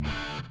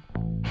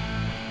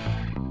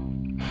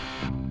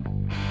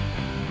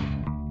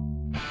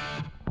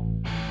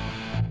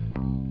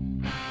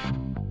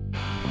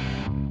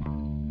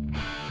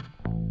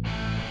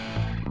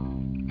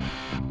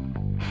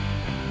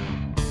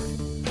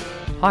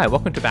Hi,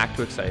 welcome to Back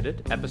to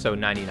Excited, episode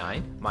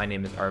 99. My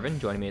name is Arvin.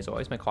 Joining me as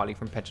always, my colleague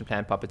from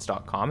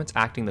pensionplanpuppets.com. It's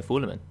Acting the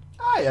Foolaman.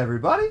 Hi,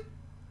 everybody.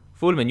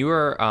 Foolaman, you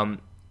are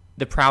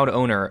the proud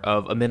owner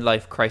of a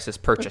midlife crisis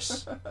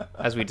purchase,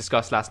 as we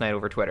discussed last night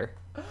over Twitter.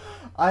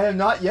 I am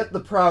not yet the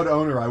proud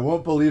owner. I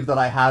won't believe that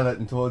I have it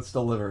until it's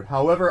delivered.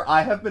 However,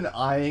 I have been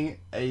eyeing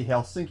a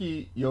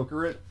Helsinki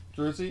Jokerit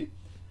jersey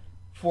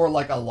for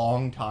like a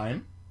long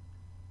time.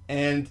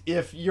 And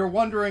if you're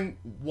wondering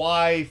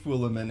why,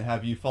 Foolaman,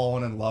 have you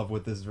fallen in love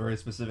with this very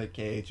specific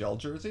KHL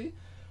jersey,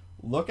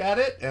 look at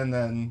it and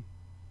then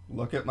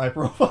look at my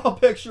profile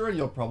picture and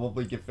you'll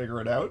probably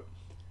figure it out.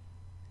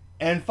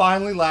 And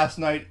finally, last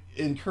night,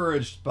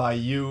 encouraged by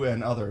you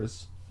and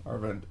others,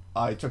 Arvind,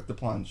 I took the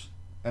plunge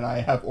and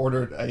I have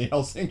ordered a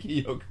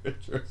Helsinki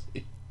Jokerit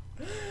jersey.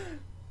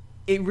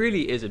 It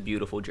really is a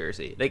beautiful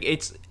jersey. Like,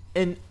 it's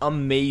an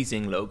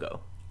amazing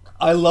logo.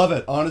 I love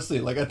it, honestly.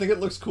 Like, I think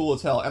it looks cool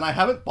as hell. And I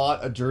haven't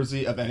bought a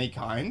jersey of any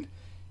kind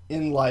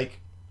in,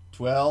 like,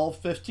 12,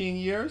 15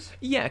 years.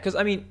 Yeah, because,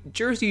 I mean,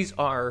 jerseys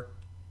are,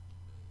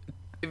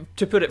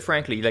 to put it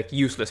frankly, like,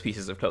 useless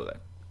pieces of clothing.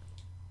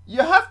 You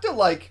have to,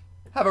 like,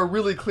 have a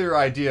really clear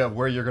idea of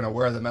where you're going to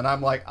wear them. And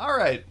I'm like, all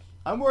right,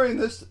 I'm wearing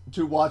this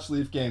to watch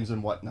Leaf games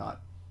and whatnot.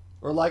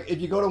 Or, like,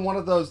 if you go to one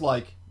of those,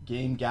 like,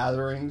 game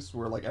gatherings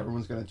where, like,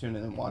 everyone's going to tune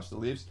in and watch the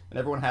Leafs and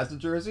everyone has the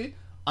jersey,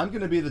 I'm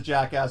going to be the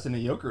jackass in a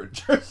Jokerit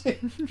jersey.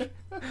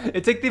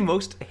 It's like the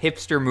most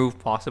hipster move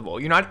possible.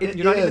 You're not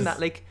even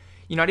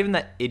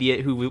that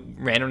idiot who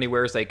randomly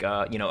wears like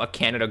a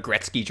Canada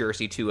Gretzky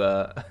jersey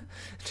to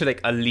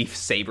like a Leaf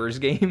Sabres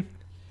game.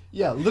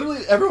 Yeah,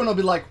 literally everyone will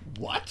be like,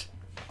 "What?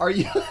 Are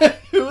you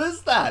who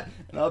is that?"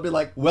 And I'll be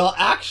like, "Well,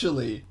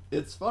 actually,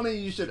 it's funny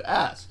you should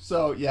ask."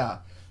 So, yeah,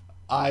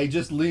 I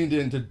just leaned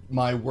into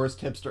my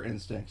worst hipster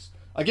instincts.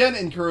 Again,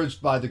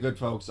 encouraged by the good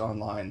folks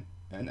online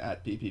and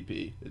at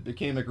PPP. It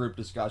became a group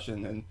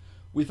discussion, and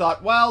we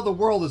thought, well, the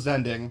world is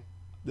ending.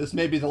 This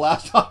may be the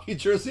last hockey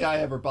jersey I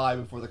ever buy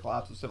before the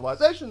collapse of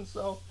civilization,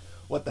 so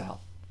what the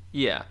hell?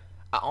 Yeah.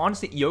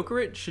 Honestly,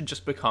 Jokerit should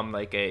just become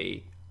like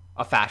a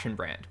fashion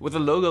brand with a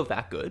logo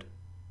that good.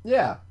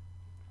 Yeah.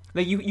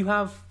 Like, you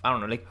have, I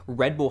don't know, like,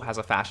 Red Bull has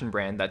a fashion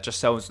brand that just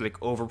sells, like,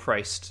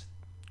 overpriced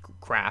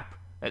crap.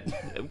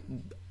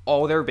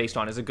 All they're based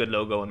on is a good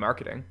logo and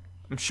marketing.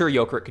 I'm sure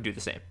Jokerit could do the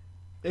same.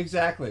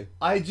 Exactly.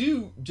 I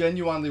do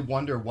genuinely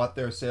wonder what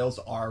their sales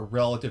are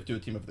relative to a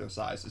team of their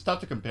size. It's tough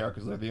to compare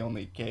because they're the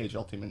only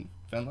KHL team in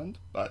Finland,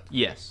 but...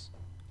 Yes.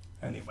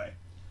 Anyway.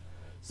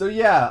 So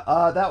yeah,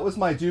 that was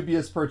my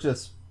dubious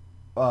purchase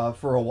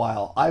for a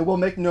while. I will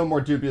make no more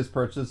dubious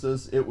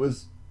purchases. It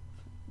was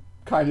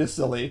kind of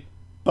silly,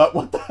 but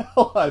what the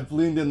hell? I've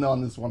leaned in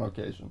on this one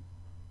occasion.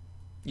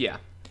 Yeah.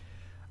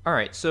 All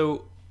right,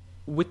 so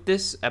with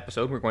this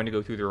episode, we're going to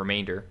go through the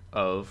remainder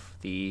of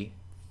the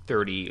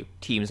 30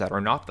 teams that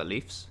are not the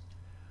Leafs.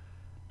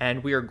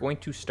 And we are going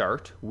to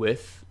start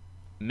with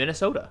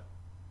Minnesota.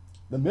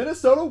 The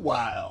Minnesota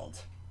Wild.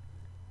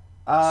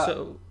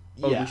 Yeah.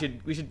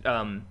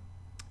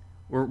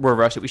 We're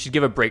rushed. We should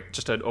give a break,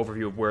 just an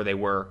overview of where they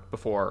were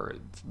before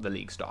the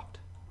league stopped.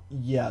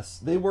 Yes,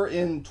 they were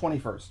in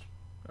 21st.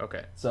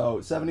 Okay. So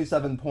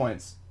 77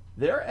 points.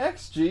 Their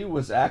XG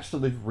was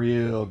actually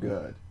real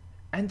good.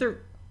 And they're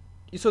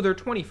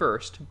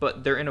 21st,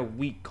 but they're in a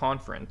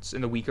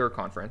weaker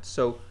conference.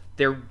 So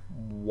they're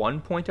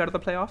 1 point out of the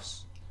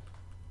playoffs?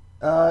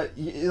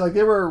 Like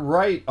they were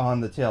right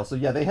on the tail. So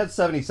yeah, they had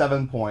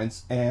 77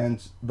 points,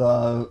 and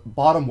the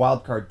bottom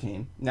wildcard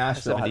team,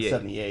 Nashville, had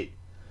 78.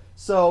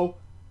 So,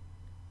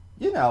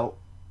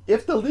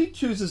 if the league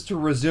chooses to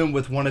resume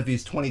with one of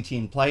these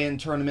 20-team play-in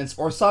tournaments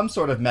or some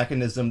sort of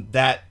mechanism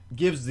that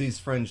gives these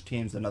fringe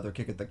teams another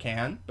kick at the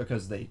can,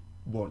 because they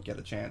won't get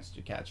a chance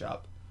to catch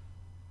up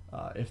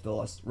if the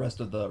rest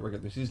of the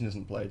regular season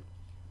isn't played,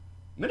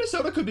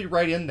 Minnesota could be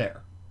right in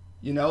there.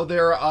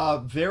 They're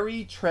a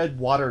very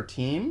tread-water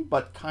team,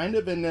 but kind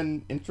of in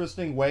an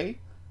interesting way.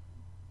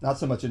 Not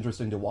so much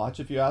interesting to watch,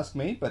 if you ask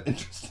me, but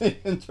interesting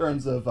in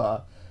terms of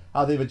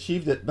how they've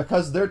achieved it,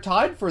 because they're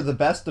tied for the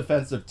best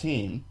defensive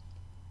team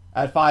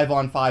at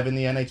 5-on-5 in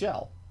the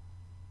NHL,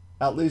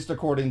 at least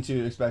according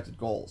to expected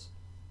goals.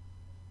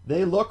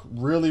 They look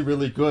really,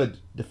 really good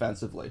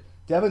defensively.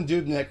 Devin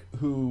Dubnyk,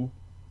 who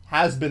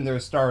has been their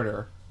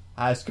starter,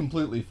 has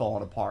completely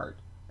fallen apart.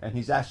 And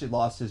he's actually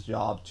lost his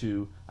job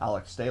to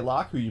Alex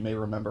Stalock, who you may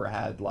remember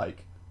had,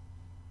 like,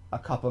 a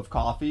cup of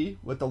coffee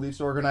with the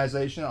Leafs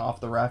organization off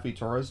the Raffi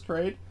Torres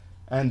trade,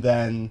 and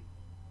then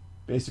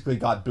basically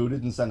got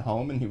booted and sent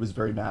home, and he was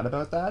very mad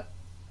about that.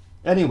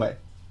 Anyway,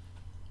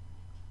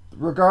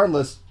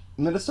 regardless,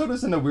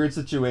 Minnesota's in a weird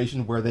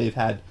situation where they've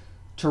had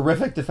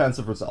terrific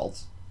defensive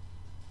results,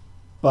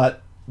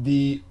 but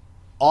the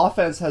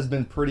offense has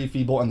been pretty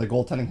feeble and the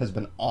goaltending has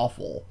been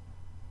awful.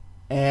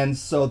 And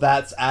so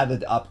that's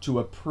added up to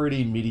a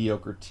pretty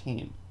mediocre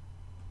team.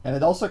 And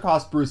it also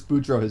cost Bruce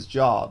Boudreau his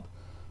job,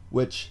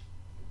 which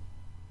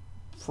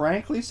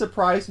frankly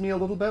surprised me a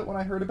little bit when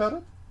I heard about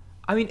it.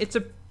 I mean, it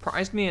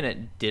surprised me and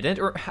it didn't.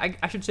 Or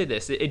I should say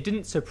this. It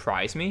didn't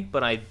surprise me,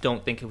 but I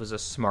don't think it was a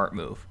smart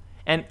move.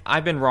 And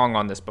I've been wrong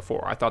on this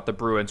before. I thought the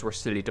Bruins were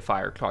silly to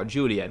fire Claude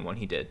Julien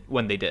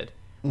when they did.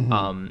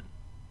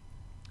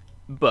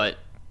 But,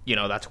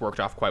 that's worked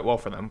off quite well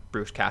for them.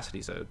 Bruce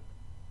Cassidy's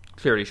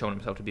clearly shown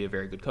himself to be a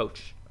very good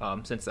coach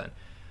since then.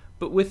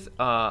 But with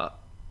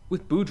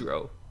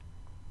Boudreau,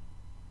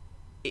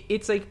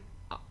 it's like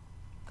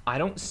I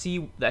don't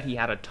see that he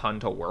had a ton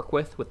to work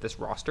with this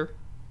roster.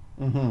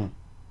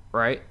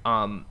 Right?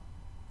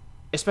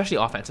 Especially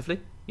offensively.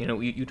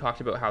 You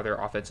talked about how their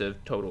offensive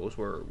totals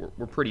were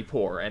pretty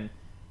poor, and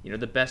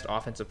the best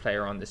offensive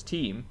player on this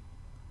team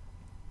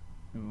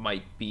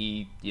might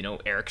be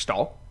Eric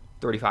Stahl,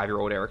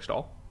 35-year-old Eric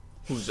Stahl,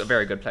 who's a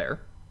very good player,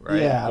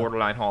 right? Yeah.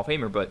 Borderline Hall of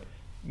Famer, but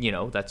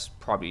that's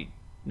probably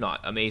not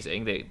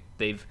amazing.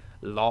 They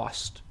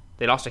lost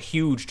a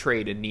huge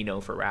trade in Nino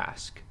for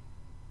Rask,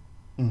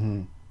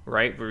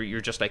 right? Where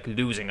you're just like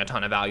losing a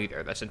ton of value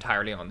there. That's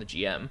entirely on the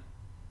GM.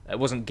 It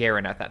wasn't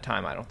Guerin at that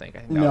time, I don't think. I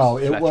think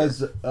that was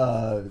Fletcher.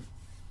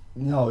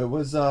 It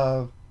was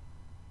oh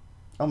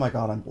my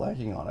god, I'm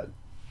blanking on it.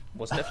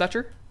 Wasn't it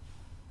Fletcher?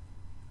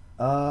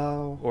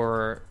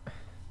 Or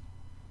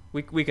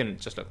we can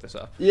just look this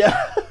up.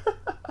 Yeah.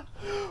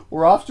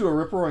 We're off to a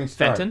rip-roaring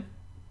start.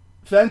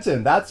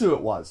 Fenton, that's who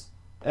it was.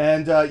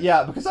 And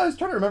because I was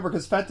trying to remember,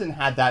 because Fenton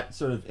had that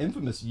sort of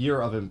infamous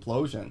year of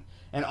implosion,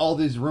 and all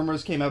these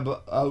rumors came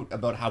out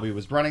about how he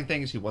was running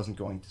things, he wasn't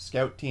going to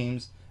scout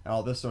teams, and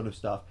all this sort of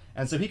stuff.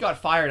 And so he got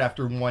fired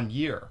after 1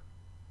 year.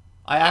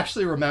 I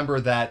actually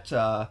remember that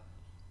the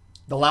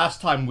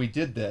last time we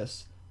did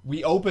this,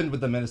 we opened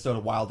with the Minnesota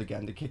Wild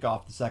again to kick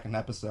off the second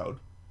episode.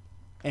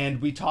 And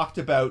we talked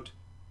about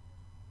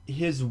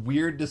his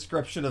weird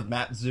description of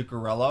Matt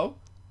Zuccarello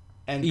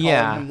and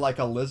calling him like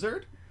a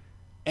lizard.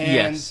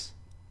 And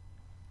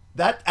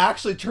that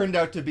actually turned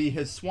out to be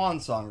his swan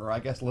song, or I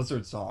guess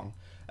lizard song,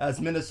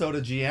 as Minnesota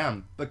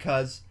GM,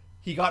 because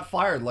he got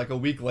fired like a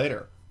week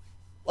later.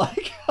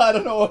 Like, I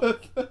don't know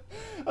if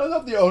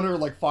the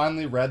owner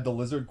finally read the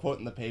lizard quote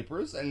in the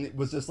papers and it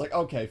was just like,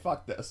 okay,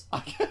 fuck this. I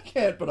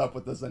can't put up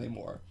with this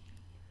anymore.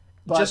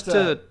 But,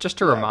 just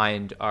to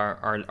remind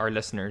our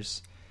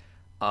listeners,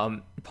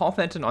 Paul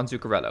Fenton on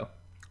Zuccarello.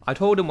 I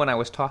told him when I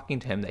was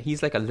talking to him that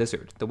he's like a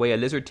lizard, the way a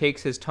lizard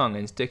takes his tongue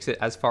and sticks it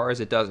as far as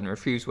it does and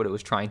retrieves what it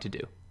was trying to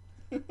do.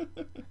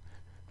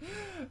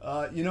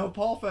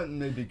 Paul Fenton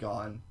may be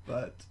gone,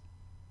 but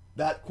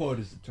that quote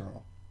is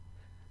eternal.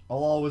 I'll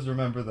always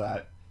remember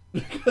that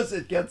because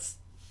it gets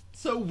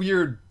so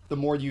weird the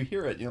more you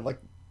hear it. There's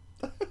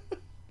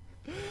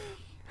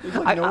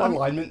no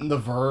alignment in the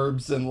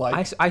verbs and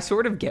I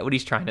sort of get what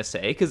he's trying to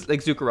say, because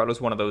Zuccarello's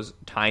one of those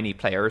tiny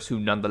players who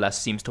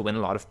nonetheless seems to win a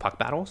lot of puck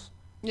battles.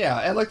 Yeah,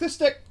 and the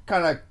stick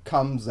kind of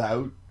comes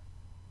out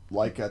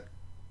like a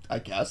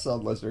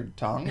lizard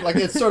tongue.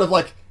 It's sort of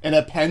like an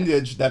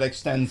appendage that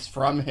extends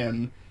from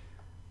him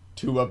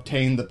to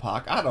obtain the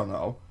puck. I don't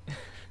know.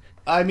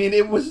 I mean,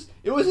 it was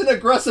an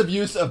aggressive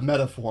use of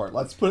metaphor.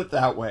 Let's put it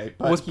that way.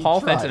 But was Paul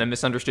Fenton a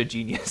misunderstood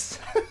genius?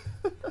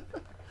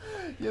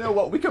 You know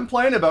what? We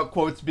complain about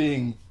quotes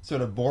being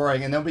sort of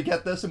boring, and then we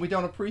get this and we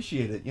don't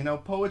appreciate it.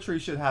 Poetry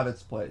should have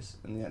its place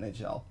in the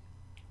NHL.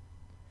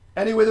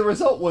 Anyway, the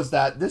result was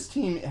that this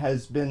team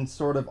has been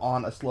sort of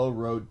on a slow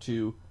road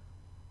to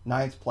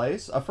 9th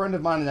place. A friend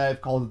of mine and I have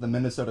called it the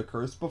Minnesota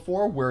Curse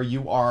before, where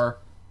you are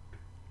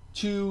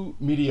too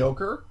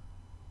mediocre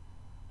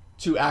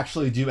to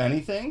actually do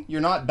anything.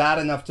 You're not bad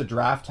enough to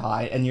draft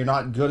high, and you're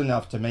not good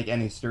enough to make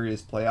any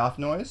serious playoff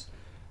noise.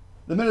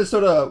 The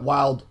Minnesota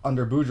Wild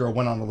under Boudreau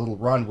went on a little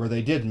run where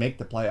they did make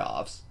the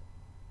playoffs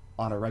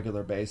on a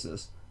regular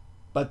basis,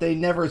 but they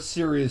never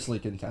seriously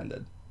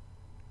contended.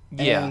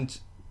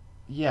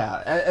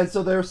 Yeah. And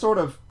so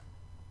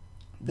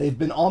they've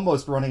been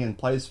almost running in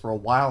place for a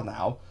while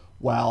now,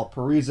 while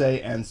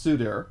Parise and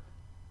Suter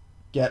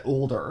get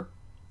older,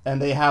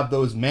 and they have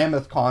those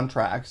mammoth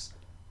contracts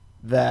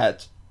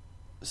that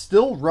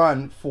still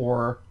run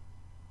for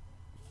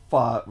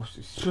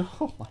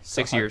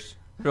 6 years.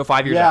 No,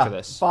 5 years after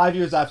this. 5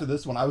 years after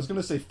this one. I was going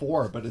to say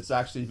 4, but it's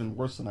actually even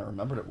worse than I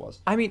remembered it was.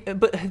 I mean,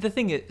 but the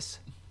thing is,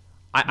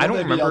 I don't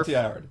remember.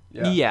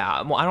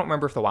 Well, I don't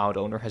remember if the Wild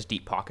owner has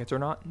deep pockets or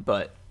not,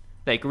 but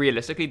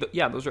realistically,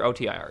 those are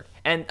LTIR'd.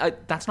 And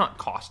that's not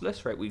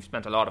costless, right? We've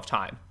spent a lot of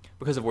time,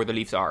 because of where the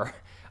Leafs are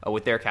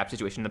with their cap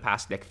situation in the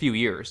past few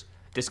years,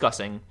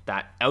 discussing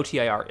that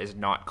LTIR is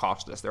not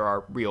costless. There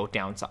are real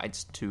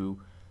downsides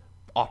to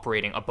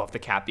operating above the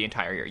cap the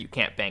entire year. You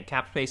can't bank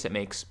cap space. It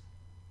makes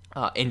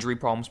injury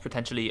problems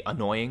potentially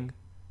annoying,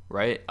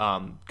 right?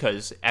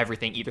 Because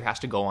everything either has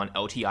to go on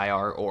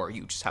LTIR or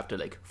you just have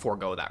to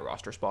forego that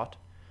roster spot.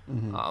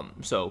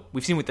 Mm-hmm. So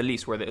we've seen with the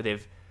Leafs where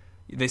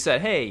they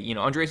said, hey,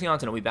 Andreas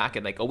Johnsson will be back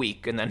in a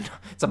week, and then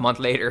it's a month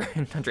later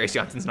and Andreas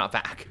Johnson's not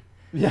back.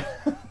 Yeah.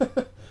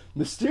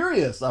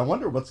 Mysterious. I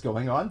wonder what's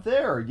going on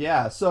there.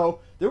 Yeah, so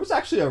there was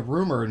actually a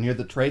rumor near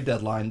the trade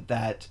deadline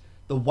that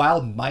the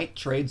Wild might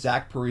trade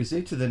Zach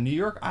Parise to the New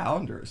York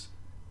Islanders.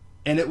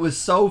 And it was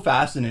so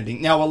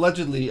fascinating. Now,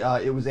 allegedly,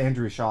 it was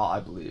Andrew Shaw, I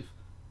believe,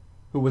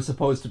 who was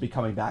supposed to be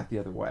coming back the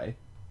other way.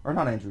 Or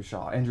not Andrew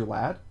Shaw, Andrew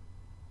Ladd.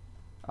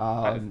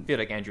 I feel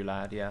like Andrew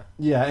Ladd, yeah.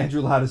 Yeah,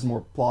 Andrew Ladd is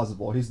more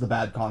plausible. He's the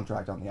bad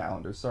contract on the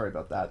Islanders. Sorry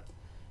about that.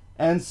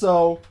 And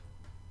so,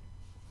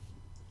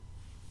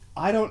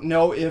 I don't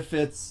know if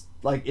it's,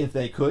 like, if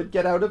they could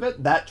get out of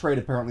it. That trade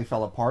apparently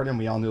fell apart, and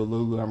we all knew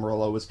Lou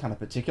Lamoriello was kind of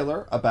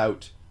particular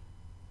about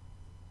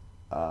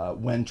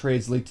when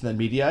trades leak to the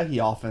media. He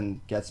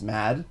often gets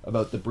mad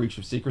about the breach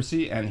of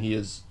secrecy, and he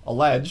is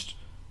alleged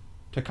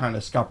to kind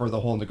of scupper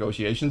the whole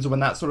negotiations when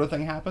that sort of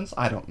thing happens.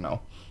 I don't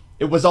know.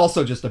 It was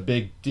also just a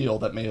big deal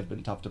that may have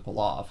been tough to pull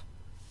off.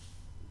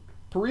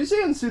 Parise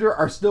and Suter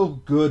are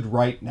still good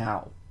right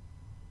now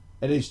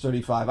at age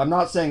 35. I'm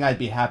not saying I'd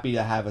be happy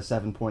to have a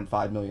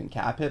 $7.5 million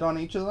cap hit on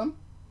each of them,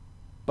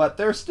 but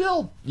they're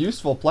still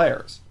useful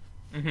players.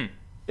 Mm-hmm.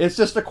 It's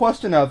just a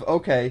question of,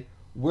 okay,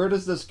 where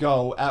does this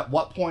go? At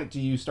what point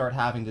do you start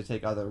having to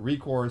take other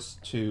recourse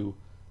to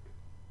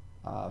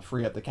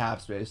free up the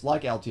cap space,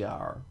 like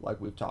LTIR,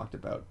 like we've talked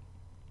about?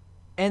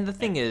 And the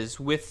thing is,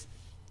 with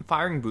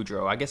firing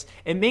Boudreau, I guess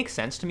it makes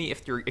sense to me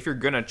if you're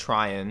gonna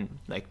try and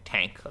like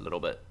tank a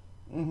little bit.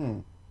 Mm-hmm.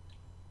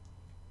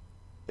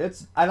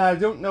 And I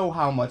don't know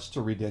how much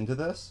to read into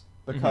this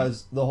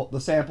because the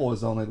sample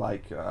is only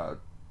like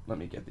let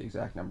me get the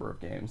exact number of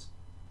games.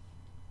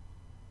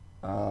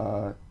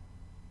 12.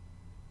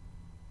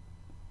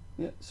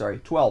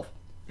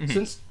 Mm-hmm.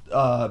 Since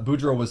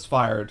Boudreau was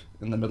fired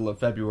in the middle of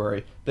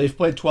February, they've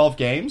played 12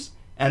 games,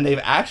 and they've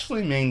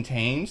actually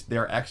maintained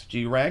their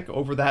XG rank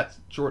over that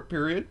short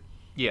period.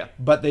 Yeah.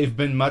 But they've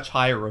been much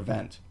higher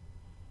event.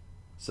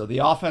 So the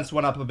offense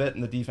went up a bit,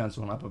 and the defense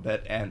went up a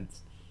bit, and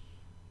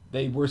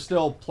they were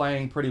still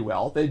playing pretty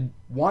well. They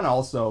won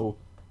also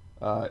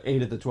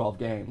 8 of the 12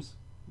 games,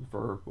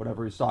 for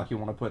whatever stock you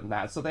want to put in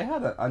that. So they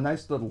had a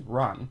nice little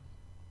run,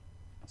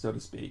 so to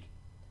speak.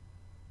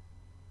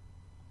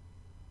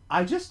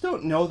 I just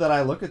don't know that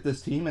I look at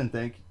this team and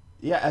think,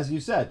 yeah, as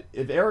you said,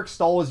 if Eric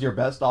Staal is your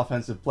best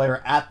offensive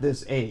player at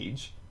this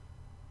age,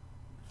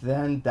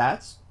 then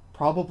that's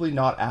probably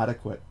not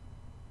adequate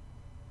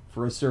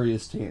for a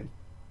serious team.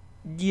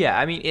 Yeah,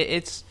 I mean,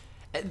 it's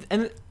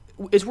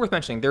worth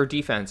mentioning, their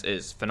defense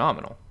is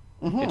phenomenal.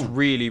 Mm-hmm. It's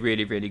really,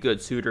 really, really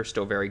good. Suter's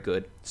still very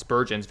good.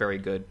 Spurgeon's very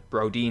good.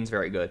 Brodin's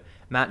very good.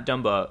 Matt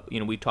Dumba,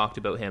 we talked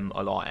about him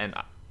a lot, and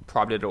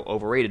probably a little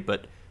overrated,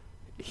 but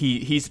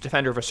he's a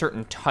defender of a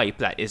certain type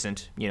that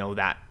isn't,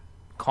 that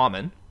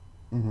common,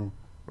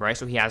 right?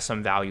 So he has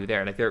some value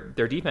there. Like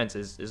their defense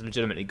is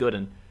legitimately good,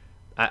 and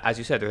as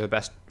you said, they're the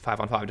best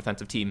 5-on-5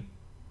 defensive team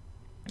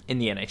in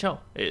the NHL.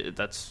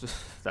 That's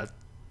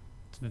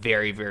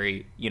very,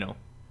 very,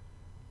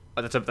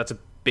 that's a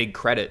big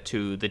credit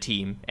to the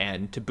team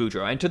and to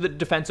Boudreau and to the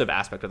defensive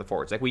aspect of the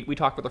forwards. Like we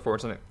talk about the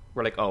forwards and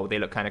we're like, oh, they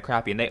look kind of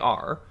crappy, and they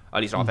are, at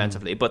least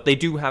offensively, but they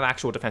do have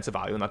actual defensive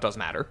value, and that does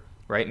matter,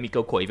 right?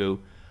 Mikko Koivu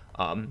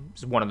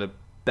is one of the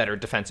better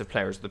defensive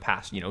players of the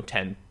past,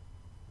 10,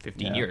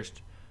 15 years.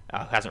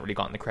 Hasn't really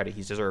gotten the credit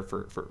he's deserved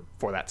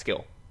for that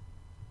skill.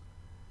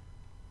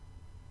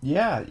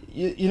 Yeah,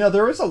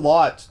 there is a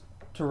lot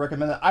to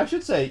recommend. I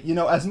should say,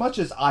 as much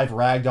as I've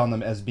ragged on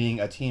them as being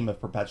a team of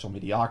perpetual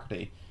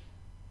mediocrity,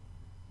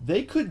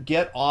 they could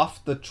get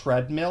off the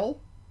treadmill,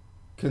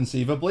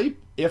 conceivably,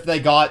 if they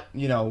got,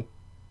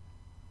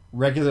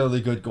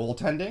 regularly good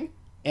goaltending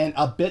and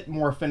a bit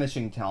more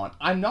finishing talent.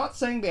 I'm not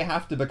saying they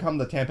have to become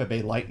the Tampa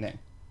Bay Lightning.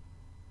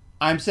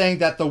 I'm saying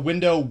that the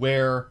window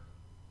where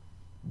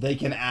they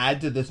can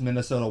add to this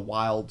Minnesota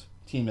Wild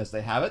team as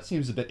they have it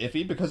seems a bit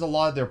iffy because a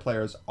lot of their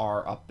players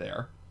are up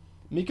there.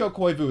 Mikko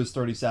Koivu is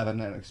 37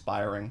 and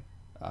expiring.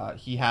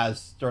 He has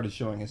started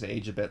showing his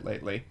age a bit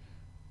lately.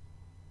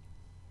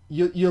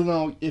 You'll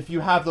know if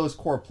you have those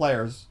core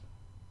players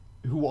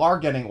who are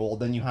getting old,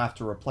 then you have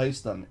to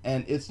replace them.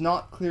 And it's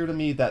not clear to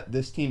me that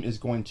this team is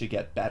going to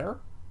get better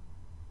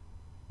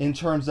in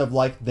terms of,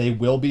 they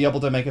will be able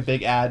to make a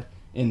big add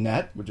in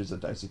net, which is a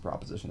dicey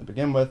proposition to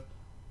begin with,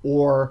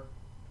 or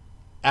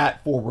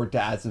at forward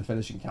to add some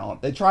finishing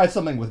talent. They tried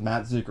something with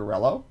Matt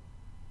Zuccarello,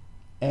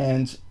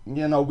 and,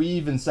 we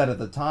even said at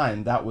the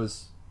time that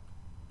was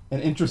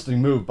an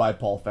interesting move by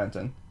Paul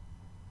Fenton.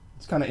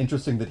 It's kind of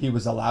interesting that he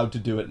was allowed to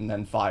do it and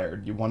then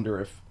fired. You wonder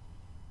if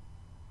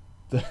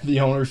the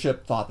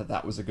ownership thought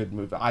that was a good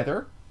move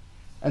either.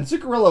 And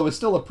Zuccarello is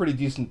still a pretty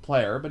decent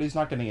player, but he's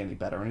not getting any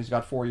better, and he's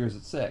got 4 years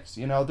at 6.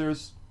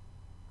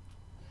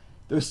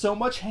 There's so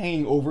much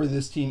hanging over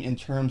this team in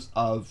terms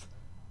of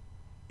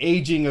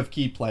aging of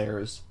key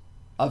players,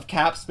 of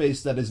cap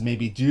space that is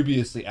maybe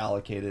dubiously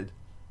allocated,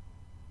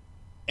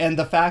 and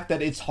the fact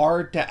that it's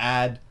hard to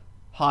add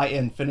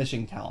high-end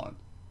finishing talent.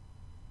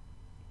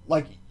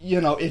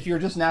 If you're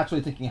just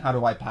naturally thinking, how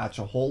do I patch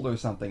a hole or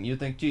something, you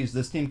think, geez,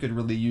 this team could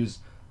really use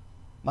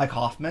Mike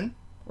Hoffman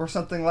or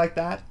something like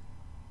that.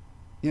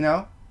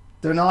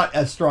 They're not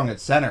as strong at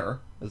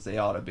center as they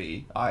ought to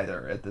be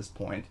either at this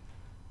point.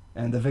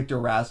 And the Victor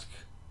Rask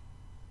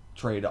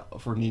trade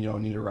for Nino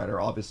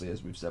Niederreiter, obviously,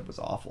 as we've said, was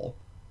awful.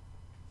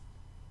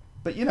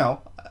 But,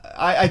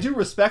 I do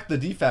respect the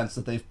defense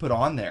that they've put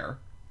on there.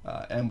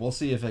 And we'll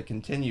see if it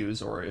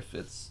continues or if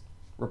it's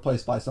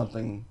replaced by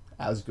something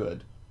as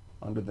good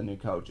under the new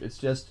coach. It's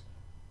just,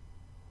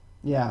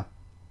 Yeah.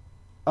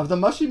 Of the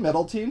mushy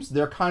middle teams,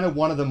 they're kind of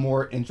one of the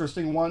more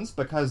interesting ones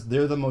because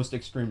they're the most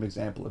extreme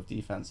example of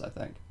defense, I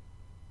think.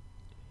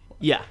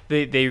 Yeah,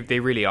 they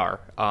really are.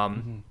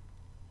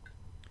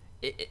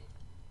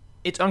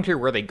 It's unclear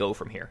where they go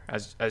from here,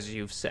 as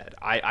you've said.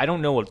 I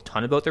don't know a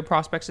ton about their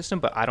prospect system,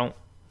 but I don't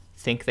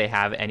think they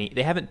have any.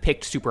 They haven't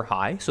picked super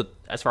high, so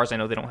as far as I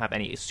know, they don't have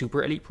any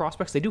super elite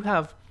prospects. They do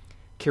have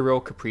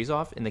Kirill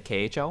Kaprizov in the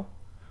KHL.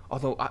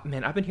 Although,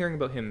 man, I've been hearing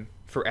about him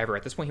forever.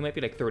 At this point, he might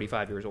be like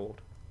 35 years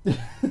old.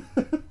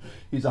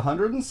 He's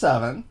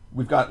 107.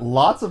 We've got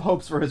lots of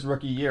hopes for his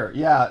rookie year.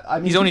 Yeah, I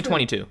mean... He's only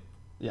 22.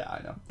 Yeah,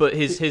 I know. But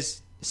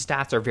his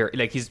stats are very...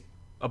 Like, he's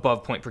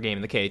above point per game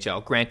in the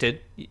KHL.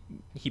 Granted,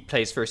 he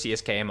plays for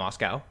CSK in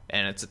Moscow,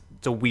 and it's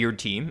a weird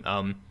team.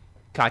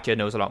 Katya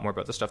knows a lot more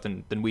about this stuff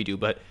than we do,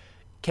 but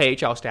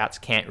KHL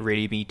stats can't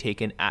really be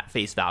taken at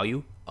face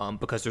value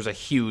because there's a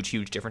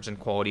huge difference in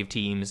quality of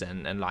teams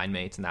and line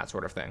mates and that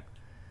sort of thing.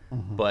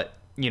 Mm-hmm. But,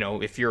 you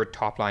know, if you're a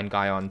top-line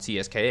guy on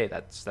CSKA,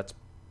 that's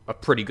a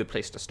pretty good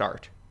place to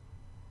start.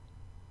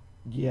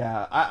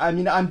 Yeah, I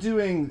mean, I'm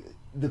doing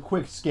the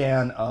quick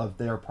scan of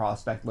their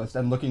prospect list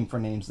and looking for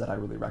names that I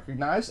really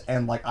recognize,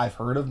 and, like, I've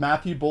heard of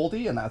Matthew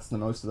Boldy, and that's the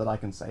most that I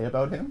can say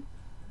about him.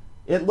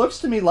 It looks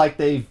to me like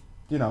they've,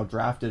 you know,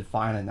 drafted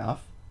fine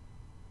enough.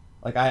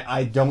 Like,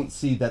 I don't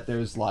see that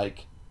there's,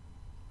 like,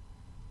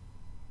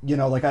 you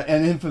know, like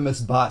an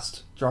infamous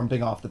bust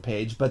jumping off the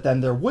page, but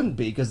then there wouldn't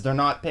be because they're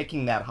not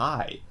picking that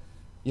high.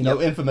 You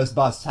know, infamous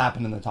busts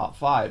happen in the top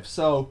 5.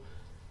 So,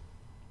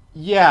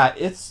 yeah,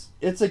 it's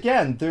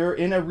again, they're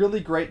in a really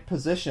great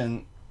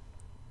position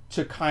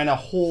to kind of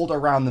hold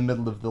around the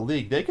middle of the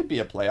league. They could be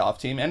a playoff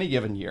team any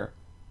given year.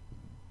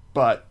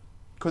 But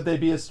could they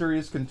be a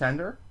serious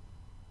contender?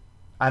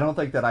 I don't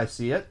think that I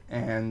see it,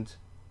 and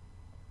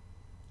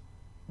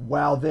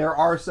while there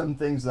are some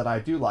things that I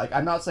do like,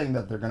 I'm not saying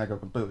that they're going to go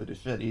completely to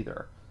shit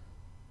either.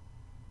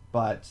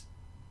 But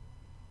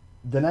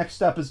the next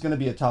step is going to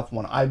be a tough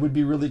one. I would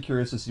be really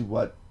curious to see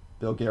what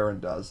Bill Guerin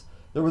does.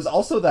 There was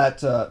also that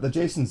the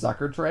Jason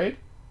Zucker trade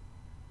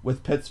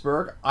with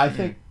Pittsburgh. I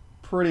think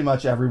pretty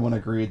much everyone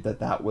agreed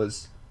that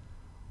was...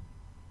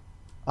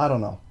 I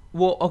don't know.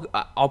 Well,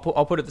 I'll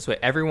put it this way.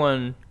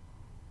 Everyone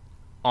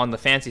on the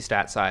fancy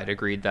stat side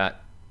agreed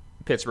that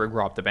Pittsburgh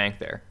robbed the bank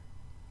there.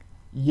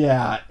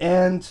 Yeah,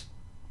 and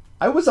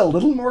I was a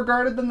little more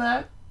guarded than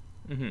that.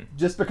 Mm-hmm.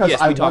 Just because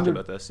we talked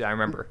about this. Yeah, I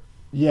remember.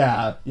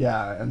 Yeah,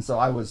 and so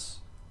I was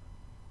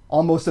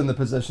almost in the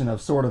position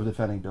of sort of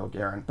defending Bill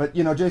Guerin. But,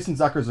 you know, Jason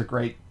Zucker's a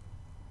great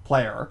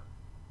player,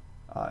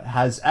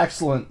 has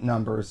excellent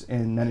numbers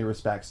in many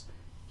respects.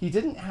 He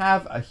didn't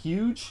have a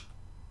huge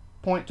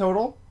point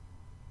total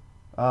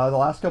the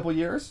last couple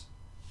years.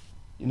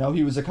 You know,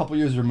 he was a couple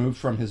years removed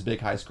from his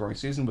big high-scoring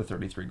season with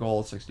 33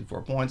 goals,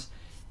 64 points.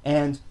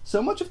 And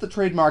so much of the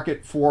trade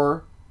market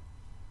for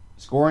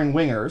scoring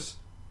wingers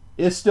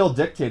is still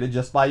dictated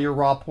just by your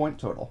raw point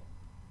total.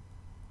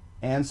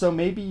 And so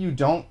maybe you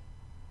don't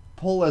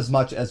pull as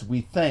much as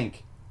we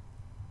think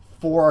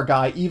for a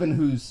guy even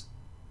who's,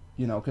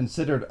 you know,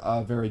 considered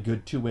a very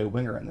good two-way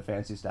winger in the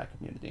fantasy stat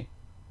community.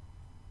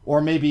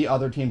 Or maybe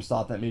other teams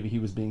thought that maybe he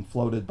was being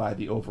floated by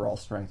the overall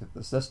strength of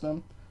the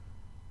system,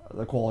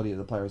 the quality of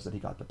the players that he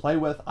got to play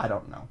with. I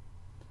don't know.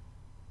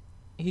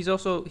 He's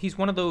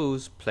one of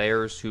those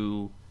players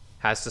who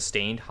has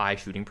sustained high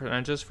shooting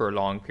percentages for a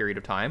long period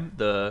of time.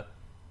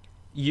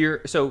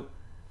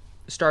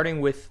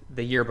 Starting with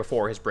the year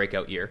before his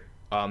breakout year,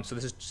 so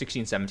this is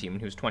 16-17 when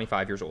he was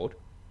 25 years old.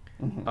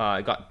 Mm-hmm.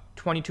 Got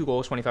 22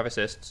 goals, 25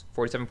 assists,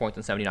 47 points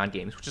in 79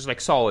 games, which is like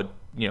solid,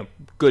 you know,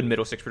 good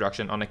middle six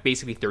production on like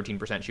basically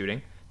 13%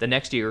 shooting. The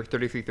next year,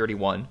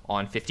 33-31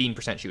 on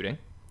 15% shooting.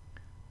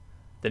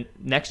 The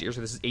next year,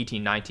 so this is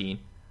 18-19,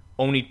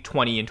 only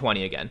 20 and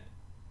 20 again.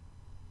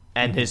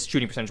 And his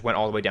shooting percentage went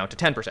all the way down to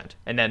 10%.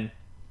 And then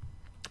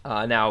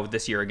now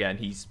this year again,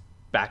 he's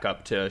back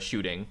up to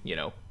shooting, you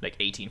know, like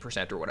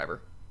 18% or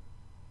whatever.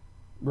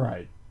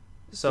 Right.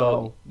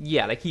 So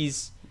yeah, like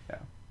he's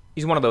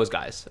one of those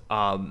guys.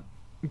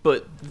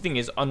 But the thing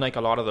is, unlike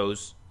a lot of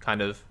those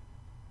kind of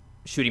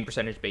shooting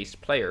percentage-based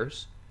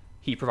players,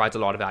 he provides a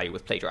lot of value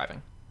with play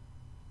driving.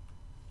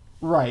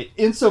 Right.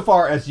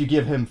 Insofar as you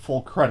give him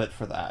full credit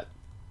for that.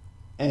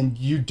 And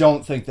you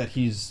don't think that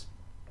he's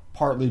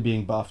partly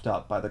being buffed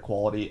up by the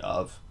quality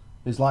of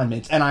his line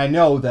mates. And I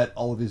know that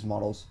all of these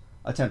models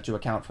attempt to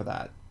account for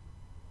that.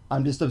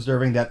 I'm just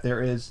observing that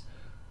there is...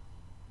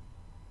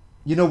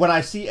 You know, when I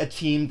see a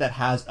team that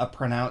has a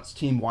pronounced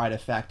team-wide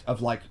effect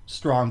of, like,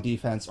 strong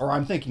defense, or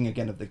I'm thinking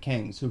again of the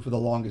Kings, who for the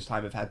longest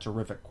time have had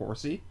terrific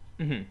Corsi,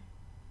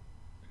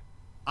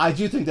 I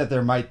do think that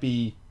there might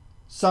be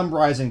some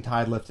rising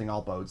tide lifting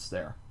all boats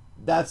there.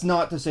 That's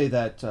not to say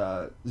that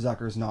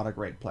Zucker's not a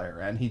great player,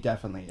 and he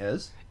definitely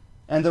is.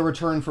 And the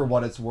return for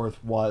what it's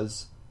worth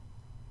was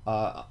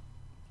Alex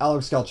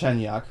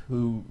Galchenyuk,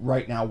 who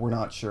right now we're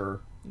not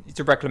sure. It's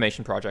a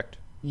reclamation project.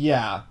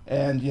 Yeah,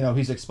 and, you know,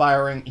 he's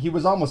expiring. He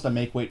was almost a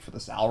make-weight for the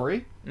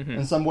salary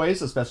in some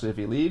ways, especially if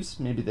he leaves.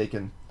 Maybe they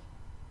can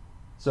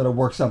sort of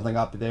work something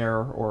up there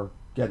or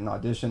get an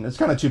audition. It's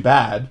kind of too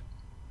bad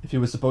if he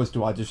was supposed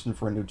to audition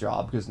for a new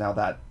job, because now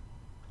that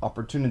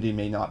opportunity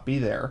may not be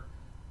there.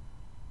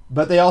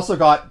 But they also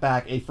got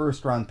back a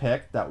first-round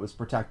pick that was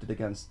protected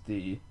against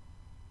the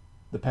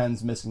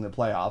Pens missing the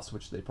playoffs,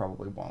 which they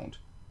probably won't.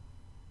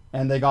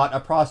 And they got a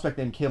prospect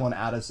named Kalen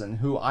Addison,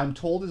 who I'm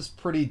told is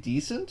pretty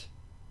decent.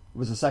 It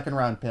was a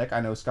second-round pick.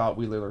 I know Scott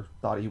Wheeler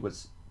thought he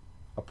was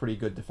a pretty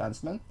good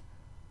defenseman.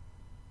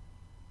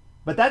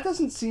 But that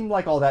doesn't seem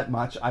like all that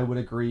much, I would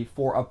agree,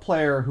 for a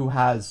player who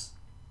has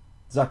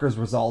Zucker's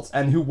results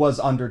and who was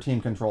under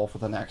team control for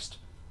the next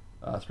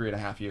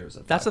 3.5 years.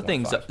 That's the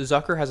thing.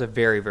 Zucker has a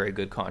very, very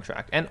good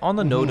contract. And on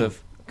the note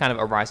of kind of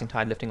a rising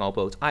tide lifting all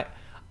boats,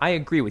 I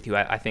agree with you.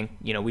 I think,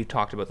 we've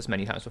talked about this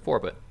many times before,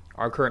 but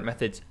our current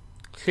methods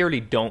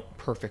clearly don't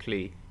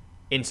perfectly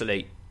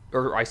isolate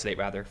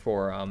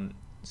for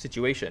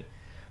situation.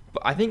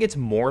 But I think it's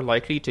more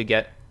likely to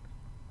get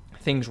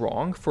things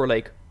wrong for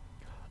like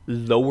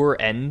lower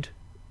end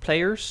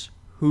players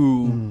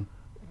who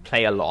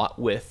play a lot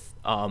with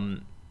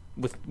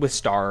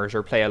stars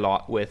or play a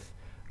lot with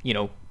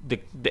the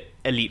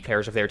elite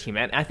players of their team.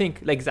 And I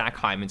think like Zach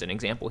Hyman's an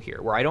example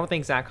here, where I don't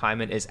think Zach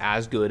Hyman is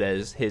as good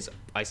as his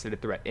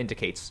isolated threat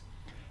indicates.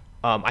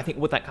 I think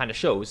what that kind of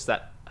shows is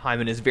that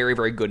Hyman is very,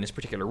 very good in his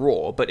particular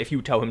role, but if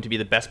you tell him to be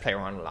the best player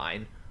on the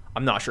line,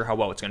 I'm not sure how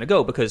well it's going to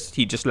go, because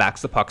he just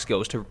lacks the puck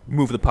skills to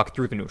move the puck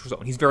through the neutral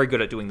zone. He's very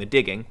good at doing the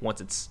digging once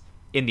it's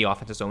in the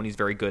offensive zone. He's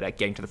very good at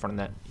getting to the front of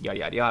the net, yada,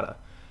 yada, yada.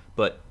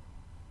 But,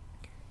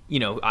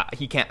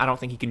 he can't. I don't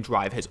think he can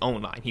drive his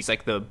own line. He's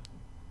like an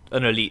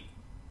elite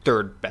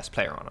third best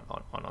player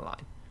on a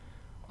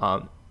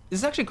line. This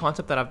is actually a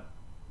concept that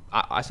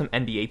some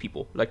NBA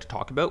people like to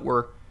talk about,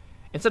 where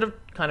instead of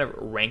kind of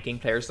ranking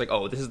players like,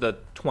 oh, this is the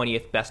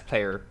 20th best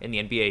player in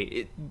the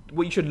NBA, the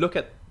way you should look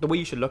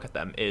at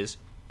them is,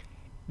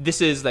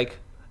 this is like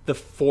the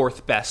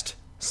fourth best,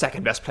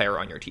 second best player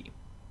on your team,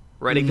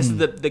 right? Like this is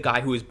the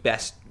guy who is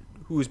best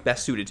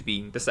suited to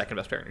being the second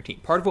best player on your team.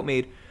 Part of what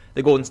made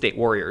the Golden State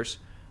Warriors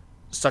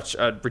such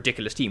a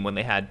ridiculous team when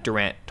they had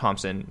Durant,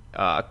 Thompson,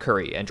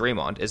 Curry, and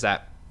Draymond is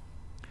that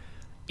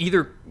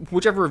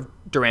whichever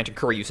Durant and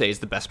Curry you say is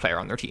the best player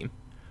on their team,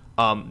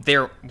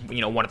 they're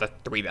one of the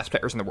three best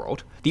players in the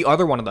world. The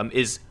other one of them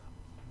is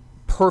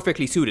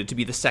perfectly suited to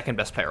be the second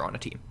best player on a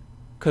team,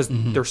 because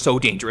they're so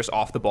dangerous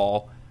off the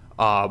ball.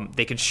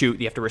 They can shoot.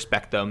 You have to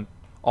respect them.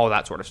 All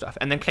that sort of stuff.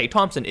 And then Klay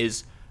Thompson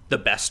is the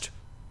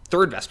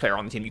third best player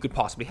on the team you could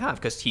possibly have,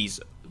 because he's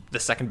the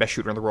second best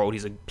shooter in the world.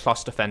 He's a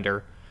plus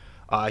defender.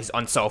 He's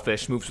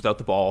unselfish, moves without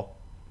the ball,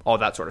 all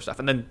that sort of stuff.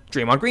 And then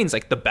Draymond Green's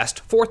like the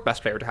fourth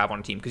best player to have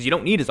on a team, because you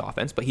don't need his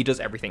offense, but he does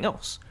everything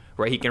else,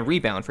 right? He can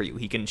rebound for you.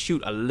 He can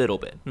shoot a little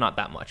bit, not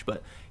that much,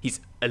 but he's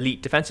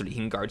elite defensively. He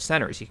can guard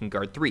centers. He can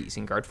guard threes.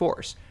 He can guard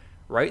fours,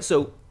 right?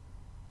 So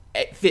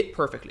it fit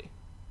perfectly.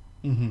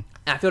 And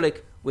I feel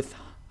like with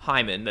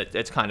Hyman,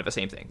 it's kind of the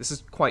same thing. This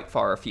is quite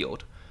far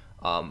afield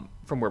from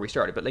where we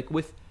started, but like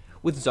with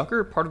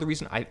Zucker, part of the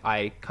reason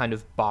I kind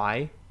of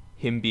buy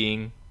him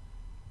being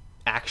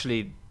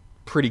actually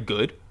pretty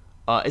good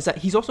is that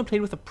he's also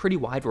played with a pretty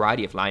wide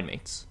variety of line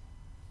mates.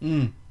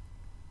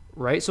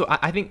 Right? So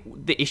I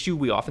think the issue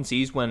we often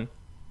see is when,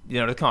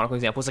 the canonical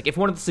example is like, if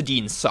one of the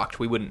Sedins sucked,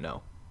 we wouldn't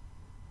know.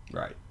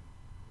 Right.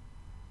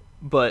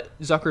 But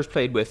Zucker's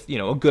played with,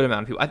 a good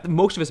amount of people.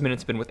 Most of his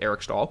minutes have been with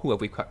Eric Stahl,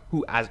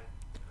 who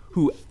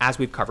as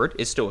we've covered,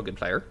 is still a good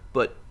player.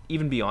 But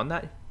even beyond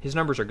that, his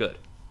numbers are good.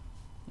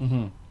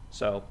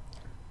 So...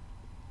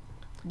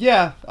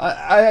 yeah,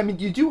 I mean,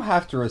 you do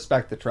have to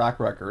respect the track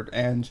record,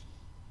 and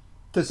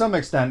to some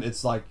extent,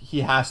 it's like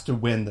he has to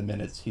win the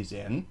minutes he's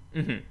in,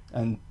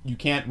 and you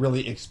can't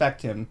really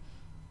expect him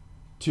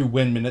to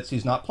win minutes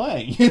he's not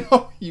playing.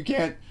 You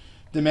can't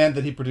demand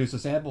that he produce a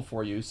sample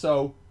for you.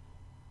 So,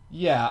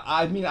 yeah,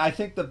 I mean, I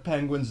think the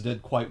Penguins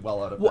did quite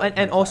well out of that.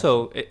 And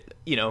also,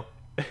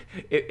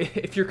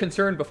 if you're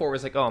concerned before, it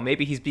was like, oh,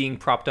 maybe he's being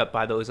propped up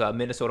by those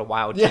Minnesota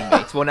Wild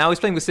teammates. Well, now he's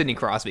playing with Sidney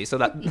Crosby, so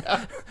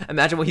that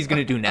imagine what he's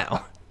going to do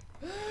now.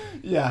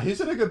 Yeah, he's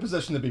in a good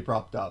position to be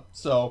propped up.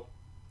 So,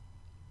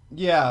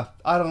 yeah,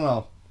 I don't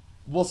know.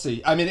 We'll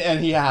see. I mean, and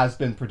he has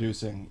been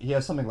producing. He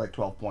has something like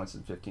 12 points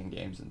in 15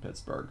 games in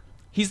Pittsburgh.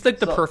 He's like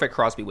the perfect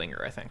Crosby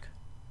winger, I think.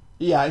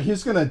 Yeah,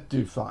 he's going to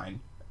do fine.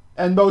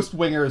 And most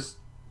wingers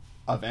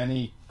of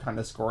any kind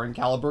of scoring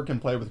caliber can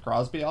play with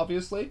Crosby,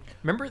 obviously.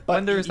 Remember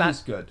when there's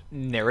that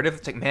narrative?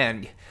 It's like,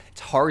 man,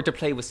 it's hard to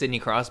play with Sidney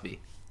Crosby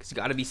because you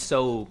got to be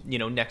so,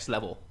 next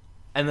level.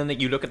 And then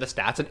you look at the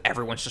stats and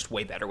everyone's just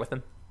way better with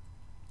him.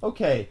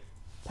 Okay,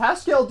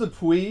 Pascal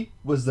Dupuis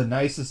was the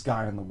nicest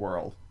guy in the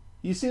world.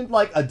 He seemed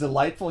like a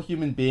delightful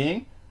human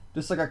being,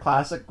 just like a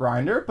classic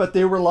grinder, but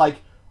they were like,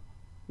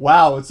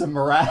 wow, it's a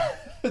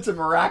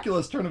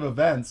miraculous turn of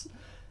events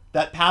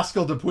that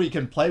Pascal Dupuis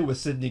can play with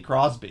Sidney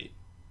Crosby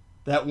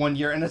that one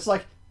year. And it's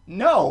like,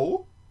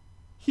 no,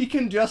 he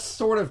can just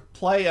sort of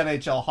play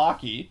NHL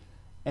hockey,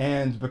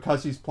 and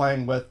because he's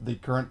playing with the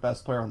current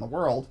best player in the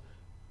world,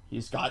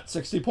 he's got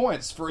 60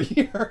 points for a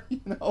year,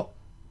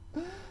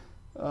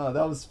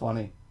 That was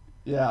funny.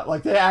 Yeah,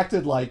 like they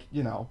acted like,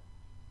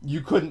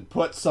 you couldn't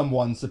put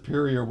someone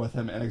superior with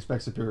him and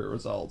expect superior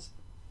results.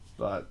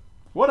 But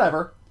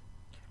whatever.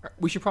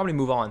 We should probably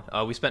move on.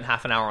 We spent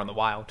half an hour on the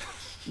Wild.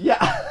 Yeah.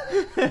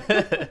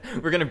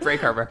 We're going to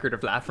break our record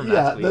of that from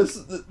last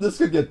week. This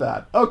could get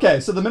bad. Okay,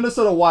 so the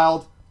Minnesota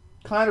Wild,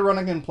 kind of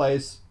running in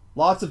place.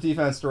 Lots of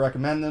defense to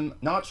recommend them.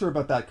 Not sure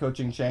about that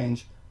coaching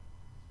change.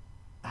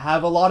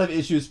 Have a lot of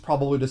issues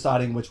probably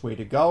deciding which way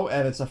to go,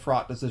 and it's a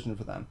fraught decision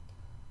for them.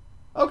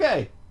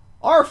 Okay,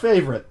 our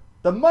favorite,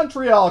 the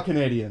Montreal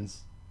Canadiens.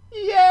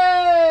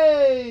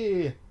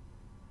 Yay!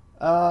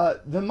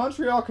 The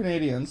Montreal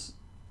Canadiens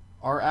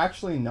are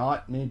actually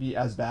not maybe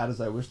as bad as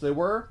I wish they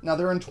were. Now,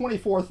 they're in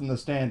 24th in the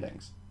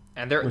standings.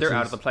 And they're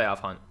out of the playoff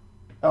hunt.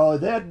 Oh,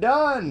 they're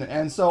done!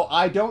 And so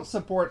I don't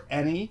support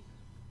any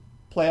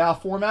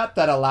playoff format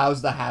that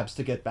allows the Habs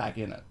to get back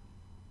in it.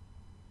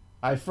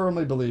 I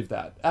firmly believe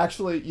that.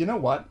 Actually, you know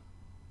what?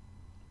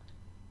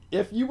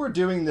 If you were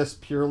doing this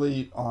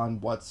purely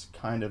on what's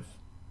kind of,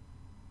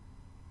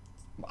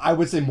 I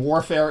would say,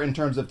 more fair in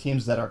terms of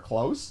teams that are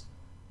close,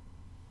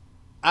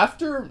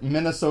 after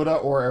Minnesota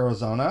or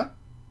Arizona,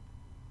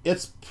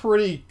 it's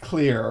pretty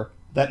clear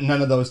that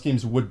none of those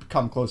teams would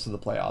come close to the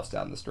playoffs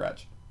down the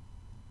stretch.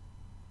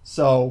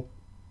 So,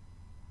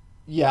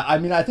 yeah, I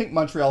mean, I think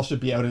Montreal should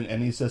be out in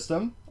any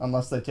system,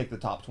 unless they take the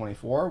top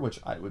 24, which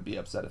I would be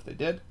upset if they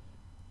did.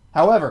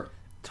 However,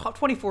 top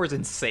 24 is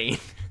insane.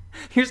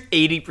 Here's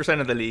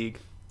 80% of the league.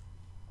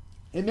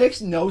 It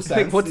makes no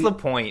sense. Like, what's the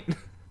point?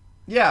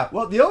 Yeah,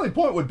 well, the only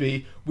point would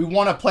be we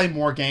want to play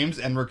more games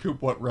and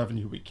recoup what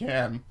revenue we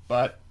can.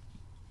 But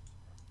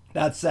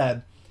that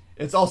said,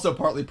 it's also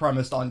partly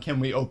premised on can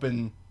we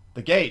open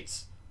the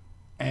gates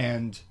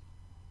and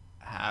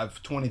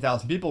have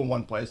 20,000 people in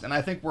one place. And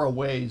I think we're a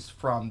ways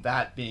from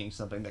that being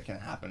something that can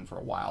happen for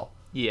a while.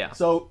 Yeah.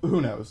 So who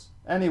knows?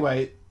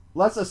 Anyway,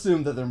 let's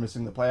assume that they're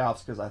missing the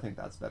playoffs because I think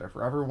that's better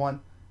for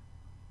everyone.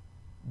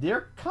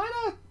 They're kind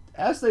of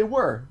as they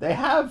were. They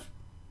have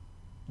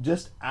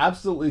just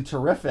absolutely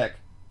terrific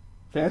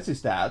fantasy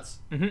stats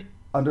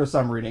under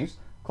some readings.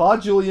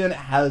 Claude Julien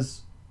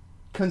has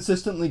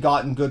consistently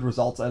gotten good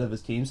results out of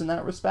his teams in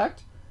that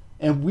respect.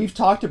 And we've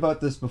talked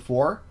about this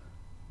before.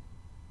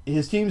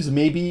 His teams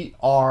maybe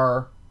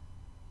are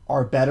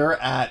better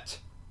at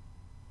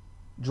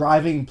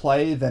driving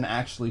play than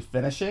actually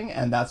finishing,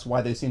 and that's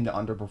why they seem to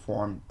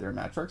underperform their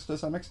metrics to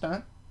some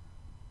extent.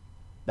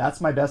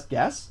 That's my best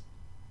guess.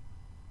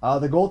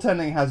 The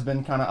goaltending has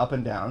been kind of up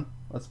and down,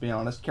 let's be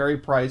honest. Carey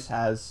Price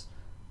has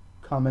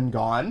come and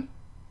gone,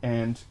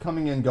 and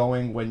coming and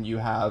going when you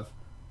have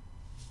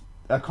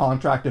a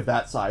contract of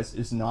that size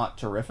is not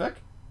terrific.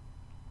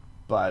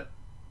 But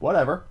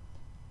whatever.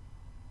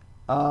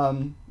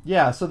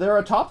 Yeah, so they're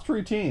a top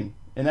 3 team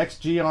in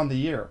XG on the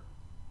year.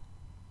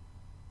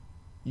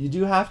 You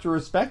do have to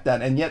respect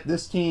that, and yet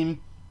this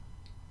team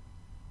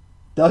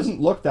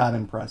doesn't look that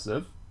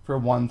impressive, for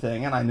one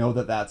thing, and I know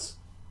that that's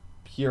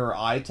pure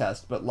eye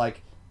test, but,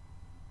 like,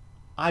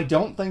 I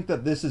don't think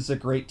that this is a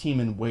great team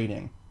in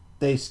waiting.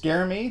 They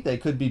scare me. They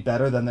could be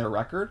better than their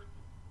record.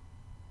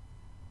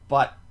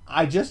 But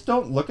I just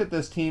don't look at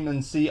this team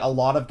and see a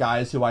lot of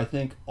guys who I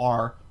think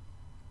are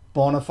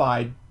bona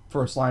fide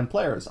first-line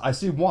players. I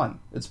see one.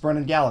 It's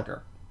Brendan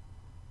Gallagher.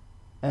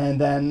 And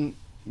then,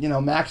 you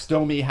know, Max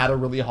Domi had a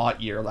really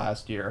hot year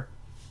last year.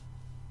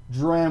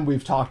 Drouin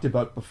we've talked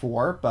about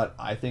before, but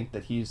I think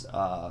that he's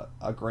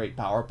a great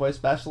power play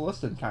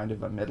specialist and kind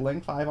of a middling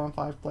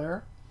 5-on-5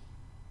 player.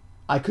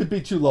 I could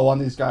be too low on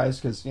these guys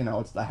because, you know,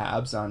 it's the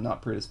Habs. I'm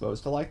not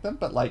predisposed to like them.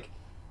 But, like,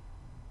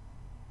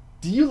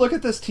 do you look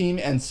at this team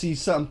and see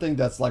something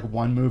that's, like,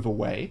 one move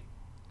away?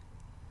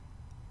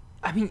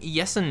 I mean,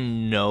 yes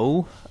and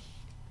no.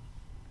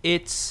 I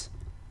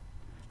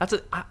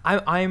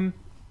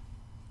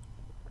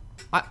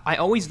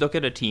always look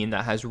at a team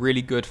that has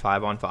really good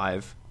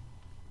 5-on-5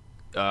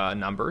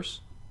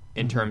 numbers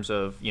in terms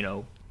of, you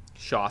know,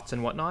 shots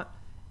and whatnot,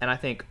 and I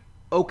think,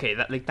 okay,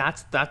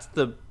 that's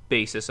the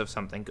basis of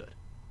something good,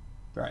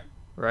 right.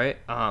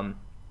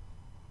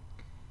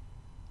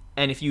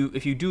 And if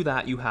you do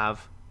that, you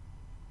have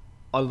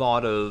a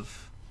lot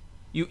of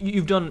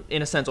you've done,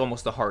 in a sense,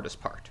 almost the hardest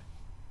part,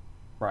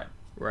 right.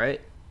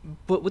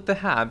 But with the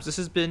Habs, this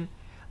has been,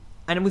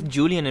 and with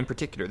Julien in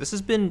particular, this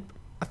has been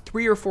a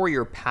 3 or 4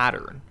 year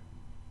pattern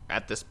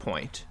at this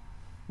point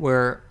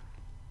where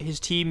his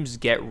teams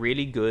get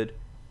really good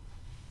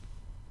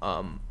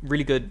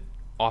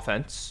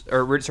offense,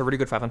 or really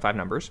good 5-on-5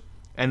 numbers,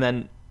 and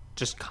then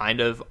just kind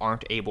of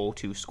aren't able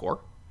to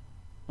score.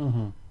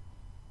 Mm-hmm.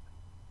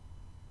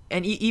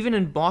 And even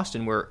in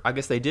Boston, where I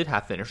guess they did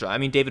have finishers. I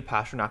mean, David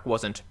Pastrnak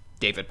wasn't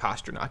David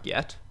Pastrnak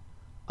yet,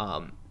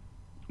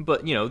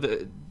 but you know,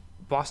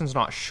 Boston's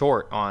not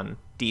short on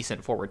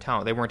decent forward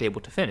talent. They weren't able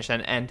to finish,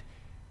 and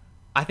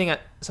I think at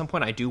some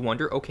point I do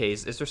wonder, okay,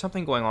 is there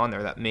something going on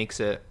there that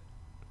makes it,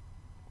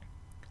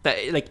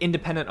 that, like,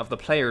 independent of the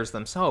players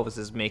themselves,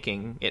 is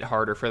making it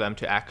harder for them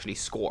to actually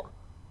score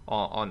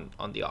on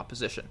the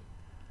opposition?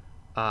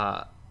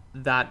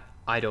 That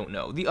I don't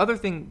know. The other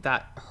thing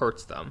that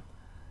hurts them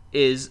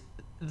is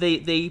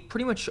they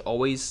pretty much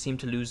always seem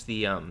to lose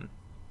the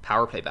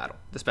power play battle,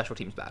 the special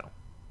teams battle.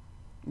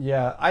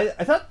 Yeah, I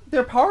thought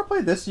their power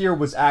play this year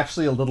was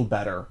actually a little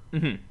better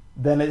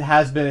than it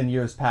has been in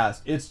years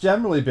past. It's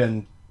generally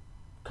been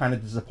kind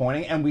of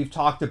disappointing, and we've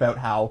talked about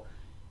how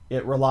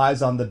it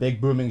relies on the big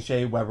booming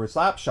Shea Weber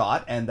slap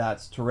shot, and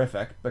that's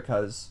terrific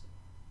because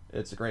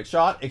it's a great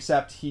shot,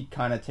 except he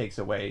kind of takes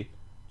away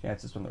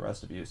chances from the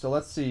rest of you. So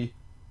let's see,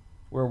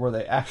 where were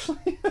they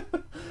actually?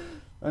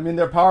 I mean,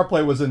 their power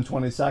play was in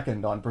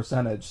 22nd on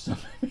percentage, so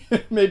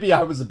maybe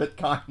I was a bit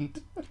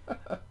kind.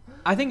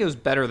 I think it was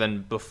better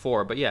than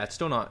before, but yeah, it's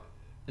still not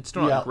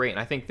great, and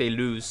I think they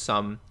lose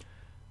some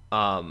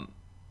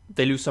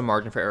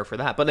margin for error for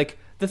that. But like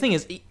the thing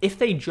is, if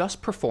they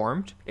just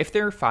performed, if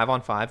their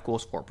 5-on-5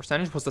 goals for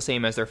percentage was the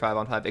same as their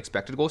 5-on-5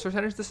 expected goals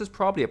percentage, this is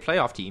probably a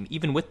playoff team,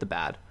 even with the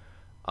bad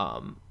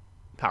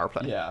power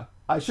play. Yeah,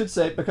 I should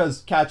say,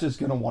 because Catch is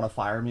going to want to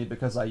fire me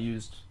because I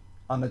used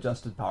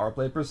unadjusted power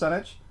play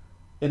percentage.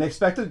 In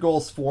expected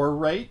goals for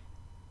rate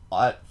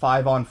at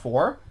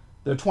 5-on-4,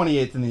 they're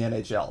 28th in the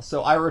NHL.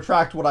 So I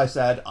retract what I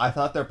said. I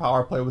thought their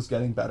power play was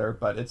getting better,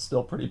 but it's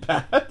still pretty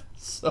bad.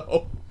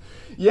 So,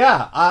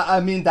 yeah, I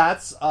mean,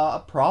 that's a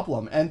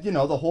problem. And, you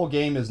know, the whole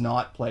game is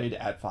not played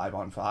at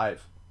 5-on-5.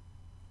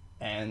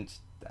 And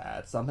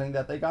that's something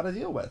that they got to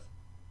deal with.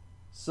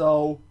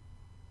 So,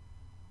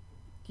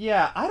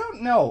 yeah, I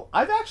don't know.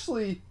 I've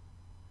actually,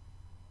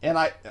 and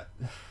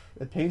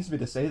it pains me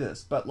to say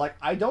this, but, like,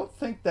 I don't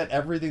think that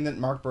everything that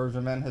Marc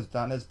Bergevin has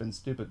done has been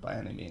stupid by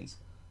any means.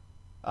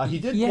 He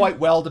did quite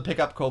well to pick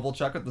up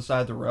Kovalchuk at the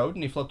side of the road,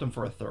 and he flipped him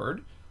for a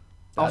third.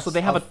 Also,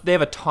 they have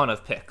a ton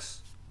of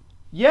picks.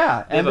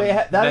 Yeah, and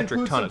that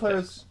includes some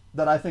players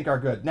that I think are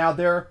good. Now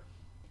they're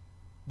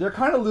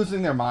kind of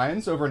losing their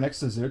minds over Nick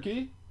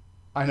Suzuki.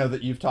 I know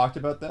that you've talked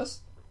about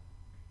this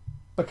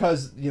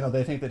because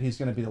they think that he's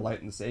going to be the light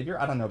and the savior.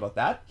 I don't know about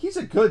that. He's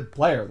a good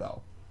player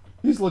though.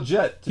 He's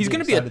legit. He's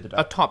going to be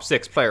a top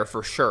 6 player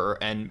for sure,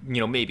 and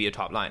maybe a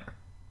top liner.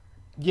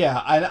 Yeah,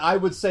 I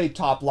would say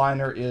top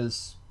liner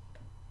is.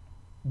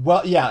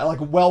 Well, yeah, like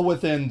well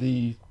within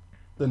the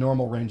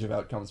normal range of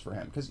outcomes for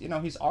him because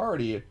he's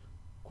already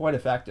quite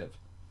effective,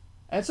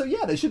 and so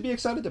yeah, they should be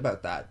excited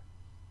about that.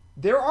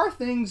 There are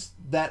things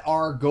that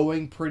are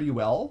going pretty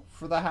well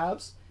for the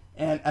Habs,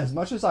 and as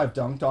much as I've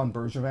dunked on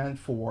Bergevin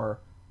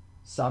for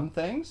some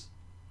things,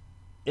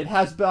 it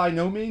has by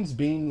no means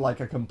been like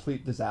a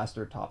complete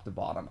disaster top to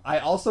bottom. I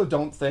also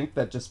don't think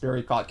that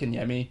Jesperi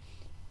Kotkaniemi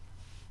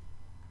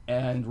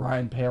and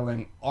Ryan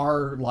Poehling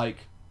are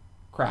like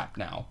crap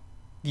now.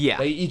 Yeah.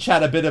 They each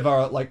had a bit of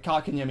a, like,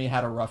 Kotkaniemi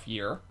had a rough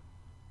year,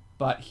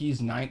 but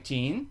he's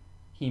 19.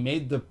 He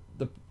made the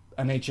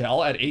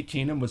NHL at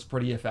 18 and was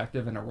pretty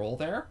effective in a role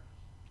there.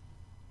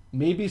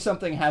 Maybe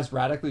something has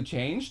radically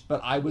changed,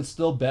 but I would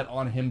still bet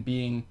on him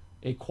being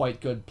a quite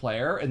good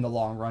player in the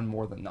long run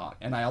more than not.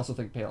 And I also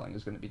think Poehling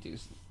is going to be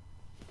decent.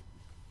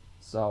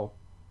 So,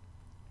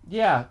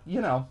 yeah,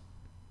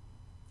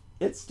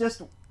 it's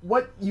just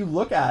what you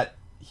look at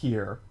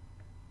here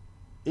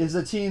is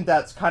a team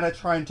that's kind of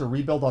trying to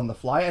rebuild on the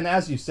fly, and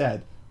as you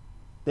said,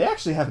 they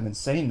actually have an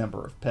insane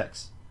number of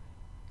picks.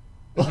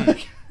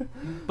 Like,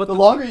 but the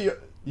longer you...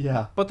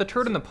 Yeah. But the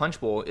turd in the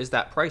punch bowl is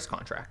that Price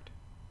contract.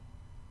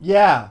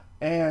 Yeah,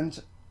 and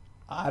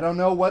I don't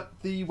know what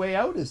the way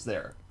out is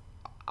there.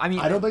 I mean...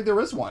 I don't think there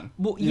is one.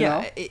 Well,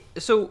 yeah,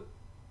 so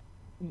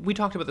we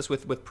talked about this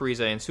with Parise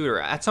and Suter.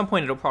 At some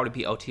point, it'll probably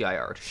be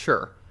LTIR'd,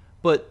 sure.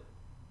 But,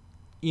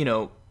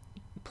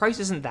 Price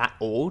isn't that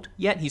old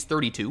yet. He's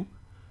 32.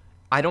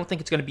 I don't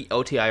think it's going to be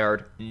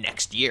LTIR'd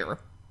next year.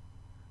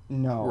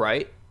 No.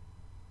 Right?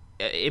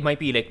 It might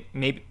be like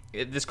maybe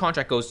this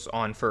contract goes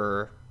on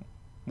for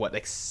what,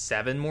 like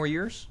 7 more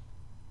years?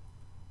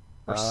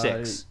 Or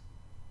 6?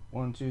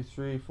 1, 2,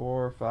 3,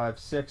 4, 5,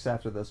 6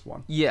 after this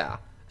one. Yeah.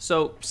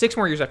 So 6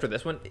 more years after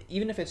this one,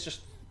 even if it's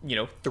just,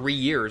 3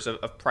 years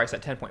of Price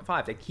at 10.5,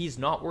 like he's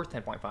not worth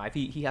 10.5.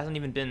 He hasn't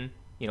even been,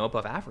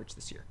 above average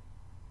this year.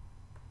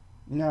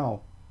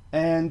 No.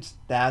 And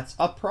that's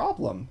a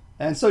problem.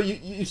 And so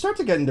you start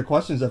to get into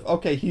questions of,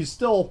 okay, he's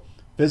still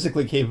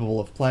physically capable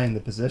of playing the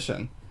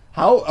position.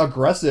 How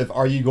aggressive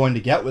are you going to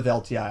get with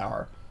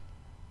LTIR?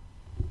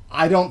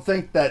 I don't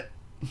think that,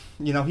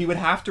 he would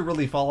have to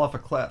really fall off a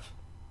cliff.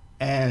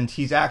 And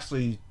he's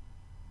actually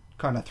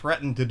kind of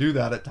threatened to do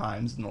that at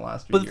times in the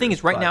last few years. But the thing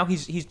is, right now,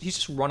 he's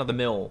just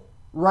run-of-the-mill.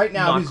 Right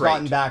now, he's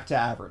gotten back to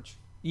average.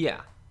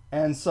 Yeah.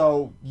 And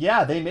so,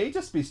 yeah, they may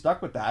just be stuck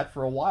with that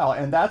for a while.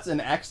 And that's in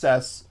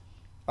excess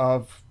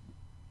of...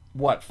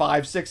 what,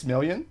 5-6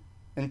 million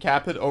in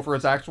cap hit over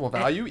his actual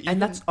value?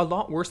 And that's a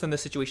lot worse than the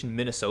situation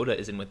Minnesota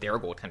is in with their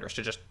goaltenders,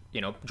 to just,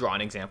 draw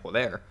an example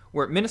there.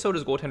 Where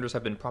Minnesota's goaltenders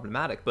have been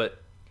problematic, but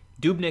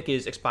Dubnyk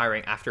is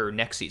expiring after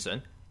next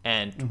season,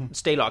 and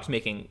Stalock's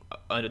making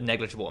a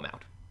negligible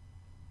amount.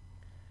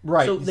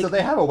 Right, so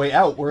they have a way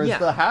out, whereas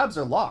the Habs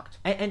are locked.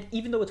 And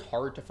even though it's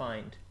hard to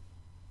find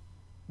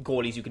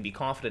goalies you can be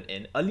confident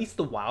in, at least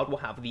the Wild will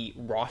have the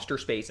roster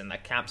space and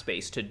that cap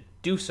space to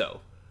do so.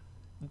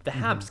 The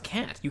Habs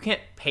can't. You can't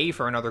pay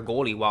for another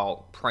goalie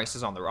while Price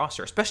is on the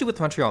roster, especially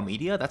with Montreal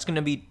media. That's going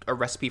to be a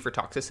recipe for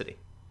toxicity.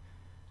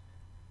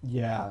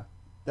 Yeah,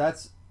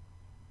 that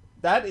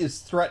is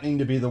threatening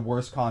to be the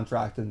worst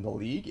contract in the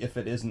league if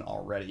it isn't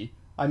already.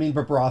 I mean,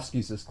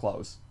 Bobrovsky's is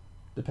close,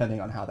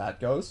 depending on how that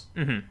goes,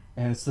 and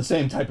it's the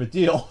same type of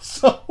deal.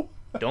 So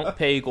Don't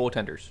pay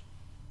goaltenders.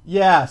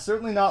 yeah,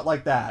 certainly not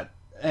like that.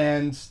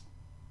 And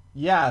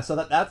yeah, so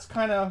that's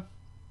kind of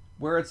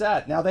where it's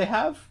at. Now they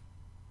have,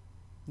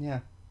 yeah.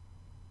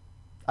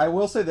 I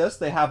will say this: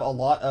 they have a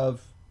lot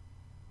of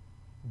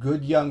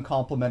good young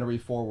complementary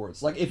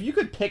forwards. Like if you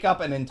could pick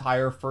up an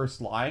entire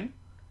first line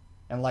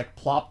and like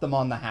plop them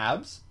on the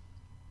Habs,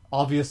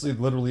 obviously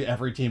literally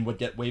every team would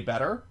get way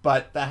better,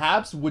 but the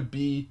Habs would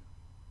be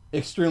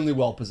extremely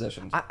well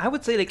positioned. I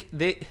would say like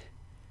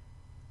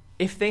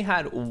if they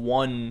had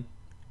one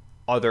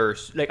other,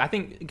 like I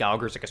think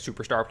Gallagher's like a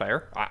superstar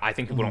player. I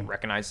think people don't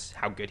recognize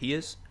how good he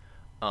is.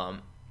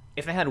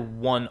 If they had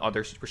one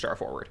other superstar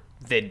forward,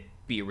 they'd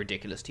be a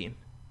ridiculous team.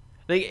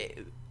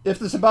 Like if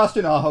the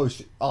Sebastian Aho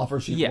offer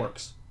sheet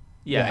works.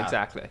 Yeah,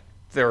 exactly.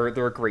 They're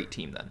a great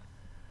team then.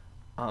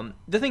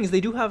 The thing is,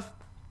 they do have,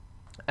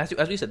 as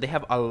we said, they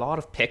have a lot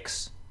of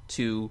picks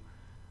to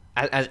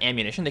as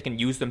ammunition. They can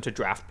use them to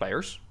draft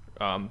players.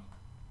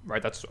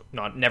 Right, that's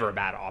never a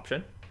bad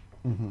option.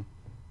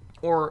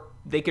 Or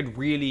they could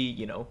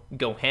really,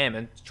 go ham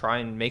and try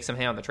and make some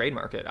hay on the trade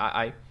market.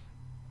 I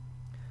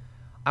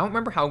don't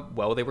remember how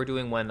well they were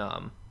doing when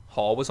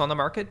Hall was on the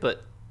market,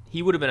 but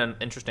he would have been an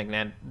interesting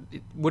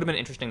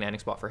landing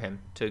spot for him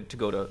to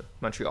go to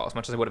Montreal. As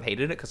much as I would have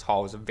hated it, because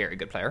Hall was a very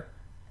good player.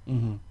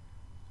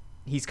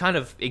 He's kind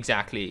of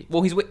exactly,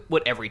 well, he's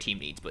what every team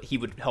needs, but he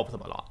would help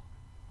them a lot.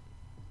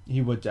 He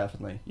would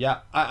definitely. Yeah,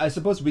 I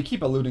suppose we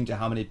keep alluding to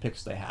how many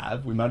picks they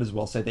have. We might as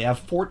well say they have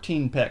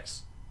 14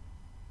 picks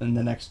in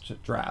the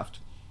next draft,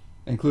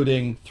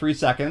 including 3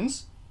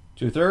 seconds,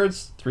 2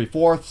 thirds, 3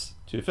 fourths,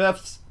 2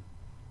 fifths,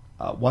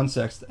 1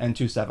 sixth, and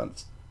 2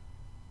 sevenths.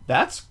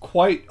 That's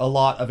quite a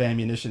lot of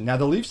ammunition. Now,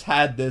 the Leafs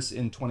had this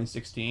in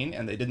 2016,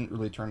 and they didn't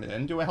really turn it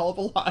into a hell of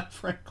a lot,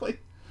 frankly.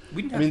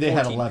 We didn't have 14 they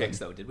had 11 picks,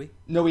 though, did we?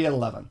 No, we had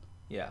 11.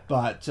 Yeah.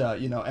 But,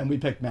 and we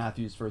picked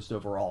Matthews first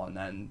overall, and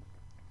then...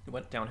 It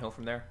went downhill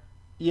from there.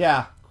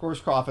 Yeah,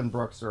 Korshkov and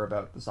Brooks are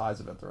about the size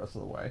of it the rest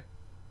of the way.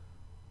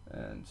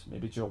 And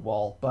maybe Joe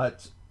Wall.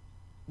 But,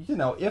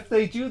 if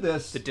they do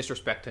this... The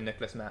disrespect to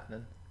Nicholas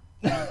Matanen.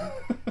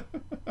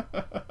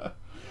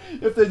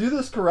 If they do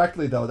this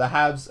correctly, though, the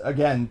Habs,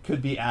 again, could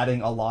be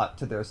adding a lot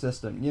to their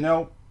system.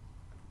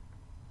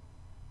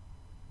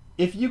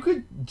 If you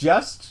could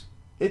just...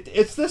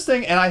 It's this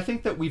thing, and I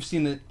think that we've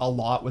seen it a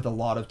lot with a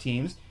lot of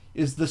teams,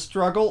 is the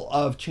struggle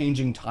of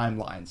changing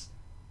timelines.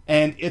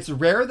 And it's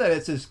rare that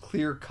it's as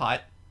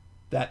clear-cut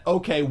that,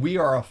 okay, we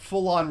are a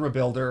full-on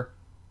rebuilder.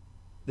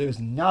 There's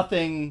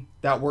nothing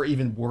that we're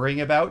even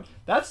worrying about.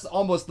 That's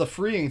almost the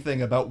freeing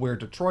thing about where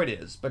Detroit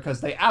is,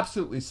 because they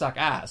absolutely suck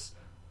ass.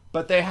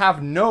 But they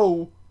have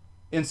no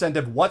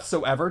incentive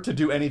whatsoever to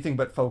do anything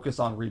but focus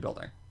on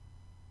rebuilding.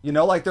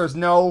 There's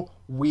no,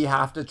 we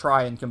have to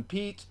try and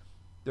compete.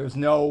 There's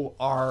no,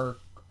 our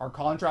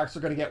contracts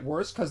are going to get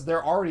worse, because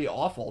they're already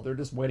awful. They're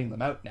just waiting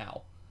them out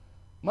now.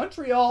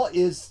 Montreal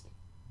is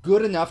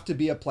good enough to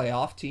be a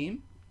playoff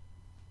team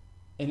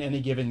in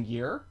any given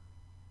year.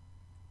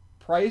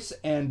 Price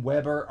and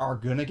Weber are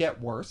going to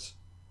get worse.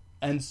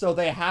 And so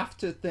they have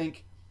to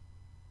think,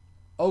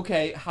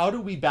 okay, how do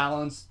we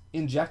balance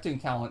injecting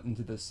talent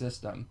into the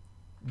system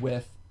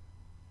with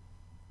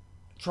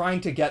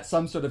trying to get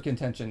some sort of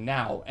contention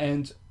now?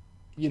 And,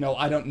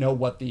 I don't know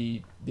what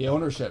the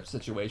ownership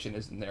situation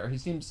is in there.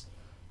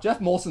 Jeff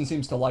Molson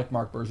seems to like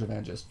Marc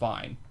Bergevin just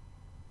fine.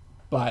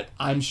 But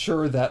I'm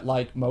sure that,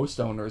 like most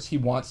owners, he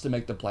wants to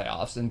make the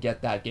playoffs and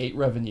get that gate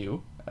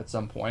revenue at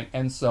some point.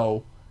 And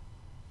so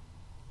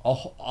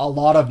a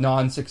lot of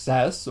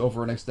non-success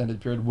over an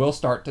extended period will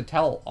start to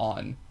tell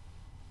on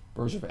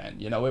Bergevin.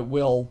 It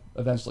will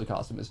eventually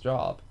cost him his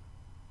job.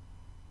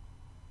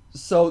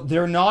 So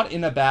they're not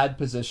in a bad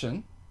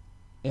position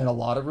in a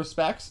lot of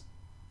respects,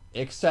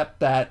 except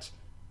that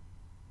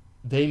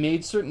they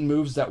made certain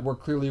moves that were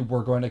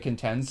going to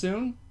contend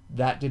soon.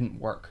 That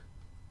didn't work.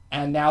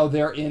 And now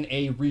they're in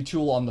a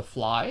retool on the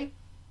fly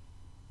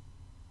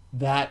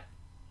that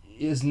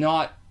is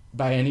not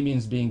by any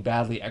means being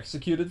badly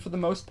executed for the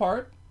most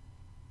part,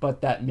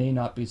 but that may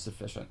not be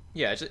sufficient.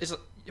 Yeah, it's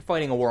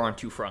fighting a war on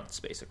two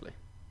fronts, basically.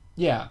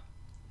 Yeah.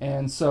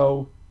 And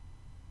so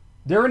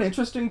they're an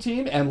interesting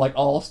team, and like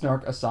all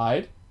snark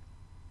aside,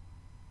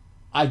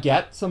 I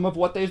get some of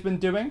what they've been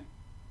doing,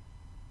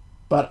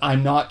 but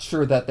I'm not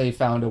sure that they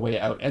found a way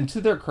out. And to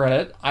their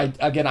credit, I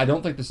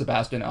don't think the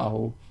Sebastian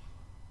Aho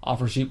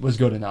offer sheet was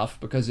good enough,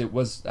 because it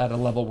was at a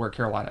level where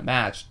Carolina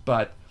matched,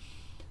 but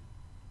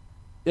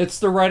it's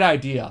the right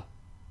idea.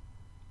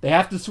 They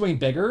have to swing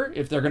bigger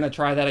if they're going to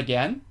try that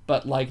again,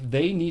 but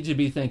they need to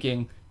be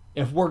thinking,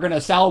 if we're going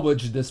to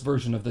salvage this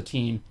version of the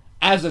team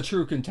as a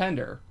true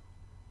contender,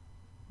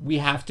 we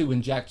have to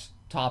inject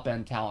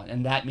top-end talent,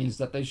 and that means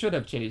that they should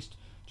have chased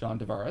John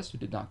Tavares, who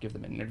did not give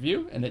them an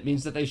interview, and it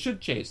means that they should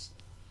chase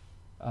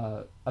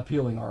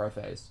appealing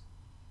RFAs.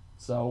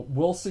 So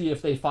we'll see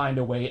if they find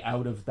a way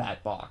out of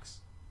that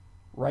box.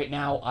 Right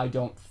now, I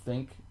don't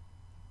think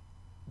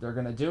they're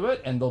going to do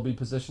it, and they'll be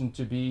positioned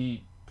to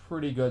be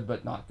pretty good,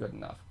 but not good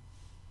enough.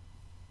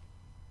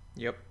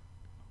 Yep.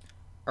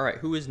 All right,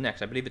 who is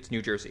next? I believe it's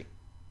New Jersey.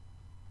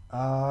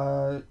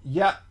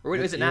 Yeah. Or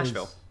wait, is it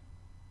Nashville?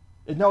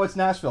 No, it's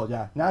Nashville,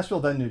 yeah. Nashville,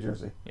 then New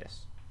Jersey.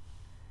 Yes.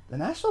 The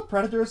Nashville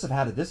Predators have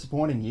had a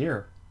disappointing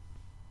year,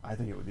 I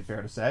think it would be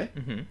fair to say.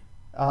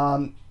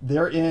 Mm-hmm.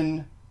 They're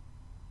in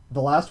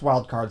the last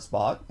wild card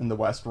spot in the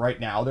West right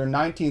now. They're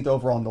 19th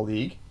overall in the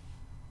league.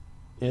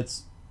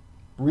 It's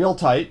real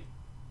tight.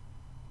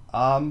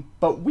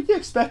 But we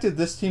expected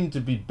this team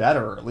to be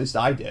better, or at least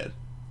I did.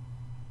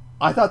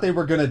 I thought they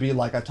were going to be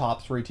like a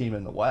top 3 team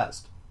in the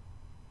West.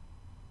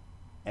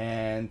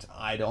 And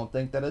I don't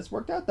think that it's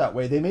worked out that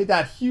way. They made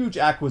that huge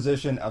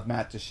acquisition of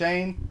Matt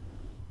Duchene.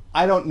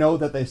 I don't know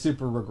that they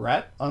super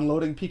regret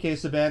unloading PK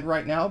Subban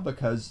right now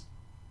because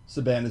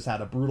Subban has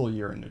had a brutal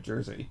year in New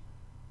Jersey.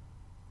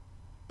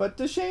 But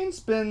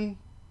Duchene's been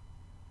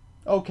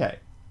okay.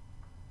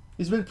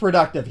 He's been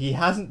productive. He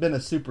hasn't been a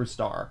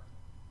superstar.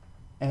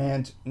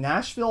 And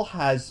Nashville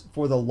has,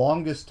 for the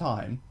longest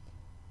time,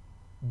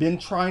 been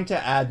trying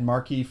to add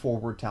marquee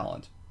forward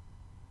talent.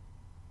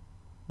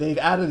 They've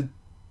added,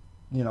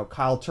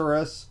 Kyle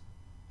Turris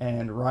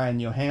and Ryan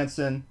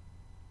Johansson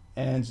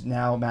and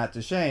now Matt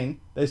Duchene.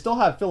 They still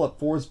have Philip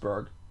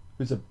Forsberg,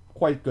 who's a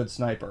quite good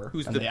sniper.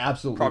 Who's and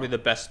probably the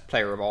best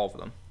player of all of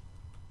them.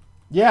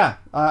 Yeah,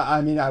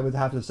 I would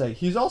have to say.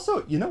 He's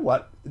also, you know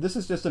what? This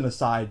is just an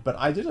aside, but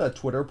I did a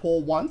Twitter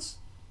poll once,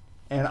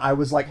 and I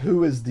was like,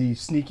 who is the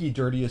sneaky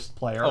dirtiest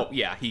player? Oh,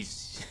 yeah,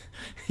 he's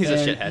a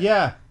shithead.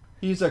 Yeah,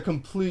 he's a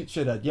complete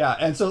shithead. Yeah,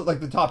 and so,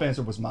 the top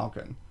answer was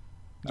Malkin.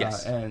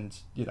 Yes. And,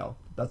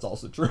 that's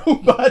also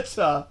true. But,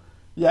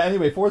 yeah,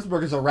 anyway,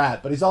 Forsberg is a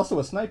rat, but he's also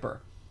a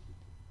sniper.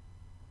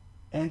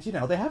 And,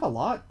 they have a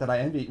lot that I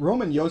envy.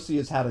 Roman Josi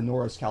has had a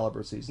Norris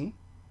caliber season.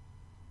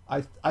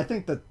 I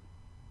think that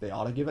they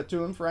ought to give it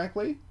to him,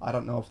 frankly. I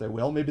don't know if they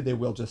will. Maybe they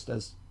will just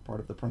as part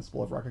of the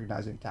principle of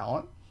recognizing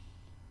talent.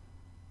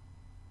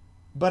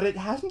 But it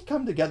hasn't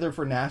come together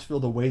for Nashville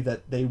the way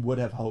that they would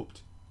have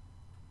hoped.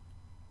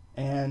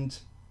 And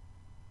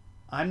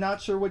I'm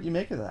not sure what you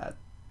make of that.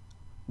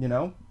 I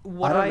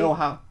don't know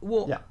how...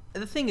 Well, yeah.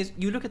 The thing is,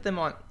 you look at them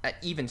at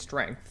even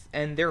strength,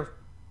 and they're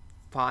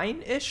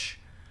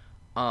fine-ish.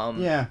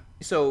 Yeah.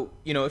 So,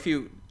 if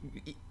you...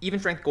 Even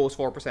strength goals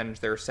for percentage,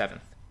 they're 7th.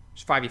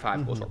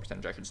 5v5 goals for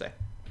percentage, I should say.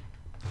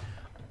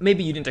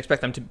 Maybe you didn't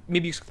expect them to...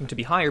 Maybe you expect them to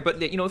be higher,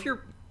 but, if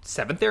you're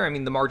 7th there,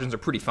 the margins are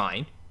pretty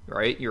fine,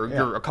 right?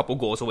 You're a couple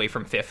goals away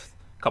from 5th,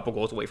 a couple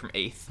goals away from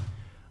 8th.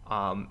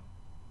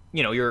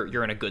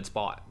 You're in a good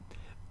spot.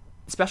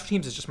 Special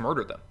teams has just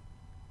murdered them.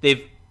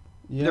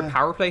 Their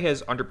power play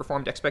has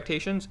underperformed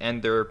expectations,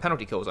 and their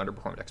penalty kill has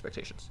underperformed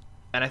expectations.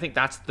 And I think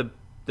that's the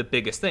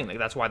biggest thing.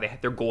 That's why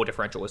their goal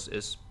differential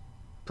is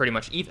pretty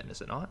much even,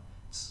 is it not?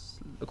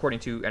 According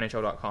to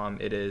NHL.com,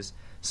 it is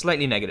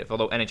slightly negative,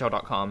 although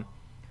NHL.com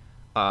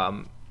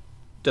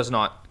does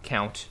not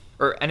count,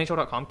 or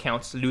NHL.com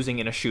counts losing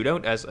in a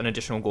shootout as an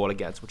additional goal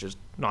against, which is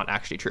not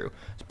actually true.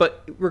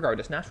 But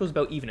regardless, Nashville's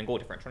about even in goal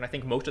differential, and I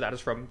think most of that is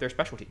from their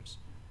special teams.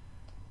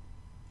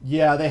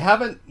 Yeah, they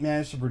haven't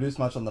managed to produce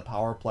much on the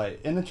power play.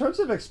 And in terms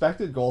of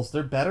expected goals,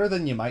 they're better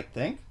than you might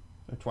think.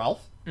 They're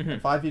 12th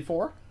in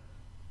 5v4.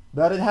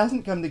 But it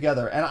hasn't come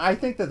together. And I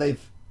think that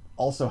they've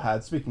also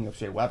had, speaking of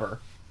Shea Weber,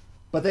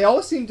 but they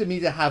always seem to me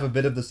to have a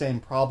bit of the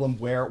same problem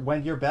where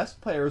when your best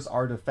players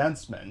are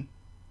defensemen,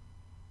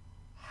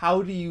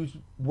 how do you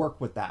work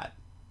with that?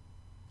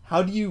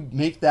 How do you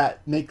make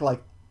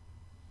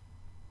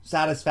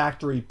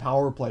satisfactory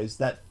power plays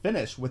that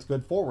finish with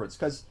good forwards?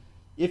 Because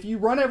if you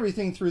run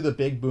everything through the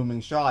big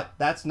booming shot,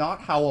 that's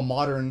not how a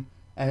modern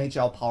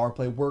NHL power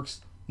play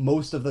works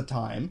most of the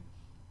time,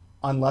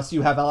 unless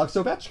you have Alex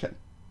Ovechkin.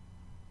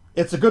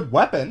 It's a good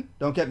weapon,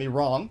 don't get me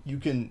wrong. You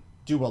can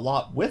do a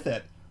lot with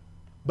it.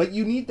 But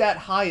you need that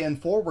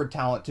high-end forward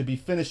talent to be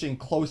finishing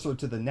closer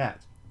to the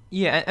net.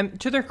 Yeah, and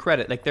to their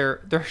credit,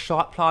 their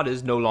shot plot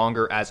is no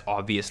longer as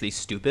obviously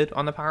stupid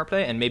on the power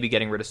play, and maybe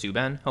getting rid of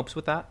Subban helps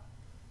with that.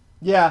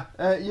 Yeah,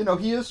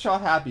 he is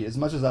shot happy as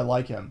much as I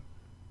like him.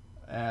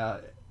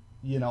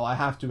 I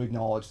have to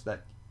acknowledge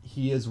that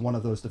he is one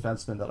of those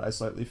defensemen that I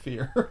slightly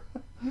fear.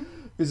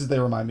 Because they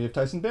remind me of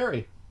Tyson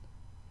Barrie.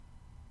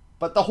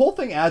 But the whole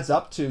thing adds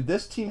up to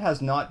this team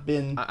has not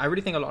been... I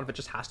really think a lot of it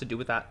just has to do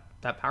with that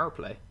power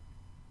play.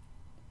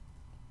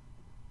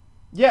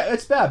 Yeah,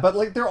 it's bad,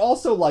 but they're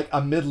also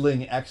a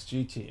middling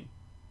XG team.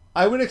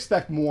 I would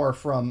expect more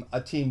from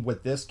a team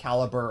with this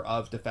caliber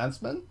of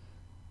defensemen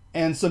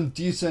and some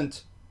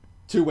decent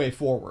two-way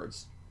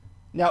forwards.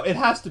 Now, it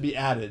has to be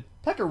added,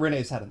 Pekka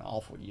Rinne's had an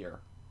awful year.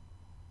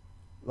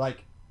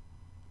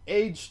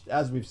 Age,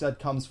 as we've said,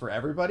 comes for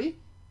everybody.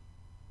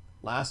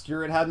 Last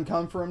year it hadn't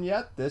come for him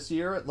yet. This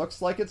year it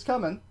looks like it's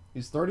coming.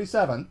 He's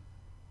 37,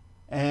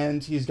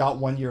 and he's got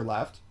 1 year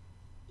left.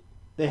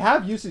 They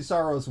have UC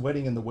Saros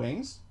waiting in the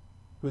wings,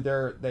 who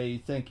they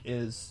think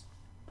is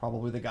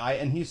probably the guy,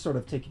 and he's sort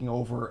of taking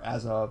over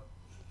as a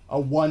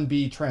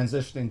 1B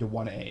transitioning to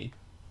 1A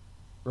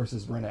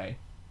versus Rinne.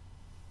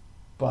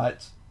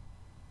 but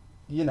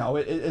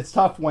it's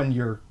tough when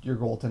your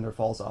goaltender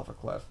falls off a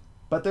cliff.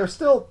 But they're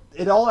still,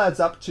 it all adds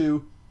up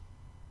to,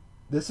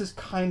 this is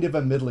kind of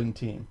a middling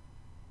team.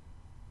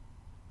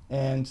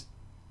 And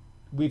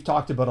we've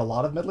talked about a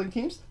lot of middling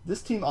teams.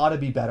 This team ought to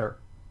be better,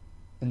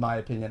 in my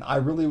opinion. I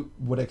really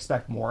would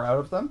expect more out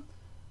of them.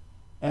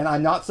 And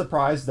I'm not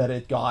surprised that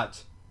it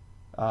got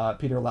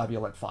Peter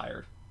Laviolette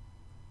fired.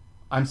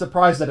 I'm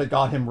surprised that it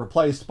got him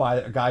replaced by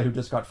a guy who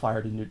just got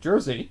fired in New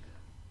Jersey.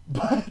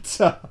 But,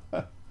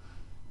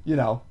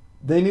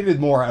 they needed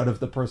more out of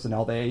the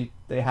personnel they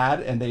had,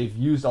 and they've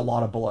used a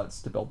lot of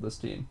bullets to build this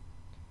team.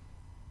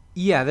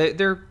 Yeah,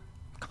 they're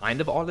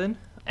kind of all in.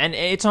 And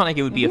it's not like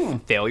it would be a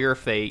failure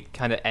if they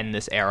kind of end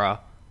this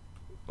era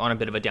on a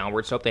bit of a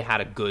downward slope. They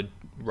had a good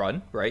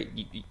run, right?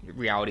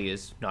 Reality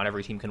is not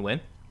every team can win.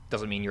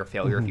 Doesn't mean you're a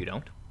failure if you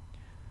don't.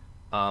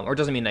 Or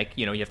doesn't mean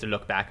you have to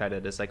look back at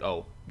it as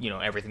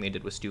everything they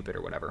did was stupid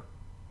or whatever.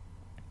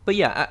 But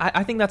yeah,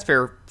 I think that's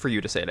fair for you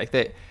to say.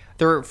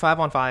 Their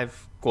 5-on-5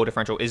 goal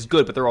differential is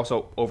good, but they're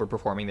also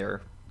overperforming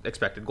their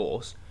expected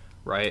goals,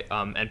 right?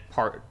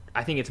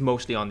 I think it's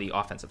mostly on the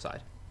offensive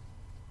side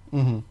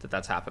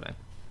that's happening.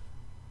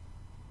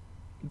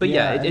 But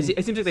it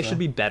seems like they should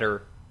be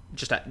better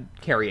just at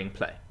carrying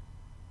play.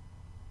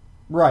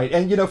 Right,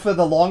 and for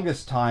the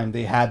longest time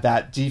they had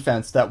that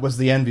defense that was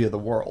the envy of the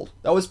world.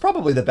 That was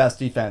probably the best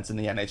defense in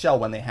the NHL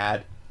when they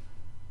had,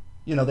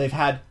 they've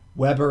had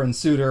Weber and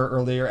Suter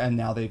earlier, and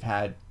now they've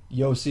had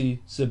Yossi,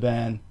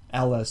 Subban,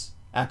 Ellis,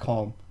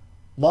 Ekholm.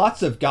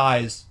 Lots of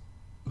guys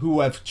who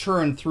have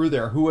churned through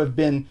there, who have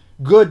been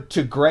good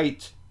to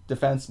great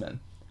defensemen.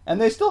 And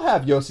they still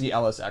have Yossi,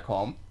 Ellis,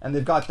 Ekholm, and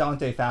they've got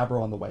Dante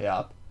Fabro on the way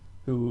up,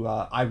 who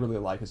I really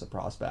like as a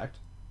prospect.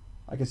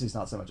 I guess he's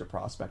not so much a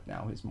prospect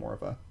now, he's more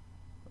of an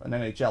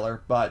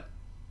NHLer, but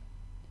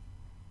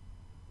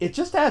it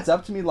just adds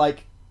up to me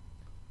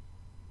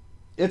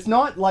it's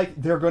not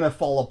like they're going to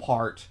fall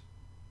apart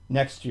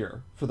next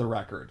year, for the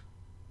record.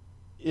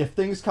 If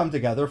things come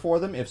together for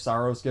them, if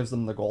Saros gives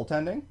them the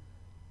goaltending,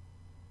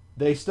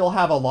 they still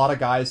have a lot of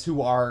guys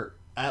who are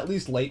at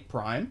least late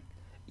prime.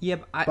 Yeah,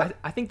 but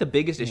I think the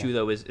biggest issue,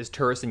 though, is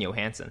Turris and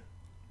Johansson.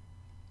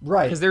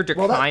 Right. Because they're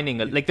declining.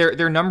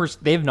 Their numbers,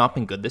 they have not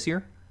been good this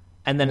year.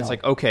 And then it's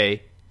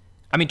okay.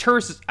 I mean,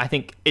 Turris, I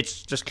think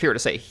it's just clear to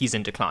say he's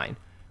in decline.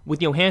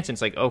 With Johansson,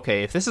 it's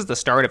okay, if this is the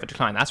start of a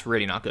decline, that's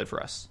really not good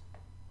for us.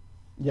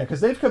 Yeah,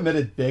 because they've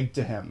committed big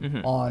to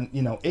him on,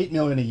 $8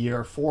 million a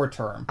year,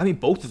 4-term. I mean,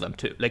 both of them,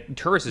 too.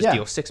 Turris'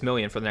 deal, $6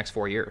 million for the next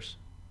 4 years.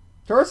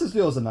 Turris'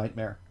 deal is a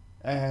nightmare.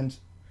 And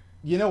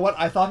you know what?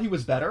 I thought he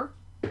was better,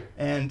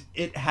 and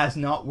it has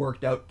not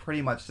worked out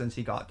pretty much since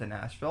he got to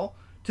Nashville,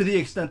 to the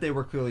extent they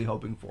were clearly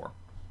hoping for.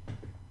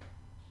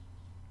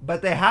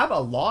 But they have a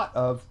lot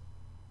of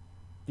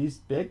these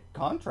big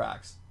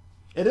contracts.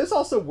 It is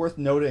also worth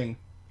noting,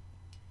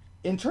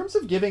 in terms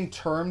of giving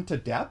term to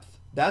depth,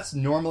 that's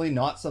normally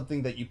not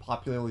something that you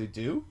popularly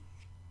do.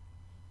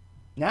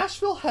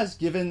 Nashville has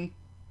given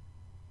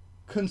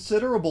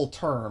considerable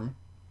term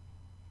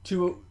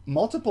to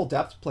multiple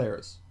depth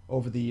players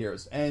over the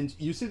years. And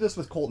you see this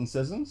with Colton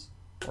Sissons,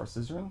 or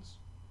Scissorins.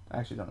 I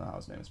actually don't know how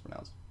his name is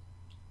pronounced.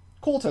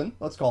 Colton,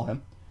 let's call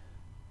him,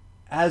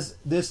 as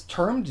this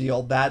term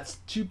deal that's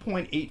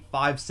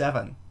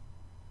 $2.857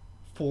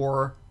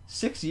 for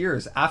 6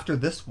 years after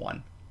this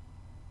one.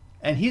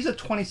 And he's a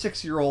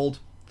 26-year-old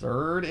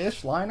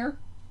third-ish liner.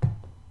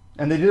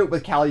 And they did it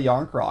with Calle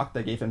Jarnkrok.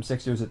 They gave him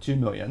 6 years at $2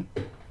 million.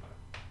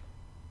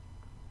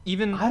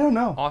 Even I don't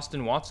know.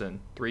 Austin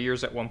Watson, 3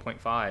 years at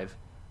 1.5.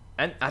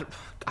 And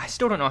I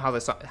still don't know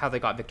how they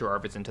got Victor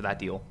Arvidsson to that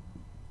deal.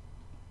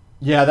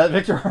 Yeah, that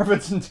Victor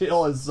Arvidsson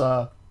deal is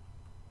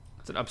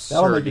it's an absurd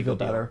that'll make you feel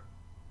deal. better.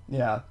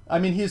 Yeah. I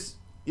mean, he's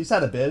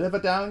had a bit of a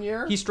down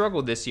year. He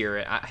struggled this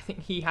year. I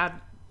think he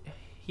had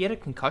a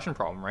concussion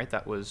problem, right?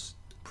 That was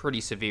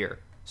pretty severe.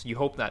 So you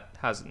hope that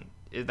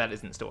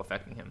isn't still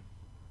affecting him.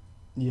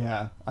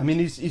 Yeah. I mean,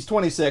 he's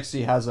 26.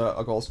 He has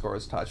a goal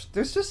scorer's touch.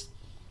 There's just...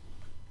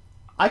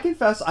 I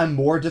confess I'm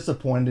more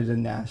disappointed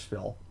in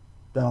Nashville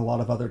than a lot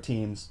of other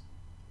teams.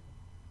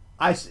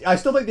 I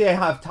still think they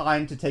have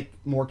time to take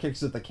more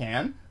kicks at the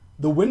can.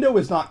 The window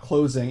is not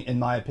closing, in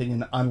my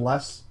opinion,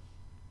 unless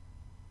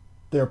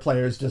their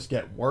players just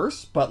get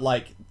worse. But,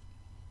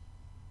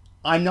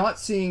 I'm not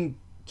seeing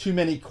too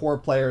many core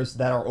players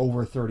that are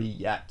over 30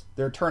 yet.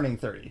 They're turning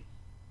 30.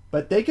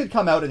 But they could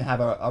come out and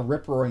have a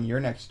rip-roaring year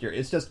next year.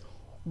 It's just,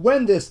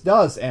 when this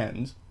does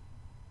end,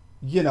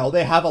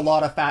 they have a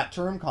lot of fat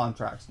term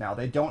contracts now.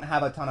 They don't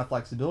have a ton of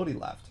flexibility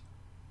left.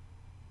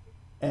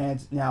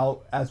 And now,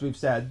 as we've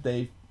said,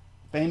 they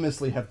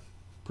famously have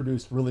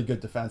produced really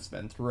good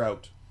defensemen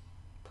throughout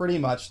pretty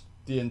much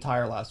the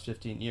entire last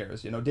 15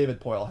 years.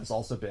 David Poile has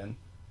also been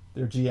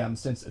their GM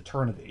since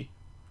eternity.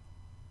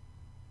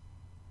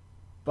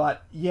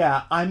 But,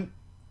 yeah,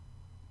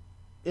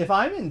 if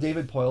I'm in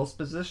David Poile's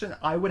position,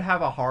 I would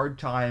have a hard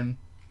time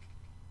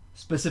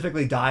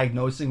specifically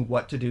diagnosing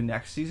what to do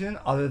next season,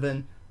 other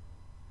than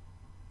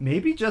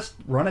maybe just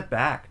run it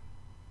back.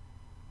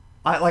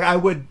 I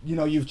would,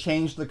 you've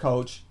changed the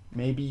coach,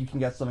 Maybe you can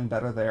get something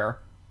better there.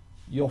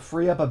 You'll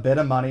free up a bit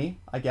of money,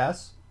 I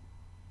guess,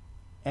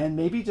 and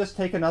maybe just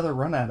take another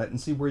run at it and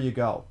see where you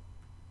go.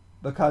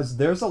 Because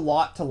there's a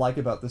lot to like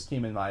about this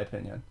team, in my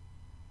opinion.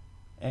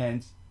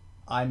 And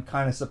I'm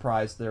kind of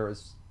surprised they're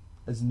as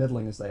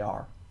middling as they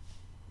are.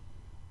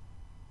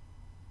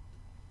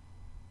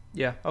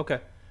 Yeah, okay.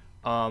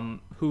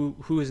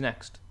 Who is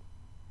next?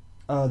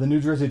 The New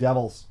Jersey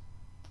Devils.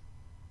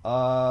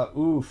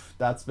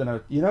 That's been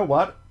a... You know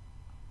what?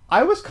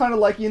 I was kind of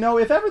like,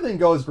 if everything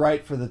goes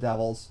right for the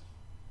Devils,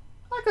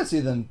 I could see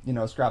them,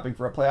 scrapping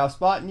for a playoff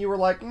spot, and you were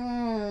like,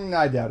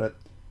 I doubt it.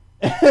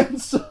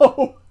 And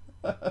so...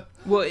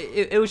 Well,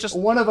 it was just...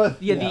 One of us...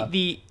 Yeah,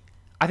 the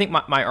I think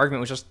my argument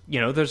was just,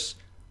 there's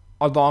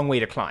a long way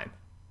to climb.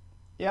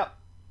 Yep.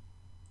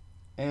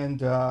 And,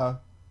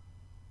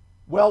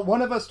 well,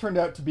 one of us turned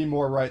out to be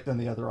more right than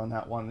the other on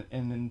that one,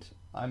 and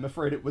I'm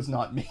afraid it was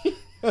not me.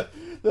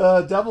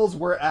 The Devils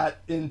were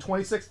in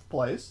 26th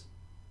place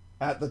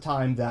at the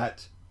time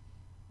that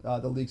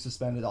the league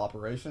suspended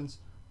operations.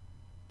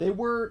 They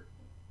were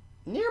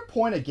near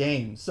point a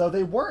game, so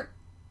they weren't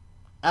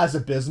as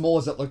abysmal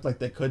as it looked like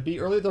they could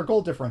be early. Their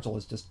goal differential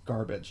is just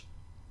garbage.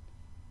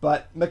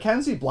 But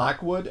Mackenzie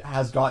Blackwood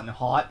has gotten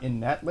hot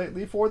in net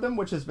lately for them,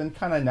 which has been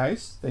kind of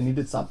nice. They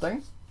needed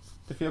something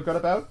to feel good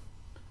about.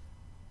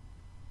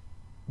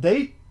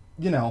 They,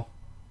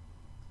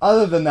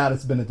 other than that,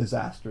 it's been a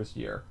disastrous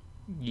year.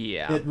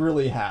 Yeah. It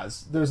really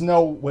has. There's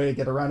no way to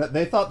get around it.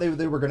 They thought they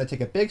were going to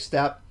take a big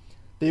step.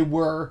 They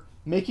were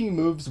making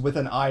moves with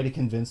an eye to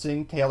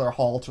convincing Taylor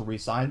Hall to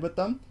re-sign with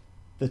them.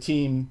 The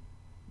team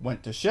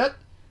went to shit.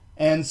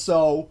 And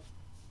so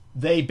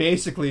they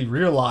basically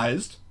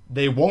realized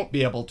they won't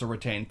be able to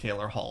retain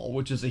Taylor Hall,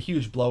 which is a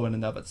huge blow in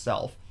and of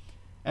itself.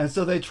 And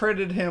so they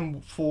traded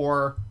him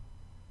for,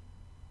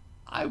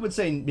 I would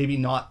say, maybe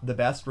not the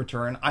best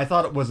return. I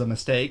thought it was a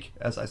mistake,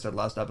 as I said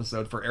last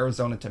episode, for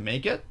Arizona to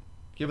make it,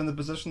 given the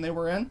position they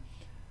were in.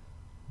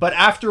 But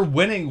after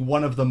winning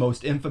one of the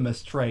most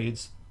infamous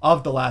trades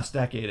of the last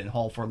decade in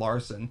Hall for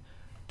Larson,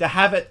 to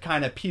have it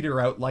kind of peter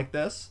out like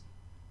this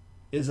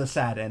is a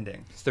sad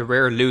ending. It's the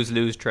rare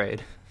lose-lose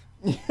trade.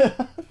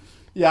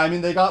 Yeah, I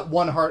mean, they got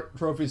one Hart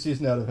Trophy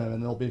season out of him,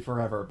 and they'll be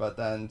forever. But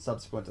then,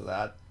 subsequent to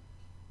that,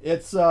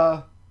 it's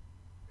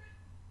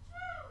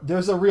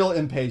there's a real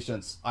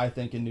impatience, I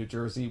think, in New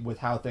Jersey with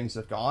how things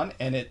have gone,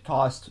 and it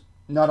cost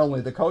not only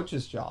the coach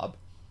his job,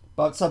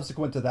 but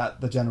subsequent to that,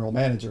 the general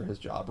manager his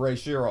job. Ray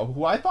Shero,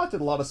 who I thought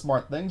did a lot of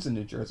smart things in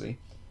New Jersey,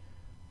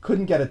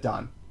 couldn't get it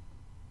done.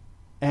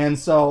 And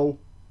so,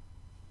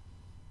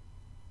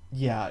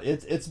 yeah,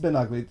 it's been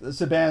ugly. The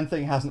Subban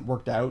thing hasn't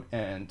worked out,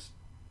 and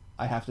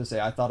I have to say,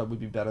 I thought it would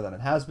be better than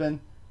it has been.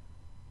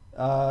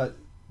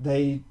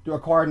 They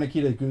acquired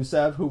Nikita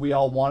Gusev, who we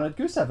all wanted.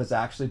 Gusev has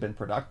actually been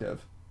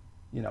productive.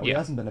 He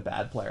hasn't been a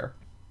bad player.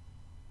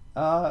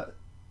 But,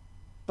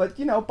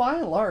 by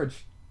and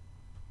large,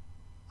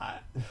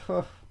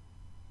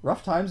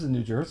 rough times in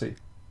New Jersey.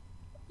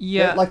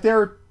 Yeah.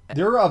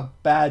 They're a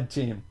bad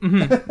team.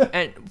 Mm-hmm.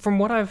 And from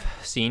what I've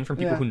seen from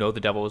people who know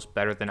the Devils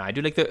better than I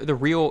do, the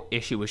real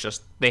issue is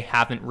just they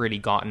haven't really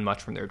gotten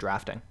much from their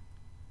drafting.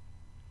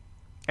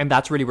 And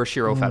that's really where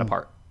Shero fell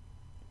apart.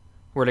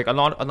 Where a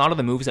lot of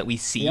the moves that we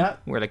see,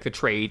 where the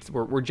trades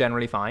were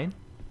generally fine,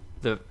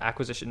 the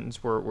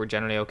acquisitions were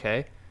generally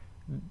okay.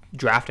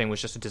 Drafting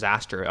was just a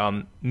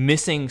disaster.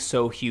 Missing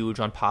so huge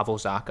on Pavel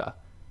Zacha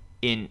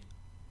in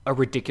a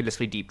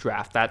ridiculously deep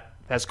draft, that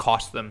has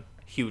cost them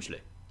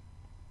hugely.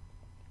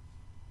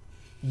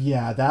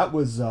 Yeah, that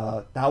was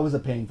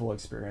a painful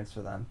experience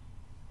for them.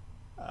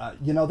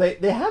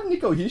 They have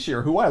Nico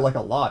Hischier, who I like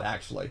a lot,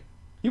 actually.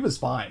 He was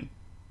fine.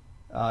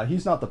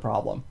 He's not the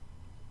problem.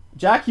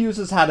 Jack Hughes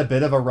has had a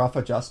bit of a rough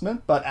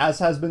adjustment, but as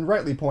has been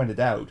rightly pointed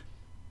out,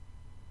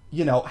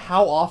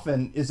 how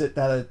often is it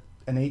that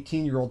an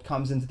 18-year-old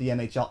comes into the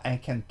NHL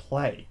and can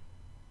play?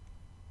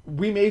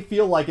 We may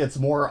feel like it's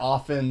more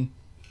often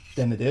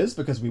than it is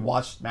because we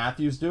watched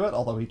Matthews do it,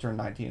 although he turned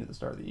 19 at the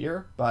start of the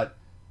year, but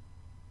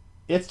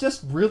it's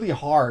just really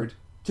hard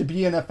to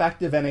be an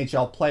effective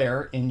NHL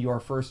player in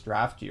your first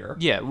draft year.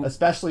 Yeah.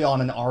 Especially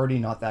on an already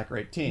not that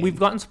great team. We've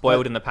gotten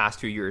spoiled in the past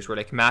few years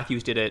where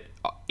Matthews did it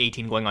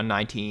 18 going on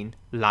 19,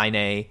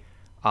 Laine,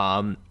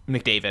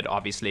 McDavid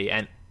obviously,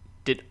 and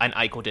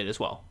Eichel did as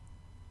well.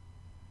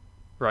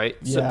 Right?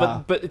 Yeah.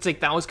 So, but it's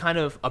that was kind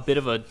of a bit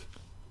of a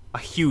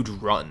huge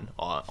run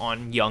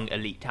on young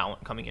elite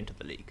talent coming into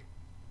the league.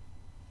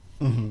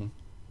 Mm-hmm.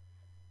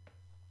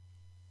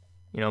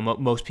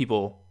 Most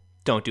people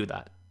don't do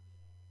that.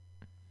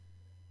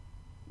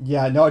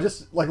 Yeah, no,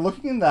 just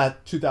looking in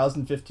that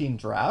 2015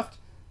 draft,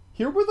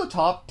 here were the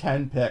top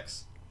 10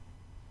 picks.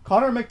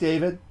 Connor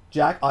McDavid,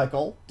 Jack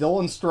Eichel,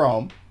 Dylan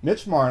Strome,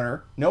 Mitch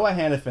Marner, Noah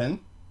Hanifin,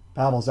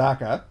 Pavel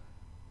Zacha,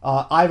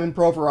 Ivan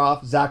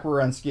Provorov, Zach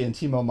Werenski, and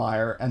Timo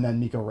Meier, and then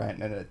Mikko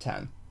Rantanen at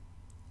 10.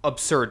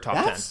 Absurd top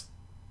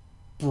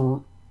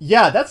 10.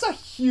 That's a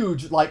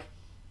huge,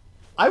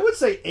 I would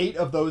say 8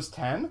 of those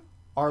 10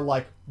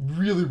 are,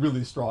 really,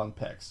 really strong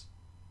picks.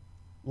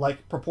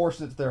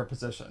 Proportionate to their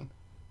position.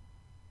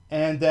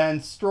 And then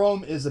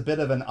Strome is a bit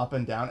of an up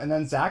and down. And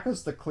then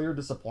Zacha's the clear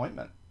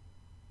disappointment.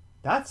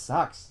 That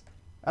sucks.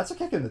 That's a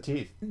kick in the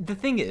teeth. The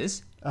thing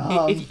is,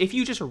 if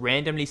you just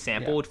randomly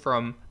sampled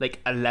from like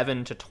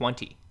 11 to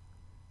 20,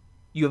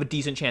 you have a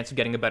decent chance of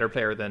getting a better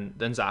player than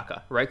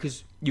Zacha, right?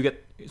 Because you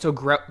get... So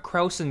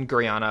Kraus and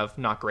Gurianov,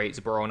 not great.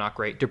 Zboril, not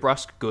great.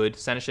 DeBrusque, good.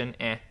 Senyshyn,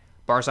 eh.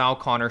 Barzal,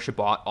 Connor,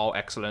 Shabbat, all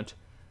excellent.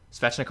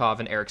 Svechnikov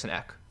and Eriksson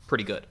Ek,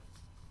 pretty good.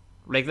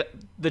 Like,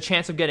 the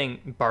chance of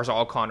getting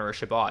Barzal, Connor, or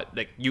Shabbat,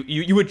 like,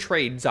 you would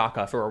trade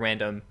Zacha for a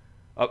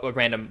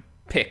random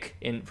pick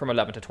from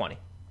 11 to 20.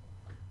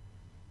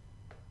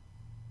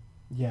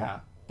 Yeah,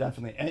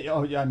 definitely. And,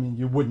 oh, yeah, I mean,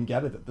 you wouldn't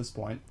get it at this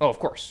point. Oh, of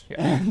course.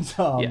 Yeah.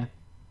 And,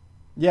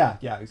 yeah,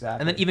 exactly.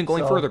 And then even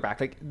going further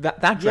back, like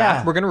that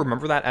draft, we're going to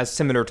remember that as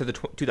similar to the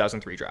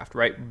 2003 draft,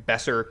 right?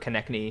 Besser,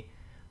 Konechny,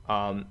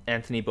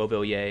 Anthony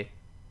Beauvillier,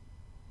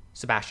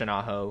 Sebastian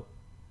Aho.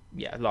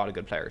 Yeah, a lot of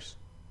good players.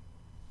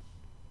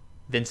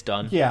 Vince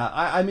Dunn. Yeah,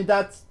 I mean,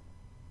 that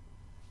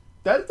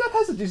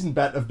has a decent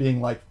bet of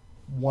being, like,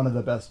 one of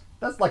the best.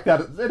 That's like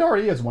that. It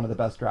already is one of the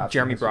best drafts.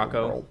 Jeremy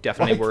Bracco,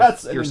 definitely like,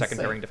 worth your second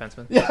pairing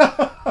defenseman.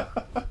 Yeah.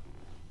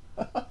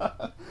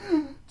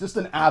 Just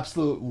an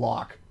absolute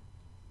lock.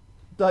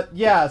 But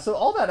yeah, so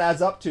all that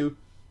adds up to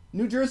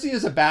New Jersey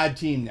is a bad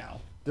team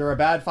now. They're a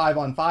bad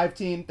 5-on-5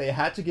 team. They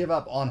had to give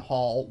up on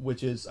Hall,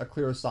 which is a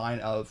clear sign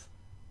of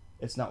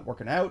it's not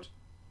working out.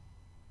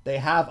 They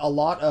have a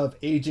lot of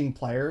aging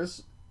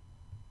players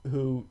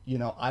who,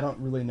 I don't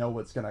really know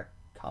what's going to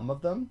come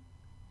of them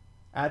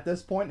at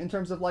this point in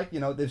terms of, like,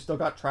 they've still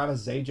got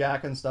Travis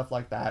Zajac and stuff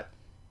like that.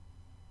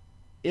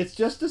 It's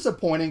just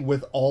disappointing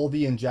with all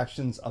the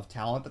injections of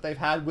talent that they've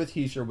had with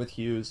Hischier, with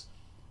Hughes,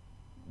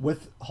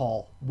 with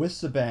Hall, with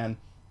Subban,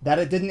 that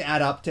it didn't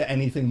add up to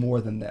anything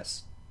more than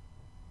this.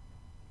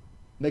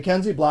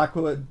 Mackenzie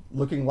Blackwood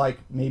looking like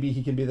maybe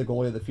he can be the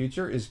goalie of the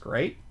future is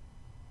great.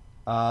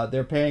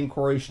 They're paying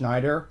Corey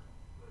Schneider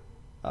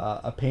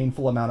a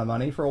painful amount of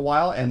money for a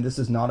while, and this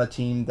is not a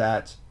team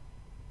that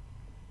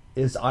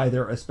is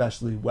either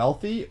especially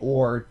wealthy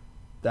or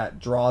that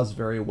draws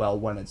very well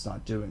when it's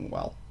not doing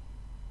well.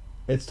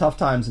 It's tough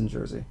times in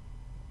Jersey.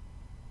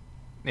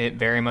 It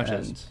very much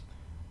is.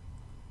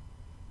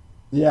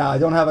 Yeah, I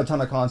don't have a ton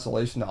of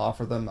consolation to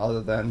offer them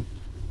other than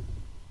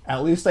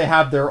at least they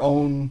have their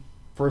own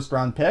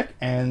first-round pick,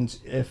 and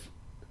if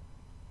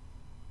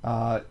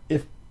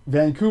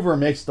Vancouver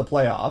makes the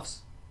playoffs,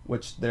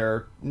 which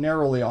they're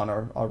narrowly on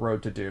a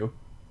road to do,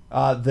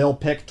 they'll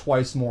pick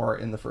twice more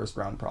in the first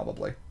round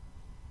probably.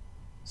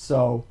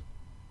 So,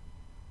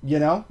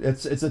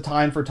 it's a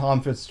time for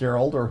Tom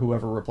Fitzgerald or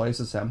whoever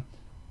replaces him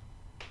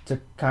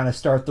to kind of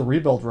start the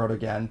rebuild road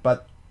again,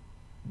 but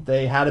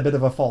they had a bit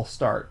of a false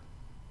start.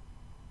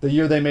 The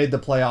year they made the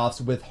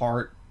playoffs with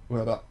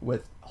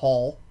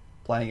Hall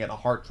playing at a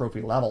Hart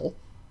Trophy level,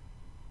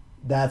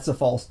 that's a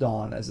false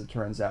dawn, as it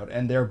turns out.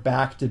 And they're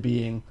back to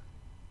being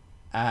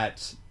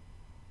at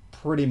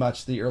pretty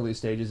much the early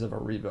stages of a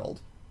rebuild,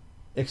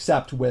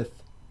 except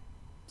with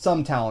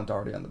some talent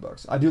already on the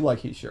books. I do like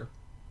Hischier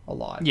a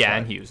lot. Yeah,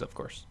 and Hughes, of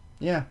course.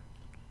 Yeah,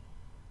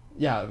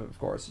 of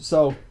course.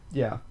 So,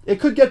 yeah. It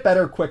could get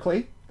better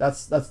quickly.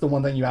 That's the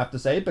one thing you have to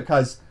say,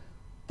 because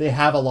they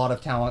have a lot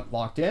of talent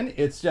locked in.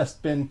 It's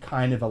just been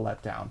kind of a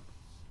letdown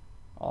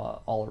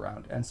all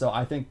around. And so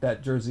I think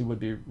that Jersey would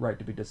be right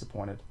to be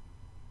disappointed.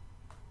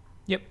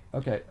 Yep.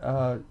 Okay.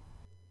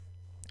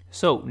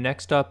 So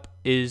next up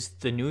is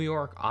the New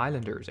York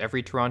Islanders,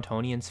 every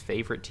Torontonian's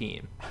favorite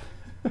team.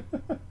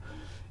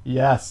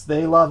 Yes,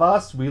 they love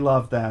us. We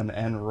love them,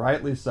 and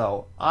rightly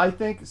so. I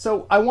think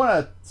so. I want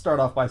to start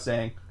off by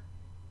saying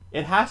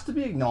it has to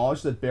be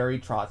acknowledged that Barry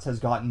Trotz has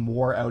gotten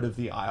more out of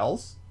the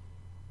Isles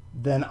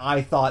than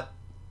I thought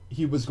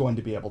he was going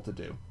to be able to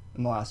do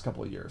in the last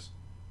couple of years.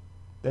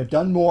 They've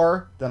done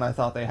more than I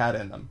thought they had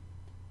in them.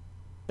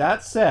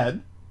 That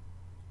said,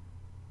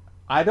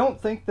 I don't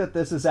think that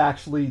this is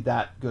actually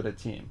that good a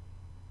team.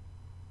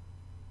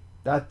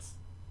 That's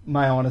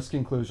my honest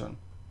conclusion.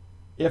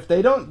 If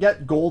they don't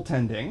get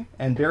goaltending,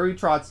 and Barry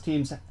Trotz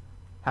teams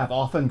have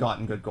often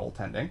gotten good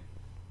goaltending,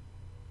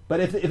 but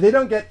if they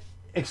don't get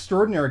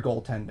extraordinary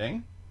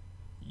goaltending,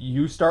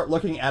 you start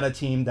looking at a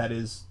team that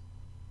is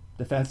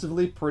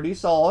defensively pretty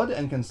solid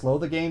and can slow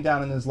the game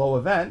down in this low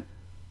event,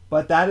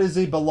 but that is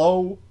a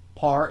below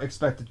par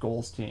expected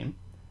goals team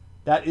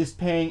that is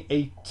paying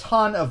a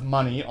ton of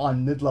money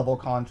on mid-level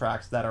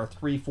contracts that are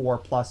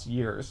 3-4 plus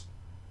years,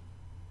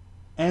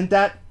 and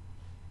that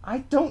I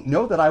don't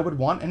know that I would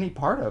want any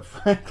part of,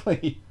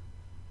 frankly.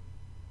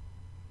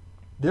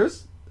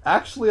 There's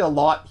actually a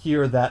lot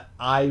here that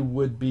I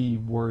would be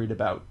worried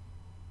about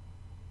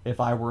if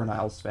I were an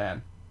Isles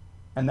fan.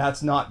 And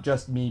that's not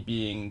just me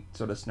being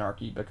sort of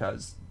snarky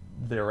because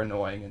they're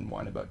annoying and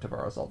whine about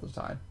Tavares all the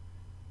time.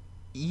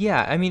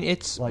 Yeah, I mean,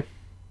 it's... like,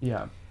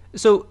 yeah.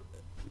 So,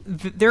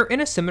 they're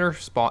in a similar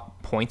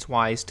spot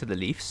points-wise to the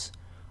Leafs.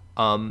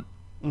 The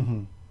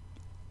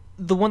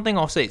one thing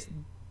I'll say is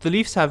the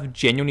Leafs have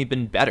genuinely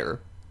been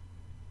better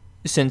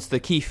since the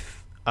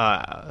Keefe,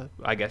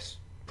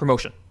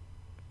 promotion.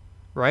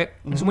 right?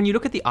 Mm-hmm. So when you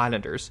look at the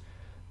Islanders,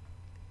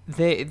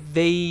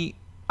 they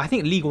I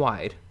think league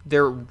wide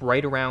they're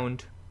right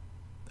around,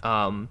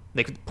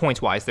 like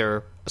points wise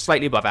they're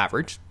slightly above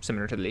average,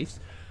 similar to the Leafs,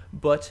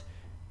 but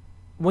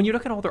when you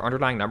look at all their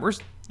underlying numbers,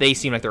 they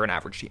seem like they're an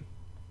average team,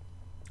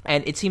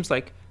 and it seems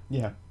like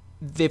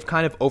they've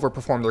kind of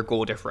overperformed their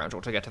goal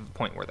differential to get to the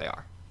point where they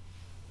are.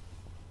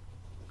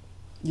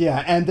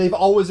 Yeah, and they've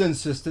always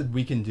insisted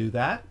we can do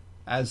that,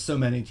 as so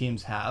many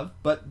teams have.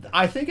 But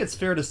I think it's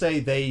fair to say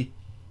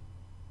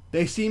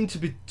they seem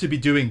to be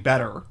doing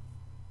better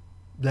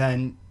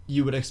than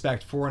you would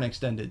expect for an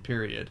extended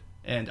period.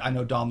 And I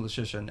know Dom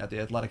Luszczyszyn at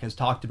The Athletic has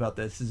talked about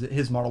this.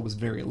 His model was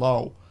very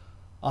low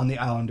on the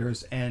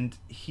Islanders, and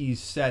he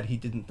said he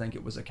didn't think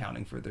it was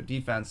accounting for their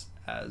defense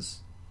as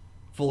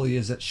fully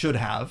as it should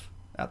have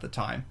at the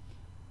time.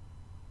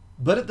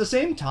 But at the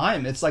same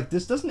time, it's like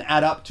this doesn't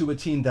add up to a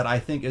team that I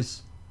think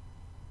is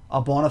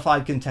a bona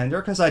fide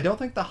contender, because I don't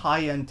think the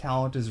high-end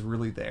talent is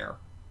really there.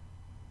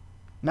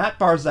 Matt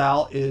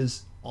Barzal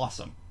is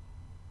awesome.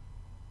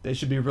 They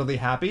should be really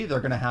happy.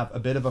 They're going to have a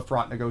bit of a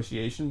fraught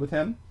negotiation with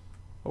him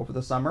over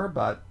the summer,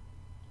 but,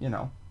 you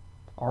know,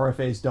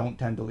 RFAs don't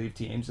tend to leave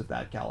teams of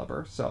that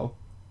caliber, so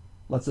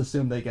let's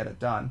assume they get it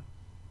done.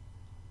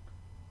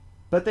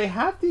 But they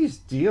have these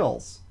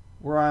deals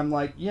where I'm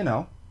like, you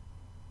know,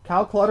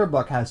 Cal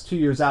Clutterbuck has 2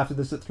 years after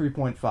this at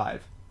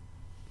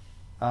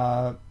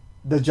 3.5.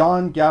 The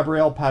John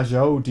Gabriel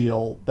Pajot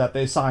deal that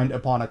they signed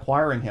upon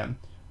acquiring him,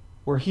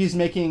 where he's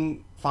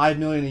making $5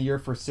 million a year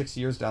for 6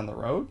 years down the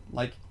road.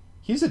 Like,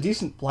 he's a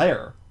decent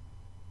player,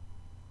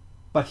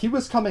 but he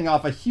was coming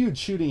off a huge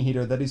shooting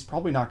heater that he's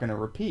probably not going to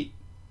repeat.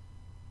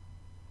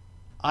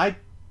 I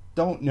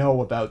don't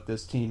know about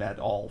this team at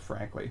all,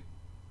 frankly.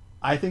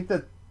 I think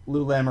that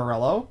Lou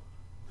Lamoriello,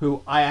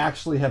 who I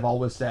actually have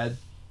always said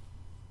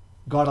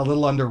got a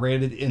little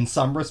underrated in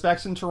some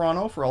respects in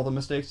Toronto for all the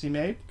mistakes he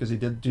made, because he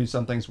did do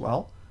some things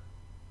well.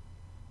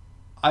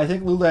 I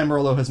think Lou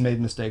Lamoriello has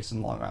made mistakes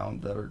in Long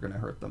Island that are going to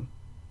hurt them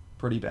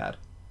pretty bad.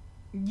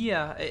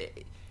 Yeah,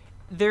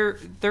 their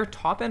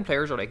top end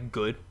players are like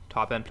good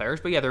top end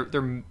players, but yeah,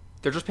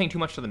 they're just paying too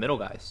much to the middle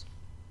guys.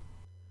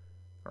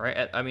 All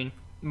right, I mean,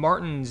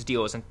 Martin's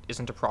deal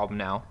isn't a problem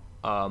now,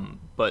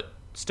 but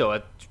still,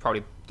 it's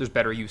probably there's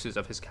better uses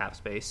of his cap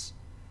space.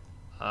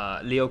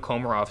 Leo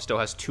Komarov still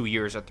has 2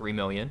 years at $3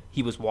 million.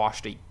 He was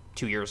washed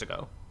 2 years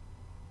ago.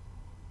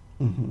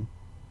 Mm-hmm.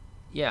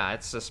 Yeah,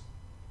 it's just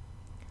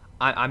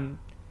I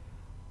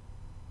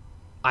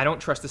don't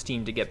trust this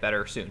team to get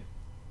better soon.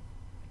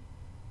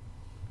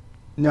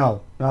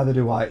 No, neither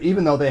do I.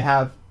 Even though they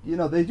have, you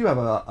know, they do have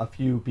a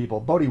few people.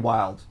 Bodie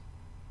Wild,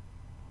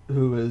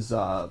 who is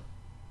a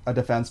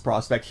defense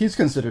prospect, he's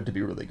considered to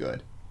be really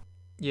good.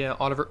 Yeah,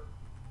 Oliver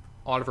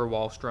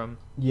Wahlstrom.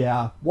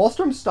 Yeah,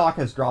 Wahlstrom's stock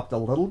has dropped a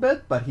little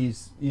bit, but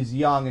he's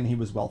young and he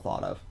was well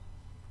thought of.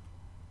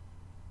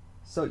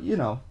 So, you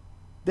know,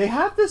 they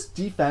have this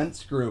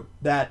defense group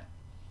that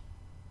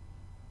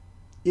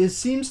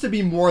seems to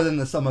be more than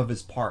the sum of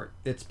its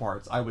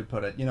parts, I would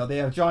put it. You know, they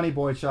have Johnny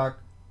Boychuk,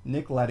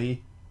 Nick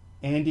Leddy,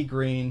 Andy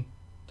Green,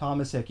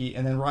 Thomas Hickey,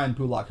 and then Ryan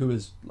Pulak, who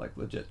is, like,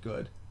 legit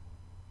good.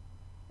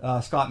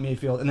 Scott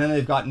Mayfield, and then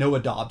they've got Noah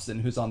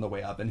Dobson, who's on the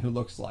way up and who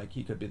looks like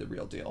he could be the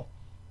real deal.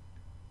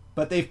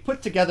 But they've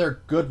put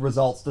together good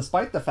results,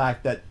 despite the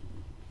fact that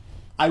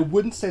I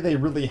wouldn't say they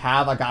really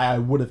have a guy I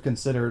would have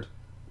considered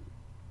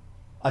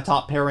a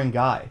top pairing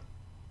guy.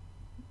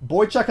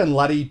 Boychuk and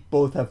Leddy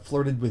both have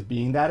flirted with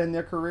being that in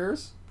their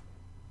careers.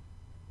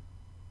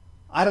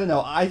 I don't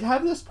know. I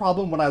have this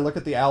problem when I look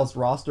at the Als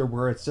roster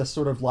where it's just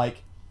sort of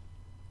like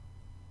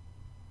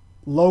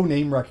low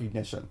name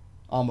recognition,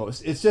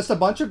 almost. It's just a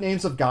bunch of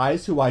names of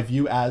guys who I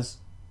view as,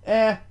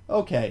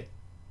 okay.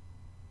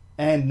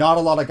 And not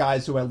a lot of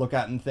guys who I look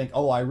at and think,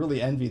 oh, I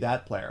really envy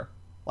that player.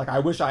 Like, I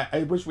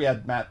wish we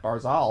had Matt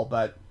Barzal,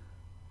 but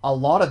a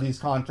lot of these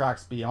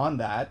contracts beyond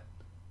that,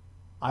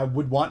 I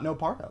would want no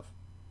part of.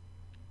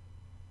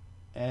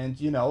 And,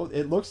 you know,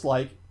 it looks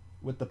like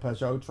with the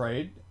Peugeot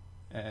trade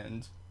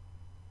and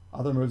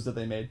other moves that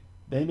they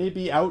may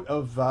be out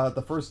of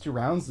the first 2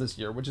 rounds this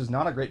year, which is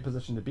not a great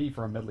position to be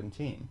for a middling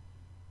team.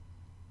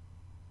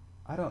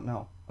 I don't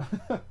know.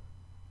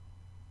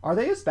 Are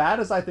they as bad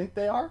as I think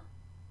they are?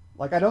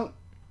 Like, I don't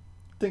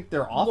think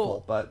they're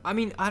awful, but... I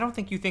mean, I don't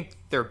think you think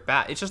they're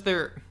bad. It's just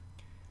they're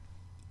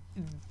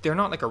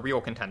not like a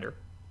real contender.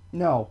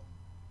 No.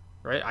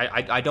 Right?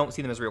 I don't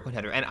see them as a real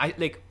contender. And I,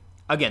 like...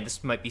 Again,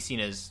 this might be seen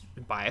as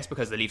biased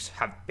because the Leafs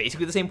have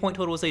basically the same point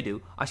total as they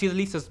do. I see the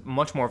Leafs as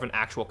much more of an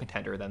actual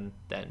contender than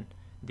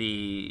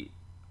the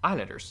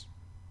Islanders.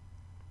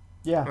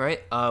 Yeah.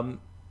 Right?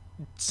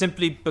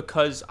 Simply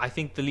because I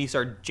think the Leafs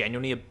are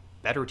genuinely a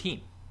better team.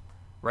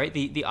 Right?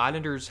 The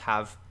Islanders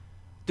have...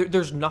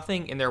 There's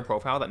nothing in their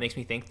profile that makes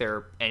me think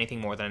they're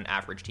anything more than an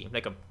average team,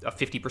 like a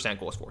 50%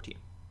 goals for team.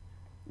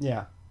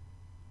 Yeah.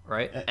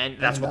 Right? And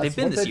that's what they've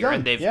been this year. Done.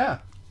 And they've... Yeah.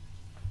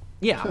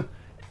 Yeah.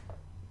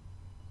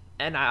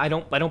 And I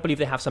don't believe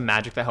they have some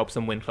magic that helps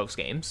them win close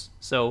games.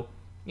 So,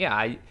 yeah,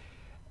 I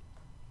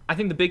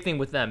think the big thing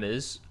with them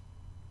is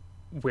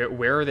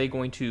where are they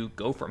going to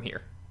go from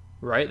here,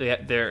 right?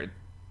 Their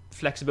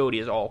flexibility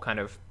is all kind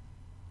of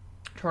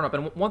turn up.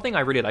 And one thing I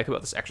really like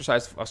about this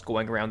exercise of us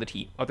going around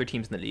the other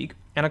teams in the league,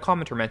 and a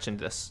commenter mentioned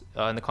this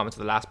in the comments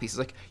of the last piece, is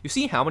like, you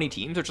see how many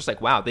teams are just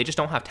like, wow, they just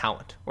don't have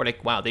talent, or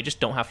like, wow, they just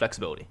don't have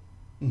flexibility,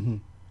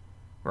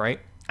 right?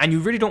 And you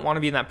really don't want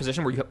to be in that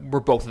position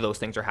where both of those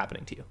things are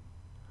happening to you.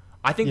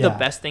 I think the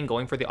best thing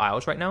going for the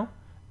Isles right now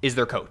is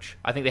their coach.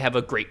 I think they have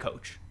a great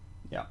coach.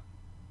 Yeah.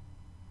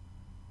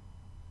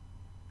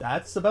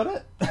 That's about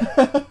it.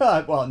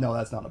 Well, no,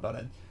 that's not about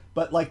it.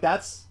 But like,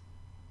 that's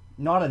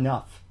not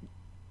enough.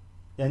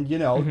 And you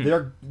know,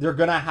 they're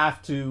gonna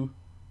have to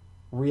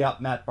re-up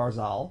Matt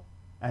Barzal,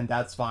 and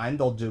that's fine.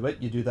 They'll do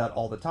it. You do that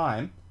all the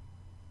time.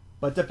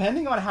 But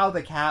depending on how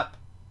the cap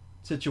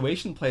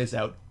situation plays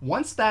out,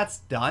 once that's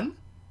done,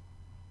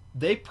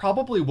 they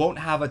probably won't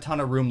have a ton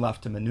of room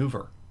left to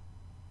maneuver.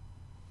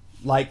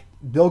 Like,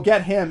 they'll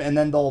get him, and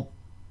then they'll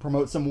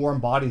promote some warm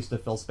bodies to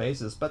fill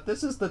spaces. But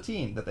this is the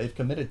team that they've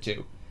committed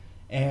to.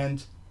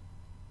 And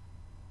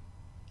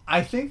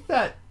I think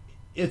that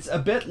it's a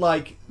bit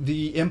like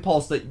the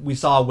impulse that we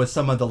saw with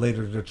some of the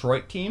later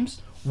Detroit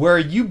teams, where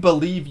you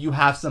believe you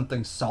have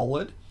something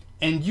solid,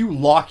 and you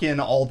lock in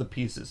all the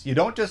pieces. You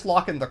don't just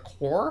lock in the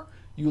core,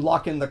 you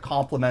lock in the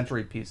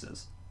complementary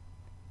pieces.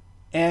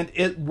 And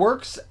it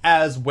works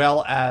as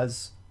well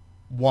as,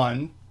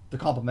 one, the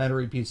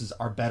complementary pieces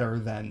are better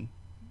than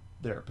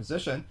their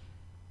position,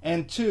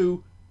 and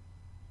two,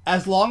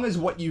 as long as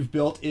what you've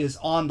built is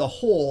on the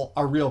whole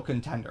a real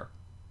contender.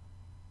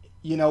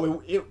 You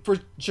know, it for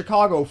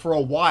Chicago for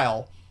a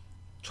while,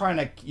 trying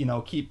to, you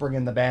know, keep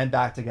bringing the band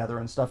back together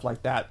and stuff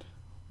like that,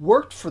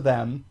 worked for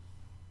them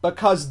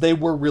because they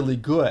were really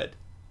good.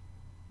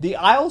 The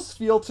Isles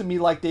feel to me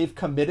like they've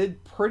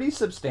committed pretty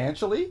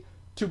substantially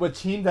to a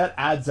team that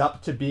adds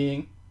up to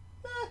being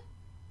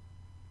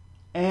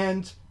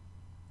And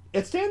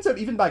it stands out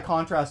even by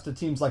contrast to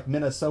teams like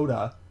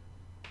Minnesota,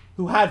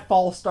 who had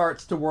false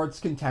starts towards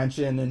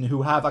contention and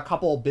who have a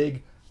couple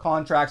big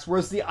contracts,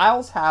 whereas the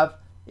Isles have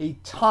a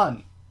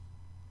ton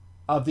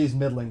of these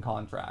middling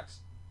contracts.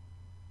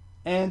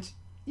 And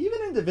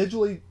even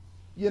individually,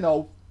 you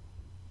know,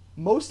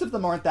 most of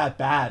them aren't that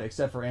bad,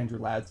 except for Andrew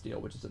Ladd's deal,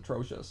 which is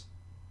atrocious.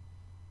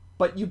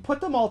 But you put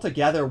them all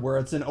together where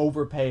it's an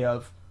overpay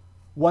of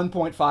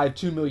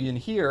 1.52 million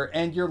here,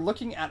 and you're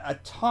looking at a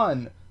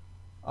ton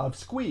of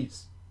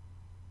squeeze.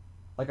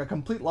 Like a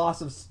complete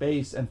loss of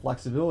space and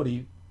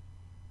flexibility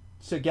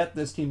to get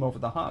this team over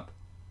the hump.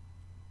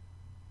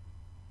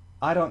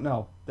 I don't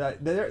know.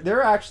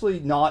 They're actually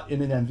not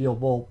in an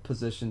enviable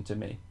position to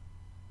me.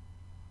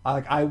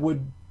 I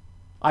would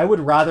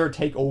rather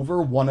take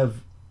over one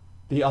of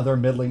the other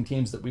middling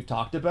teams that we've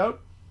talked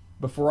about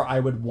before I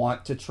would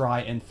want to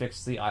try and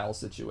fix the Isle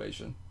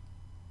situation.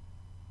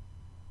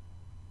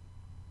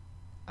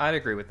 I'd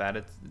agree with that.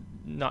 It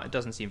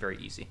doesn't seem very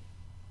easy.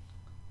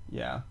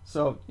 Yeah.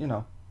 So, you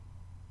know,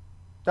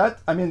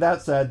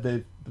 that said,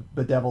 they've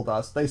bedeviled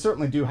us. They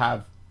certainly do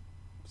have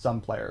some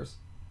players.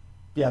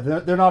 Yeah,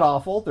 they're not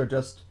awful. They're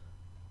just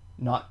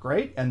not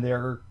great, and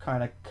they're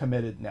kind of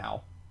committed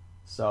now.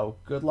 So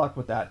good luck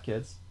with that,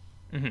 kids.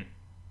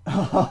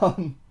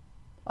 Mm-hmm.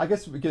 I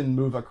guess we can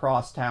move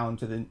across town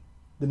to the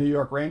New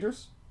York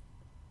Rangers.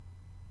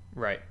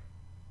 Right.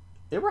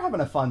 They were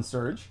having a fun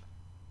surge.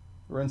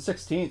 We're in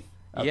 16th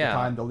at the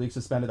time the league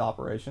suspended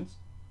operations.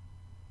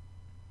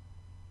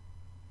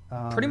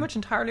 Pretty much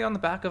entirely on the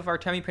back of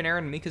Artemi Panarin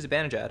and Mika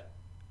Zibanejad.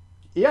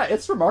 Yeah,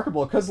 it's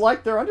remarkable because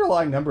like their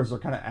underlying numbers are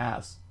kind of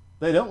ass.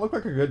 They don't look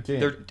like a good team.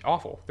 They're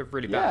awful. They're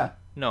really bad.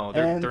 No,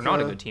 they're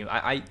not a good team.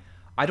 I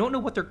don't know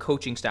what their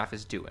coaching staff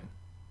is doing.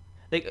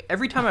 Like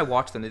every time I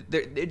watch them,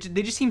 they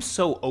just seem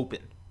so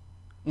open.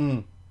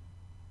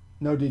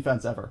 No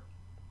defense ever.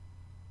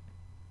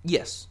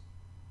 Yes.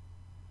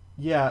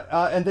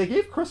 Yeah, and they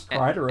gave Chris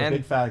Kreider a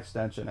big fat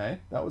extension, eh?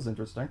 That was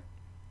interesting.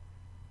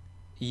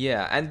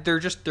 Yeah, and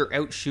they're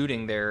out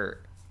shooting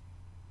their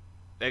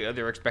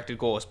expected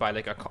goals by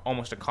like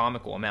almost a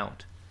comical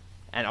amount,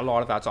 and a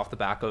lot of that's off the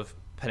back of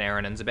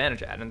Panarin and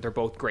Zibanejad, and they're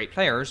both great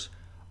players.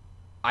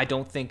 I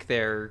don't think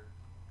they're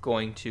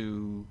going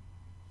to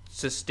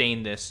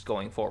sustain this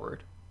going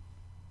forward.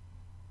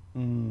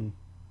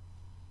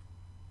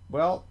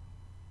 Well,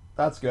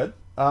 that's good.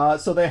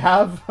 So they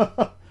have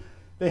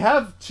they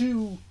have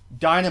two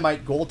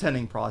dynamite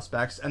goaltending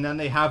prospects, and then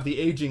they have the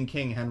aging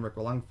king Henrik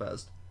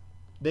Lundqvist.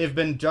 They've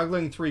been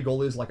juggling three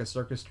goalies like a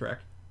circus trick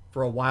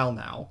for a while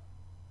now.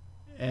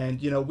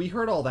 And, you know, we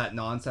heard all that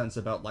nonsense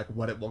about, like,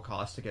 what it will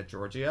cost to get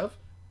Georgiev.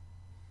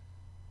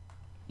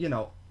 You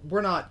know,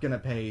 we're not going to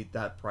pay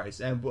that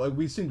price. And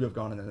we seem to have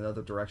gone in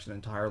another direction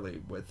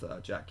entirely with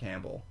Jack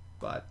Campbell.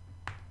 But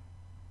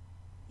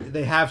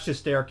they have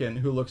Shesterkin,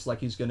 who looks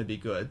like he's going to be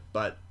good.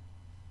 But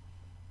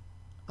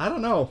I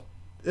don't know.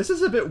 This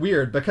is a bit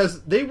weird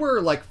because they were,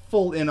 like,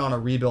 full in on a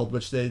rebuild,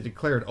 which they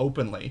declared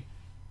openly.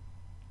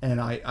 And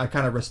I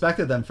kind of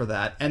respected them for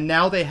that. And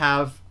now they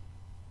have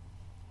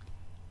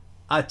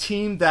a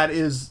team that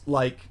is,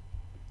 like,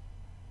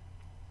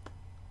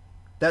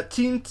 that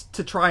seemed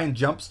to try and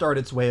jumpstart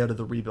its way out of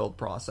the rebuild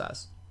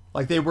process.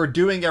 Like, they were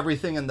doing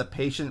everything in the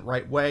patient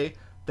right way.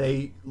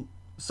 They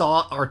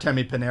saw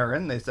Artemi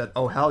Panarin. They said,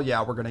 oh, hell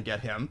yeah, we're going to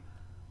get him.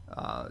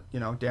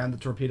 Dan the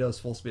Torpedoes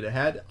full speed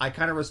ahead. I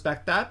kind of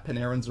respect that.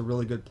 Panarin's a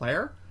really good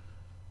player.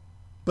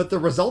 But the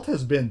result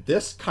has been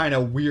this kind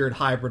of weird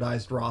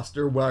hybridized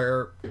roster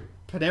where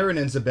Panarin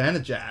and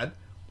Zibanejad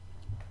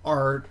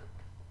are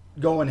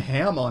going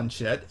ham on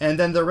shit, and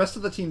then the rest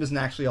of the team isn't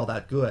actually all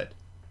that good.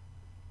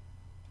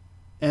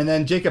 And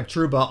then Jacob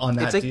Trouba on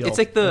that deal. It's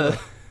like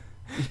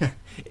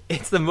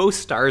it's the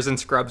most stars and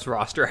scrubs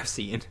roster I've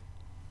seen.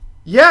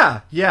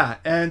 Yeah.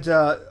 And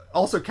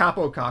also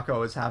Capo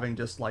Caco is having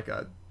just like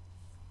a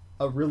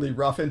really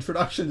rough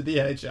introduction to the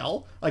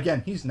NHL.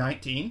 Again, he's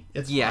 19.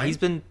 It's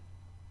fine.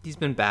 He's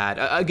been bad.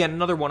 Again,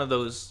 another one of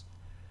those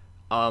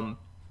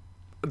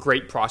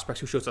great prospects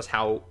who shows us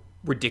how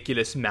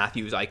ridiculous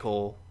Matthews,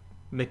 Eichel,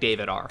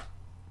 McDavid are.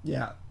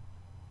 Yeah.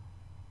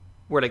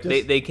 Where like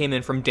they came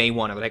in from day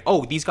one and were like,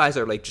 oh, these guys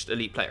are like just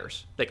elite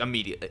players, like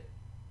immediately.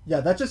 Yeah,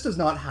 that just does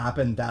not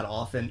happen that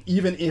often,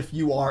 even if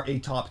you are a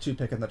top 2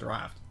 pick in the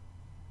draft.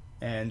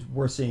 And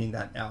we're seeing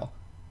that now.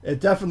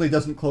 It definitely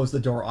doesn't close the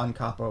door on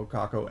Capo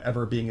Caco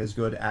ever being as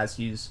good as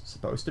he's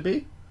supposed to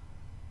be.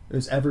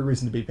 There's every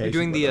reason to be patient.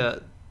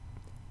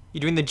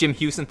 You're doing the Jim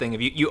Houston thing.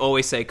 If you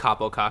always say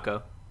Capo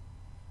Caco.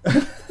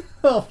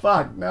 Oh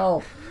fuck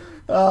no!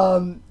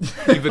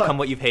 You've become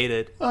what you've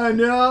hated. I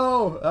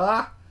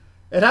know.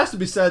 It has to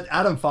be said,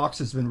 Adam Fox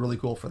has been really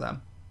cool for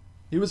them.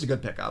 He was a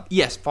good pickup.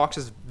 Yes, Fox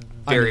is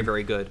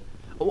very good.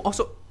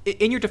 Also,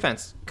 in your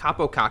defense,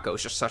 Capo Caco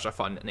is just such a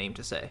fun name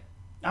to say.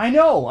 I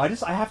know. I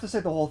have to say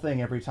the whole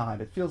thing every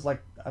time. It feels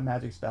like a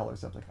magic spell or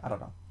something. I don't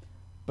know.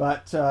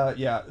 But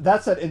yeah,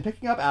 that said, in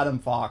picking up Adam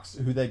Fox,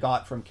 who they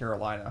got from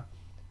Carolina,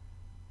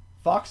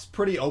 Fox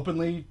pretty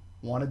openly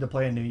wanted to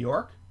play in New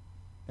York,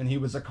 and he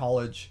was a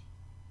college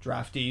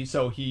draftee,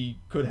 so he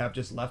could have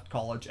just left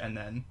college and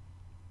then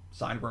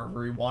signed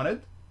wherever he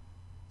wanted.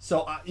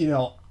 So,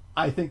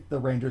 I think the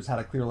Rangers had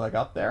a clear leg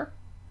up there.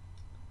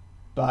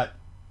 But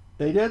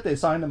they did. They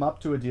signed him up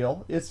to a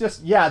deal. It's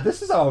just,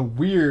 this is a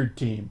weird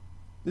team.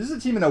 This is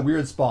a team in a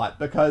weird spot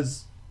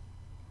because,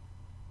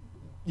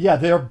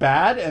 they're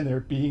bad and they're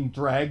being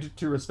dragged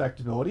to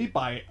respectability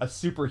by a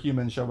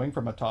superhuman showing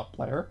from a top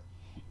player.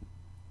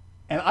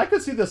 And I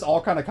could see this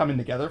all kind of coming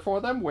together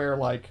for them where,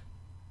 like,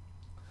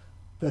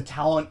 the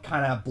talent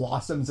kind of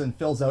blossoms and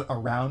fills out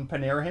around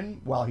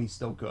Panarin while he's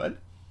still good.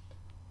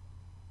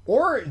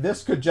 Or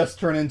this could just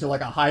turn into like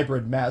a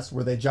hybrid mess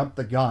where they jump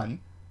the gun.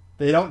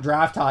 They don't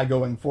draft high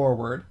going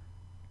forward.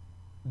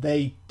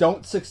 They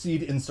don't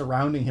succeed in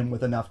surrounding him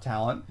with enough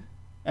talent.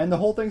 And the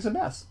whole thing's a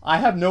mess. I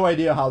have no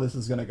idea how this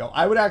is going to go.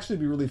 I would actually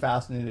be really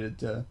fascinated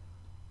to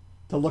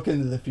look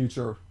into the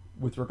future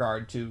with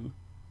regard to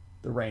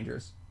the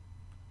Rangers.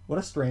 What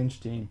a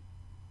strange team.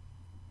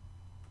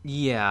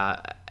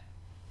 Yeah.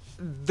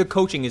 The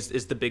coaching is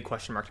the big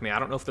question mark to me. I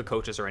don't know if the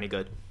coaches are any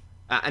good.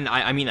 And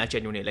I mean that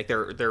genuinely. Like,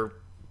 their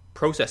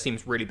process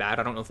seems really bad.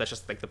 I don't know if that's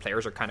just, like, the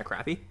players are kind of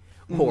crappy.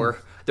 Mm-hmm.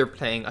 Or they're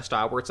playing a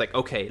style where it's like,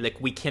 okay, like,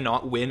 we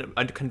cannot win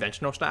a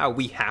conventional style.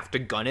 We have to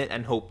gun it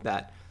and hope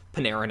that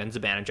Panarin and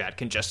Zibanejad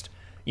can just,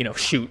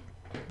 shoot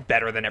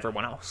better than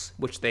everyone else,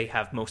 which they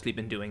have mostly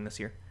been doing this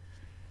year.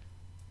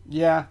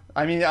 Yeah.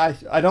 I mean,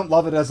 I don't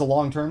love it as a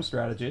long-term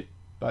strategy,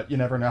 but you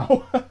never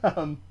know.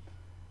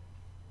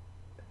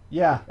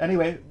 Yeah,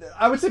 anyway,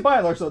 I would say by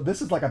and large, though,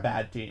 this is like a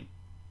bad team.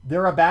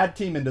 They're a bad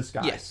team in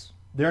disguise. Yes.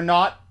 They're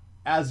not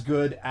as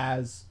good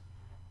as,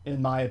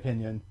 in my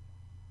opinion,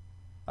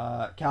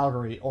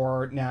 Calgary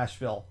or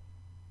Nashville.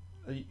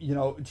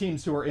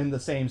 Teams who are in the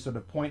same sort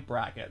of point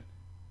bracket.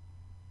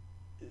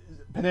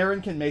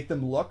 Panarin can make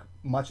them look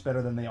much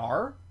better than they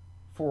are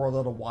for a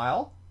little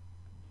while.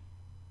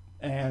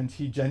 And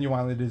he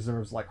genuinely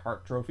deserves, like,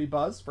 Hart Trophy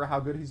buzz for how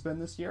good he's been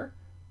this year.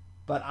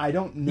 But I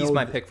don't know... He's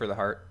my pick for the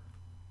Hart.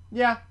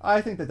 Yeah,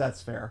 I think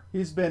that's fair.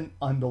 He's been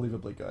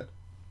unbelievably good.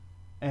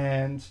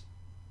 And,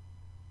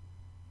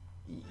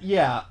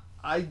 yeah,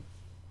 I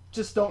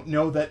just don't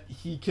know that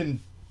he can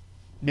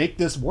make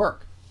this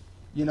work.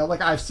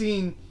 I've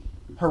seen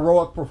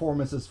heroic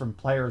performances from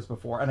players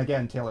before. And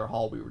again, Taylor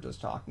Hall, we were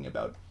just talking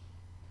about,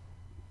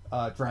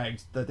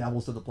 dragged the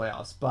Devils to the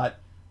playoffs. But,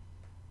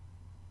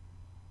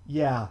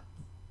 yeah,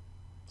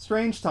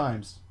 strange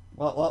times.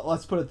 Well,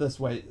 let's put it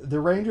this way. The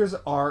Rangers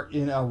are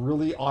in a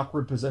really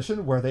awkward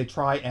position where they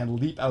try and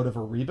leap out of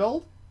a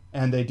rebuild,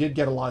 and they did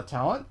get a lot of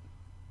talent.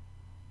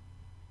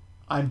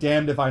 I'm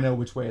damned if I know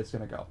which way it's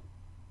going to go.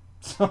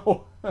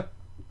 So,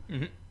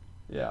 mm-hmm.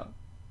 Yeah.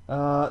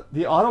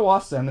 The Ottawa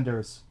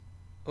Senators.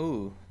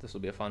 Ooh, this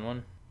will be a fun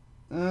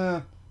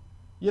one.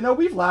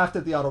 We've laughed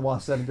at the Ottawa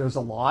Senators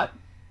a lot,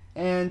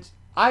 and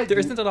there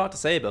isn't a lot to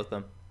say about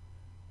them.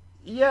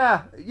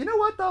 Yeah. You know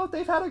what, though?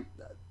 They've had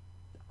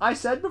I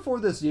said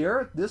before this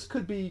year, this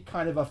could be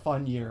kind of a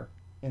fun year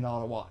in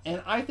Ottawa.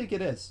 And I think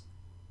it is.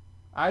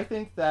 I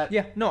think that...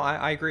 Yeah, no,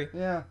 I agree.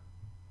 Yeah.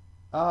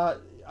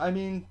 I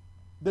mean,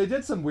 they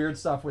did some weird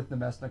stuff with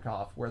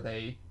Nemesnikov where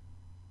they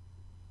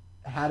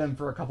had him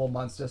for a couple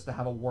months just to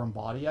have a warm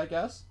body, I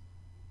guess.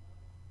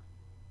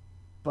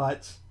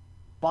 But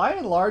by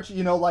and large,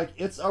 like,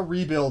 it's a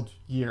rebuild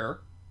year.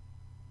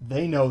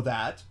 They know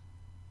that.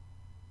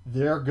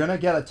 They're going to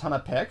get a ton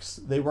of picks.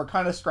 They were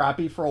kind of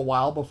scrappy for a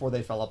while before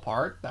they fell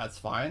apart. That's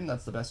fine.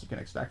 That's the best you can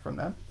expect from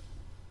them.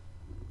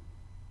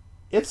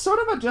 It's sort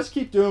of a just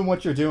keep doing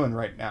what you're doing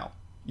right now.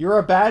 You're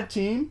a bad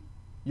team.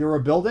 You're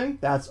rebuilding.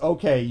 That's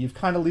okay. You've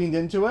kind of leaned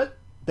into it.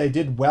 They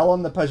did well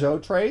on the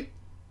Peugeot trade.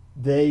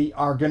 They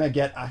are going to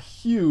get a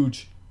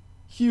huge,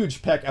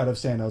 huge pick out of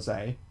San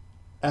Jose.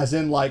 As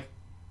in, like,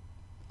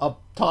 a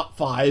top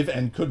 5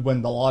 and could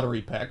win the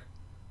lottery pick,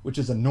 which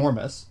is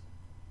enormous.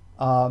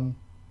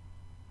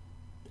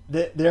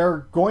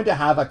 They're going to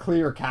have a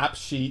clear cap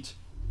sheet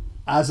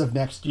as of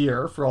next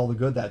year for all the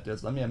good that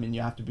does them. I mean,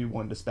 you have to be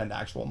willing to spend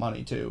actual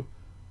money, too.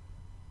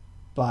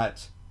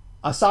 But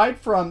aside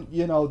from,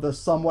 the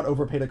somewhat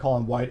overpaid of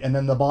Colin White and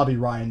then the Bobby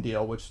Ryan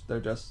deal, which they're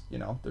just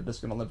going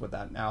to live with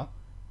that now.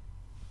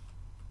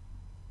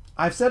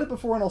 I've said it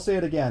before and I'll say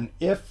it again.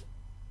 If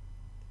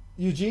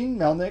Eugene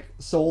Melnyk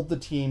sold the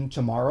team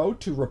tomorrow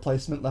to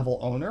replacement level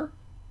owner,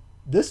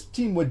 this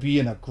team would be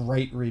in a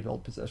great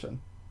rebuild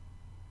position.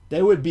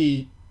 They would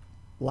be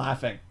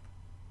laughing.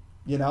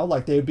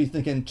 Like they would be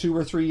thinking 2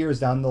 or 3 years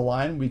down the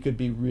line, we could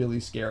be really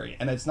scary.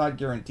 And it's not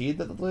guaranteed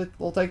that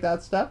they'll take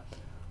that step,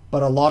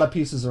 but a lot of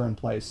pieces are in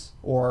place,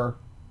 or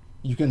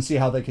you can see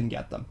how they can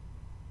get them.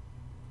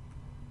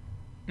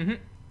 Mm-hmm.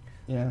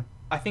 Yeah.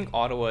 I think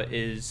Ottawa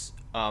is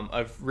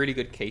a really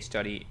good case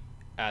study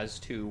as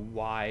to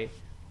why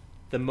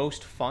the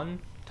most fun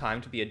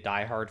time to be a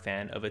diehard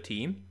fan of a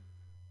team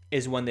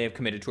is when they have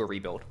committed to a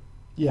rebuild.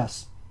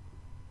 Yes.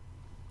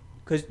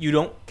 Because you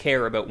don't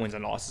care about wins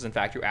and losses. In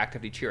fact, you're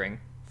actively cheering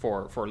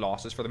for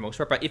losses for the most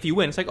part. But if you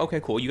win, it's like, okay,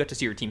 cool. You get to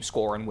see your team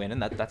score and win,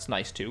 and that's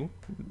nice too.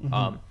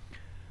 Mm-hmm.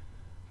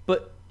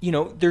 But,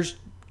 there's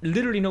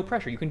literally no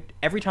pressure. You can,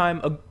 every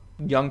time a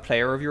young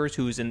player of yours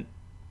who's in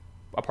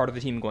a part of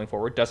the team going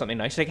forward does something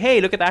nice, like,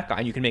 hey, look at that guy.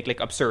 And you can make like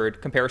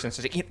absurd comparisons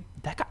to say,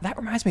 that guy, that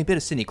reminds me a bit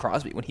of Sidney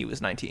Crosby when he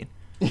was 19.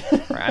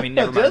 Right? I mean,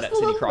 never mind that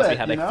Sidney Crosby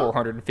had like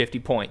 450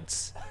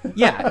 points.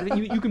 Yeah,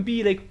 you can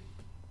be like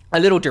a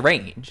little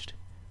deranged.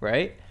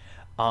 Right?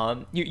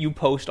 You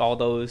post all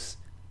those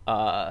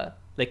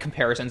like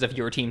comparisons of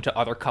your team to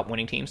other cup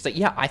winning teams. Like,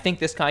 yeah, I think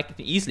this guy could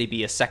easily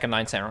be a second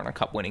line center on a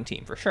cup winning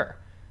team for sure.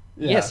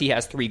 Yeah. Yes, he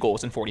has 3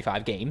 goals in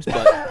 45 games,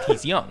 but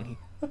he's young.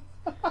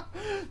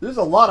 There's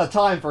a lot of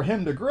time for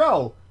him to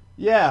grow.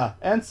 Yeah,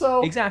 and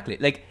so exactly.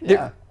 Like,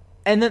 yeah.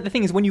 And then the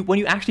thing is, when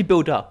you actually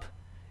build up,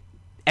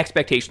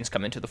 expectations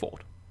come into the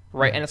fold,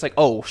 right? Mm-hmm. And it's like,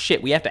 oh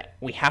shit, we have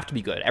to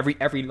be good.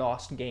 Every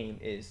lost game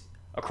is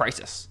a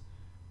crisis.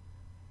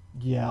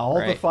 Yeah, all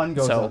the fun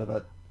goes out of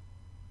it.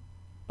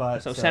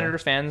 But so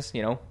Senators fans,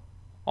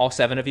 all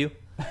 7 of you,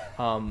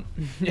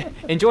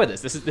 enjoy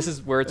this. This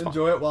is where it's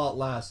enjoy fun. It while it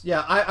lasts.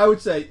 Yeah, I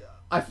would say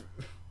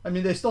I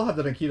mean they still have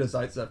the Nikita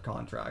Zaitsev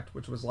contract,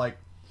 which was like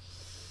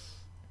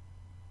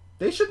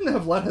they shouldn't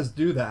have let us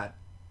do that.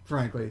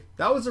 Frankly,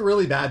 that was a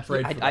really bad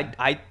trade.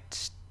 I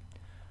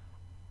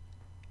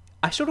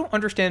still don't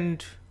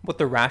understand what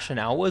the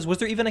rationale was. Was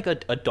there even like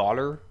a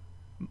dollar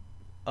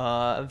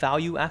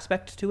value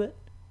aspect to it?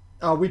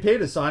 We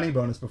paid a signing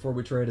bonus before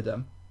we traded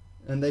him.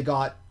 And they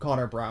got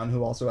Connor Brown,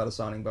 who also had a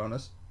signing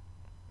bonus.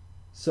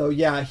 So,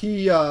 yeah,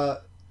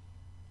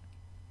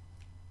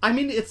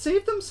 it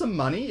saved them some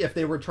money if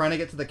they were trying to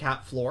get to the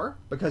cap floor,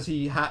 because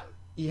he had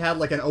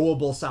like an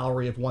owable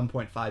salary of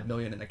 $1.5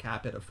 million and a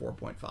cap hit of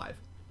 4.5.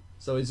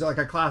 So he's like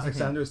a classic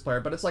Senators player,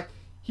 but it's like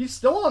he's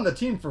still on the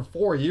team for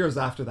 4 years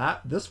after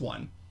this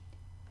one.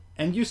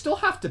 And you still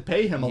have to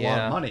pay him a lot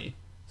of money.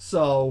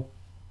 So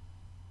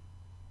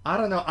I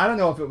don't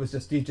know if it was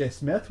just DJ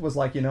Smith was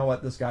like, you know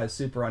what, this guy's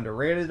super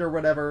underrated or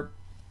whatever.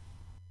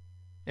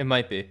 It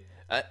might be.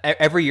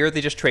 Every year they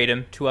just trade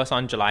him to us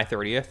on July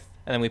 30th,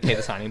 and then we pay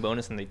the signing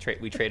bonus, and we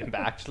trade him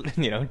back,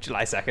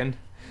 July 2nd.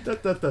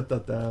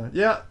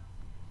 Yeah,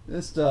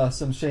 just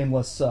some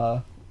shameless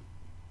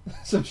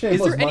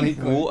Is there money any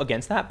rule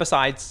against that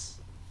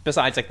besides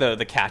like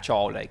the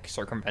catch-all like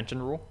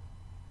circumvention rule?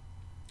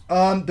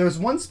 There's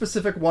one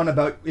specific one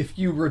about if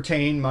you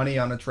retain money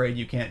on a trade,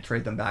 you can't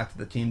trade them back to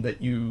the team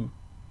that you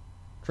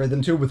trade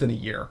them to within a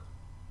year.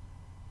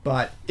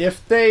 But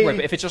if but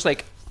if it's just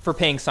like for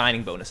paying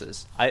signing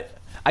bonuses, I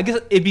guess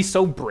it'd be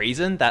so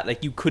brazen that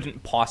like you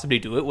couldn't possibly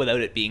do it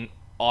without it being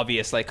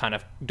obvious, like kind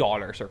of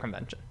dollar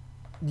circumvention.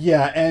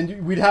 Yeah,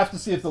 and we'd have to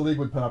see if the league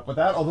would put up with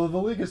that, although the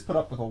league has put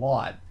up with a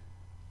lot.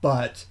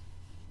 But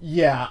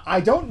yeah,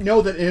 I don't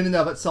know that in and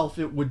of itself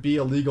it would be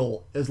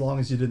illegal as long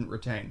as you didn't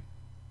retain.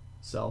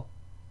 So,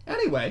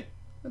 anyway,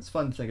 that's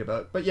fun to think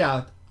about. But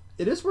yeah,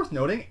 it is worth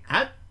noting,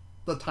 at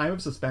the time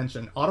of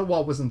suspension, Ottawa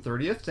was in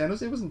 30th, San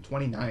Jose was in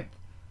 29th.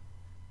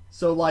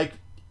 So, like,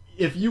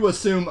 if you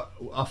assume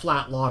a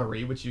flat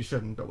lottery, which you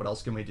shouldn't, but what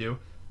else can we do?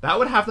 That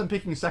would have them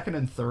picking 2nd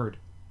and 3rd.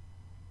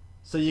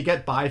 So you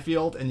get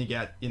Byfield, and you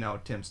get, Tim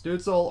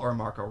Stützle, or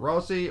Marco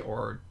Rossi,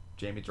 or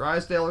Jamie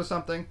Drysdale or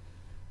something.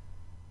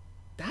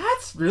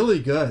 That's really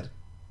good.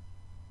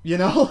 You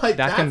know, like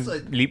That that's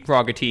can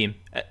leapfrog a team,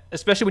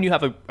 especially when you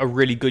have a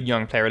really good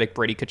young player like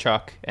Brady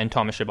Kachuk and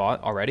Thomas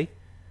Chabot already.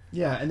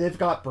 yeah, and they've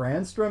got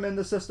Brandstrom in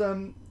the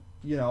system.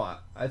 You know,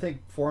 I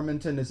think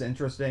Formanton is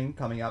interesting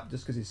coming up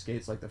just because he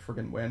skates like the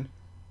friggin' wind.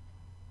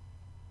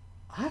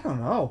 I don't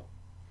know.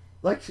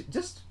 Like,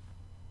 just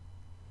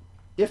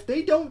if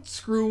they don't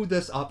screw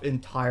this up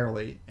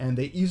entirely, and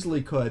they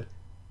easily could,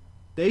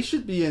 they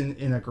should be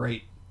in a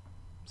great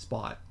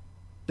spot.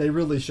 They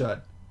really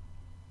should.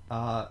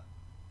 An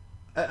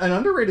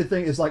underrated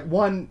thing is, like,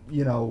 one,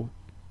 you know,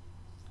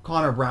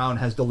 Connor Brown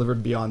has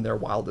delivered beyond their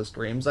wildest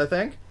dreams, I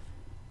think.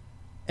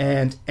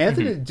 And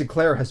Anthony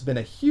Duclair has been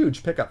a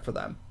huge pickup for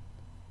them.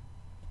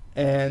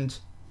 And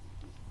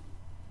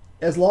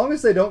as long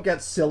as they don't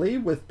get silly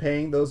with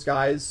paying those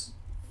guys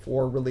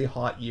for really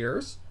hot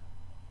years,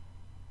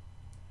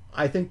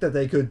 I think that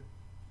they could,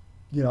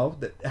 you know,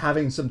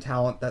 having some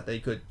talent that they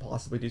could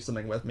possibly do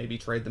something with, maybe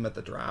trade them at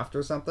the draft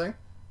or something,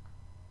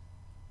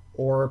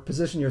 or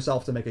position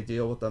yourself to make a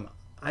deal with them.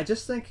 I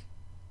just think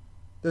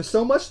there's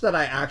so much that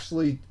I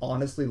actually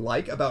honestly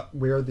like about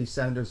where the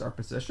Senators are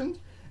positioned,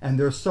 and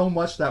there's so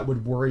much that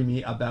would worry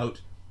me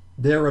about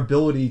their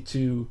ability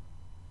to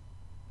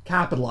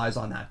capitalize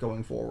on that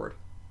going forward.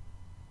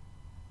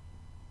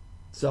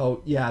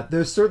 So, yeah,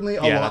 there's certainly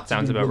a lot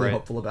to be really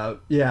hopeful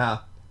about. Yeah.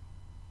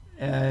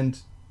 And,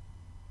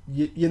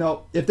 you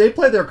know, if they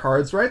play their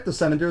cards right, the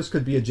Senators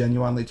could be a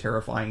genuinely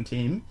terrifying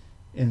team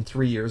in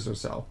 3 years or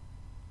so.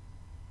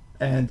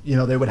 And, you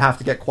know, they would have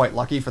to get quite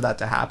lucky for that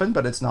to happen,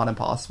 but it's not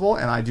impossible.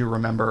 And I do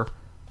remember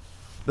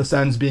the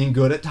Sens being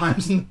good at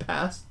times in the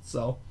past.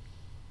 So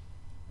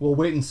we'll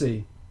wait and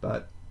see.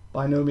 But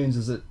by no means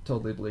is it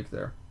totally bleak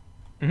there.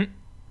 Mm-hmm.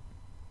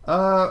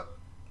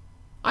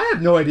 I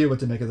have no idea what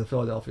to make of the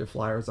Philadelphia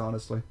Flyers,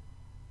 honestly.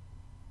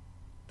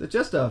 They're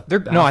just a...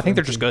 No, I think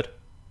they're just good.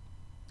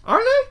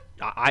 Are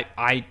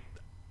they?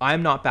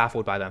 I'm not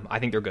baffled by them. I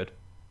think they're good.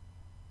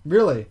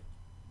 Really?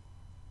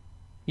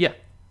 Yeah.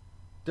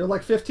 They're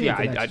like 15th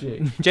in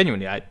XG.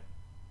 Genuinely,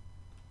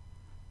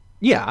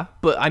 yeah,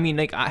 but I mean,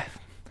 like, I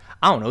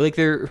don't know, like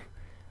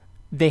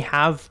they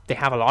have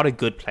a lot of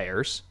good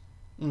players.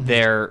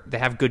 Mm-hmm. They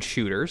have good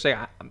shooters. Like,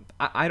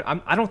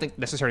 I don't think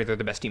necessarily they're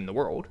the best team in the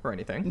world or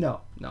anything.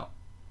 No.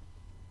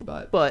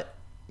 But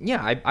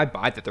yeah, I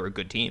buy that they're a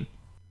good team.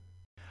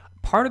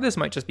 Part of this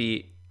might just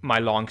be my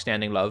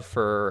long-standing love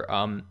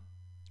for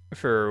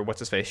what's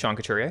his face, Sean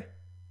Couturier,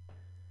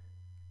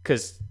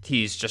 because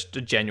he's just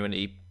a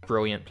genuinely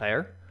brilliant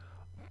player.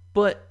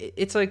 But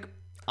it's like,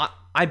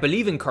 I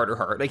believe in Carter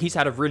Hart. Like, he's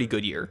had a really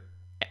good year,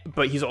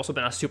 but he's also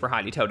been a super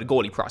highly touted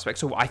goalie prospect.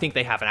 So I think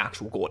they have an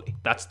actual goalie.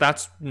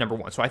 That's number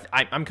one. So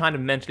I'm kind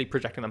of mentally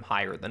projecting them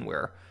higher than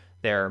where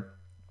their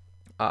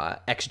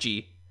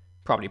XG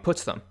probably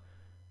puts them.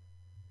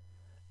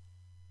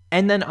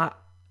 And then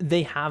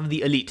they have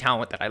the elite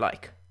talent that I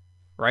like,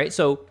 right?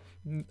 So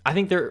I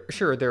think their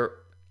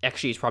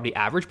XG is probably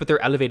average, but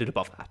they're elevated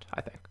above that,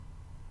 I think.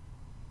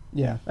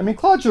 Yeah. I mean,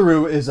 Claude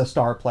Giroux is a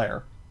star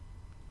player.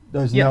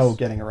 There's no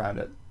getting around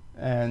it.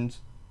 And,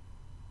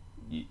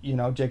 you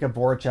know, Jacob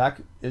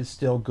Voracek is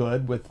still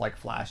good with, like,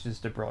 flashes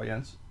to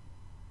brilliance.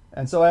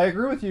 And so I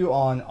agree with you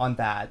on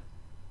that.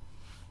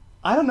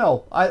 I don't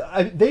know.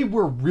 They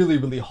were really,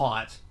 really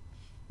hot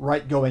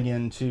right going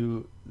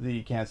into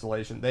the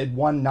cancellation. They'd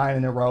won 9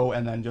 in a row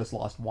and then just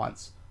lost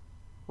once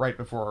right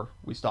before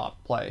we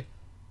stopped play.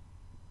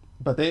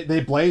 But they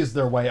blazed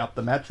their way up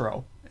the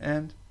Metro.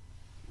 And,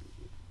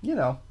 you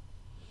know,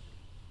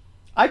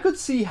 I could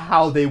see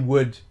how they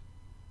would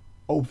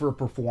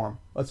overperform.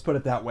 Let's put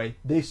it that way.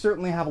 They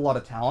certainly have a lot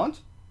of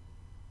talent.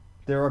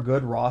 They're a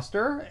good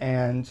roster,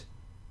 and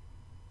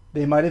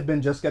they might have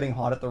been just getting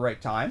hot at the right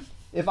time.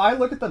 If I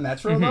look at the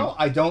Metro, though,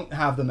 I don't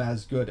have them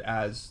as good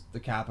as the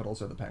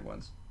Capitals or the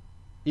Penguins.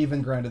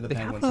 Even granted, the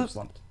Penguins have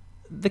slumped.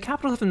 The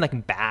Capitals have been,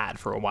 like, bad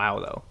for a while,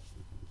 though.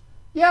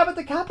 Yeah, but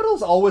the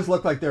Capitals always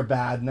look like they're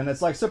bad, and then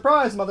it's like,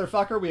 surprise,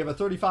 motherfucker, we have a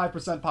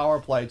 35% power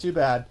play, too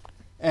bad.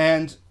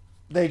 And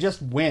they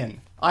just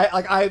win.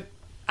 I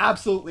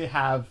absolutely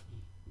have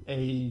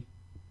a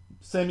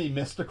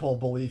semi-mystical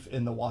belief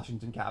in the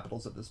Washington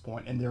Capitals at this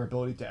point and their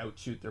ability to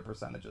outshoot their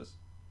percentages.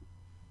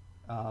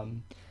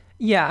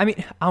 Yeah, I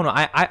mean, I don't know.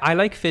 I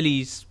like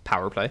Philly's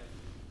power play.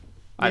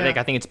 Yeah.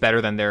 I think it's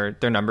better than their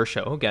numbers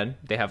show. Again,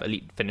 they have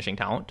elite finishing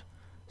talent,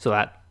 so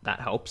that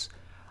helps.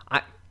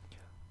 I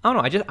don't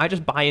know. I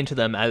just buy into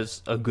them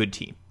as a good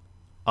team.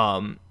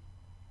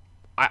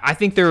 I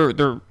think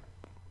they're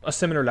a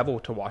similar level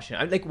to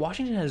Washington. Like,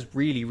 Washington has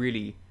really,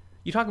 really...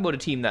 You talk about a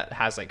team that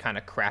has, like, kind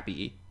of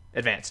crappy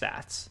advanced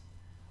stats.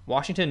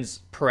 Washington's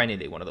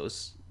perennially one of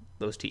those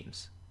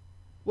teams.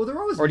 Well, they're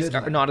always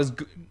not as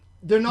good.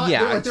 They're not.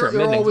 Yeah,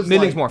 they're always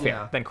middling's like, more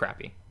fair than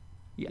crappy.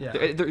 Yeah.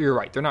 You're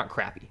right. They're not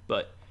crappy,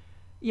 but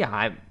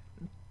yeah,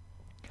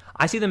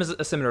 I see them as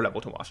a similar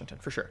level to Washington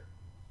for sure.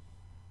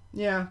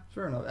 Yeah,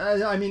 fair enough.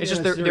 I mean, it's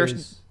just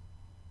there's.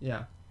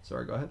 Yeah.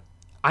 Sorry. Go ahead.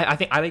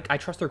 I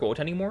trust their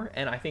goaltending more,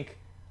 and I think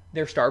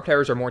their star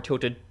players are more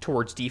tilted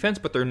towards defense,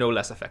 but they're no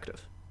less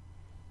effective.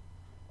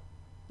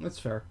 That's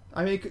fair.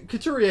 I mean,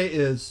 Couturier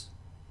is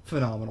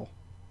phenomenal.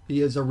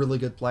 He is a really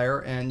good player,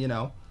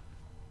 and,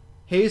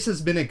 Hayes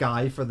has been a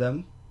guy for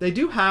them. They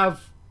do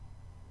have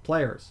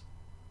players.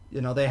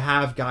 They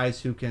have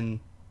guys who,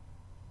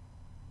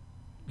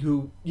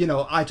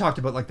 I talked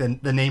about, like,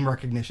 the name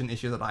recognition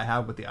issue that I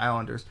have with the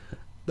Islanders.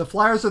 The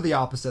Flyers are the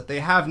opposite. They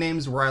have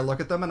names where I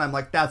look at them and I'm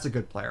like, that's a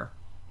good player.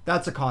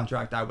 That's a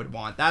contract I would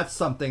want. That's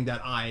something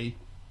that I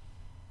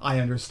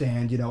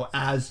understand,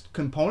 as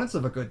components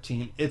of a good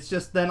team. It's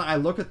just then I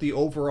look at the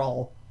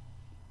overall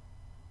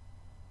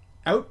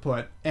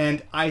output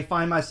and I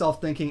find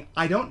myself thinking,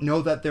 I don't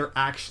know that they're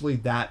actually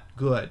that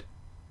good.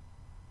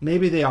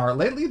 Maybe they are.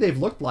 Lately they've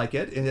looked like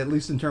it, at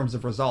least in terms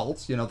of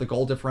results. The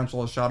goal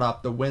differential has shot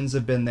up. The wins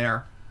have been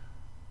there.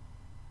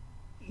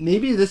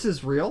 Maybe this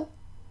is real.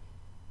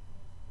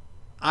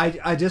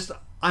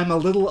 I'm a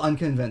little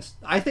unconvinced.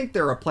 I think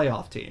they're a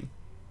playoff team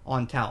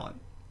on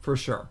talent, for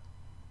sure.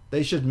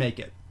 They should make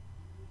it.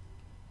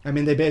 I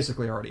mean, they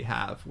basically already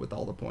have with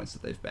all the points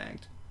that they've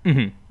banked.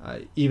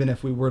 Mm-hmm. Even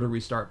if we were to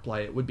restart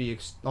play, it would be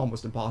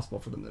almost impossible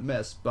for them to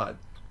miss. But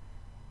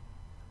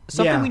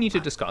something we need to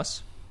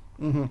discuss.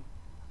 Mm-hmm.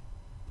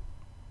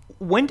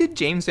 When did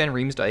James Van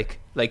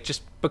Riemsdyk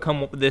just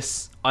become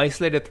this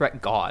isolated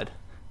threat god?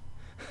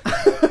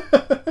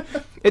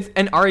 It's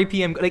an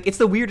RAPM. It's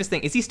the weirdest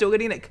thing. Is he still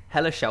getting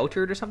hella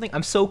sheltered or something?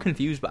 I'm so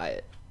confused by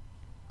it.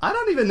 I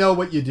don't even know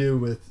what you do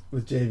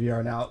with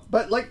JVR now,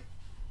 but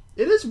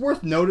it is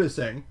worth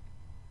noticing.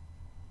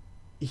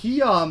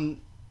 He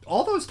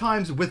all those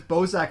times with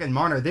Bozak and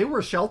Marner, they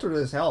were sheltered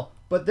as hell,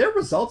 but their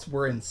results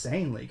were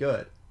insanely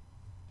good.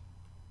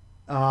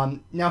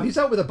 Now he's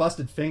out with a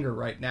busted finger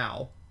right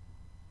now,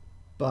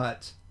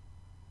 but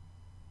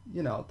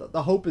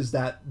the hope is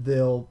that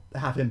they'll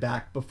have him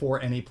back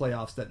before any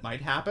playoffs that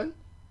might happen.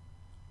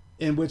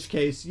 In which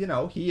case,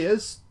 he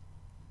is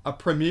a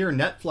premier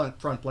net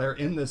front player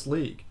in this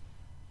league.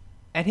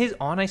 And his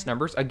on-ice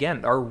numbers,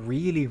 again, are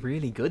really,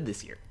 really good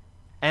this year.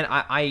 And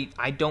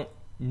I don't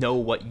know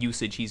what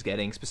usage he's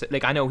getting.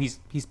 I know he's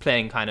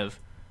playing kind of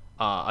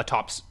a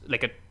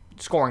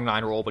scoring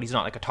line role, but he's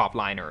not a top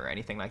liner or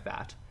anything like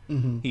that.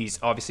 Mm-hmm. He's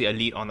obviously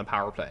elite on the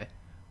power play.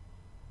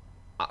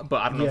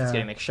 But I don't know if he's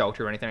getting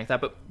shelter or anything like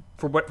that. But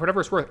for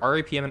whatever it's worth,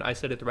 RAPM and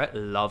Isolated Threat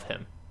love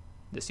him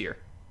this year.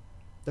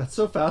 That's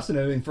so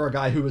fascinating for a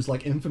guy who was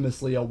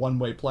infamously a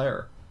one-way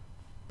player.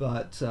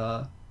 But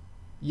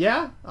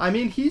yeah, I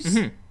mean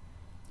he's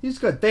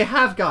good. They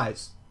have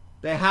guys.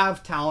 They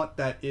have talent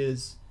that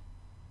is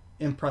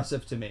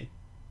impressive to me.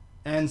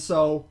 And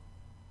so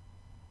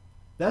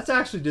that's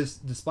actually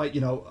just despite,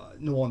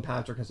 Nolan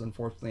Patrick has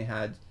unfortunately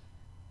had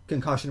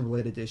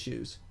concussion-related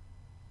issues.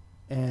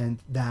 And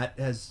that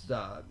has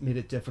made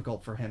it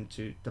difficult for him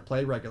to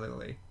play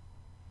regularly,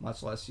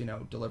 much less,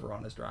 deliver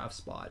on his draft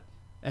spot.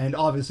 And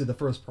obviously the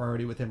first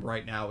priority with him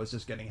right now is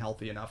just getting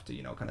healthy enough to,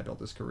 kind of build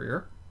his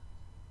career.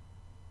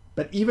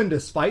 But even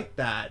despite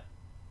that,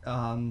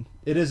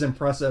 it is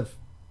impressive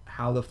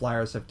how the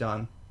Flyers have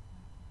done.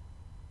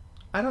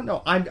 I don't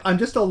know. I'm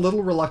just a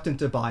little reluctant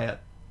to buy it.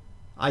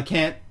 I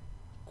can't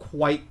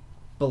quite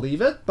believe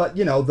it, but,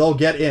 they'll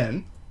get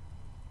in.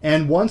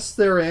 And once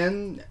they're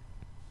in,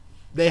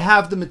 they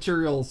have the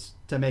materials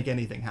to make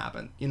anything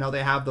happen.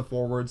 They have the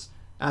forwards.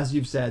 As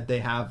you've said, they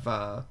have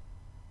the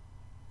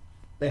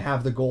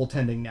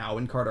goaltending now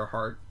in Carter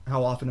Hart.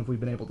 How often have we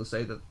been able to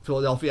say that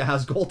Philadelphia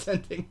has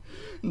goaltending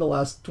in the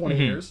last 20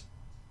 years?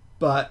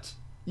 But,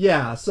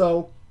 yeah,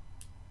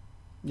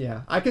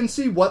 I can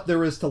see what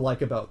there is to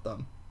like about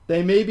them.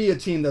 They may be a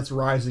team that's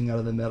rising out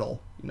of the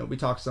middle. We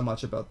talk so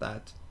much about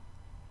that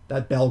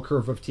bell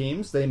curve of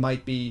teams. They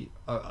might be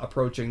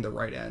approaching the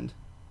right end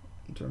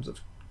in terms of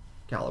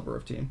caliber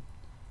of team.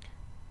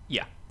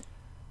 Yeah.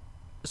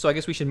 So I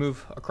guess we should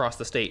move across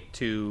the state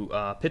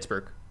to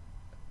Pittsburgh.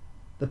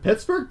 The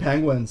Pittsburgh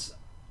Penguins.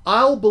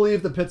 I'll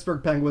believe the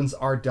Pittsburgh Penguins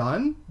are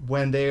done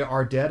when they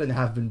are dead and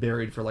have been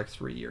buried for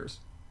 3 years.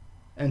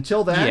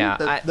 Until then,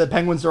 the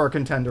Penguins are a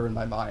contender in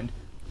my mind.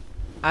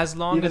 As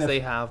long as they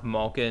have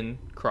Malkin,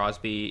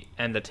 Crosby,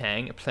 and the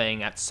Tang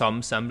playing at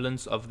some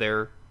semblance of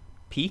their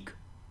peak,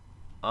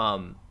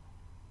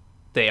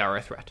 they are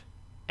a threat.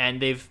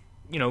 And they've,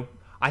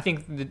 I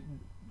think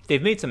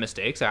they've made some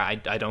mistakes. I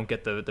don't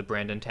get the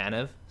Brandon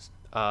Tanev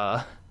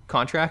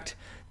contract.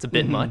 It's a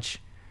bit much.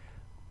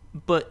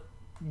 But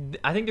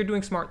I think they're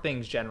doing smart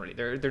things generally.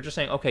 They're just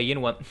saying, okay, you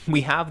know what?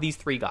 We have these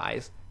three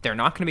guys. They're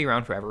not going to be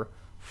around forever.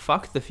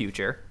 Fuck the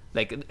future.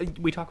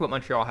 We talk about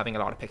Montreal having a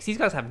lot of picks. These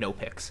guys have no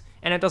picks,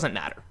 and it doesn't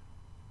matter.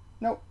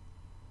 Nope.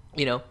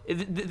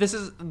 This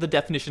is the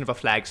definition of a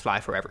flags fly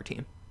forever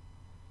team.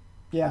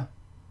 Yeah,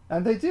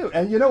 and they do.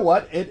 And you know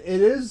what?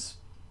 It's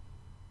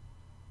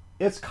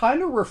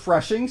kind of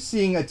refreshing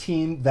seeing a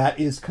team that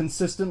is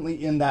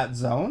consistently in that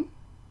zone,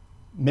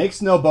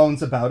 makes no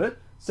bones about it,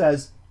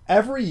 says,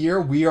 every year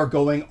we are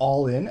going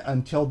all in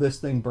until this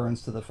thing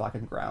burns to the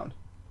fucking ground.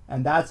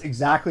 And that's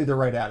exactly the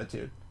right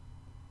attitude.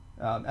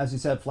 As you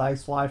said,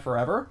 flags fly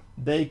forever.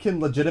 They can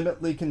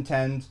legitimately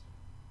contend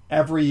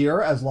every year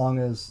as long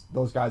as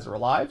those guys are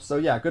alive. So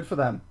yeah, good for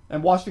them.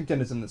 And Washington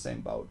is in the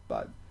same boat.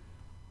 But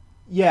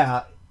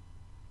yeah,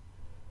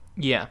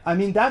 Yeah. I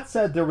mean, that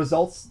said, the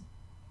results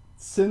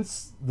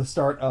since the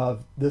start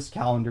of this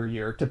calendar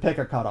year, to pick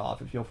a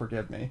cutoff, if you'll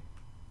forgive me,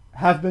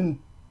 have been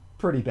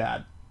pretty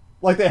bad.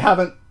 Like, they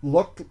haven't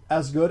looked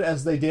as good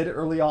as they did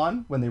early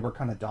on when they were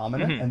kind of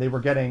dominant, and they were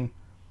getting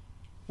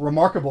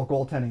remarkable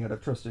goaltending out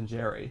of Tristan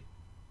Jarry,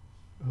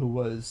 who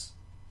was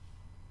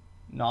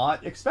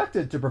not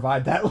expected to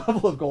provide that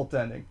level of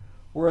goaltending.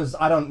 Whereas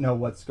I don't know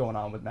what's going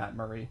on with Matt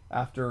Murray.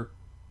 After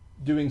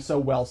doing so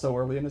well so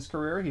early in his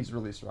career, he's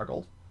really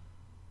struggled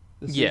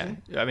this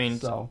season. I mean,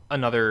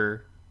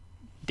 another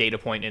data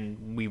point,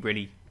 and we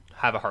really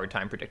have a hard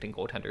time predicting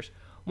goaltenders.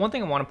 One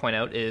thing I want to point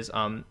out is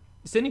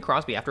Sidney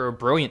Crosby, after a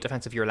brilliant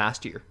defensive year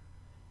last year,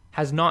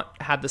 has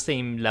not had the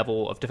same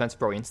level of defensive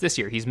brilliance this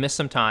year. He's missed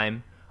some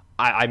time.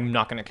 I'm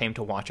not going to claim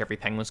to watch every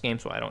Penguins game,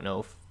 so I don't know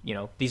if,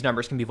 these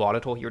numbers can be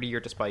volatile year to year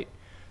despite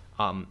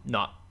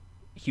not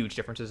huge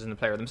differences in the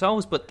player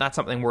themselves, but that's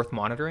something worth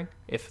monitoring.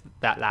 If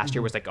that last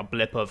year was like a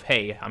blip of,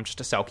 hey, I'm just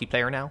a Selke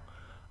player now,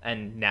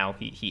 and now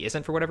he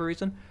isn't for whatever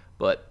reason,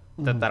 but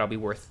that'll be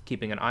worth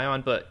keeping an eye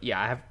on. But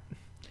yeah,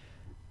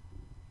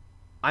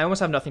 I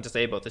almost have nothing to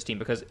say about this team,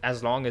 because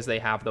as long as they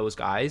have those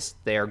guys,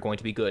 they are going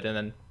to be good. And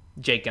then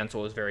Jake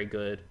Gensel is very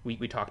good.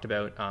 We talked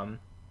about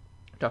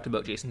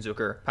Jason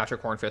Zucker.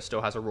 Patrick Hornqvist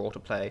still has a role to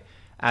play.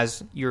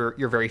 As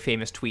your very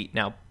famous tweet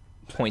now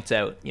points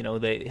out,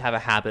 they have a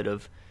habit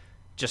of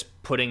just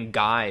putting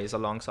guys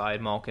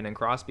alongside Malkin and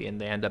Crosby, and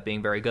they end up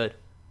being very good.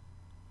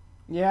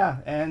 Yeah,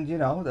 and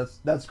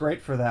that's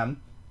great for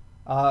them.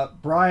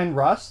 Brian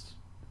Rust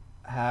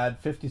had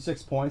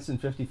 56 points in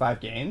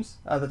 55 games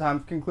at the time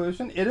of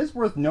conclusion. It is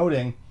worth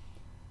noting,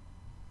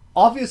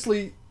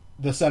 obviously,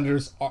 the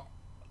Senators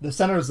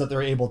that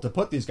they're able to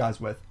put these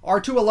guys with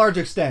are to a large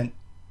extent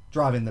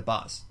driving the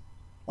bus.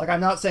 Like,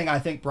 I'm not saying I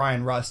think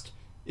Brian Rust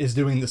is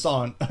doing this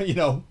on,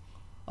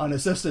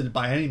 unassisted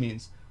by any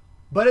means.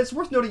 But it's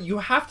worth noting, you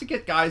have to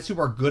get guys who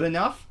are good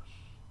enough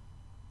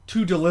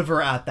to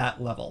deliver at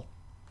that level.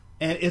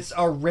 And it's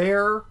a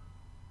rare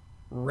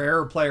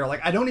player. Like,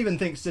 I don't even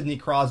think Sidney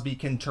Crosby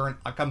can turn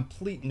a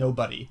complete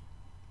nobody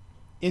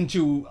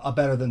into a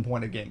better than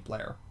point a game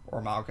player, or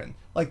Malkin.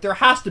 Like, there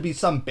has to be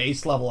some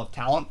base level of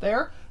talent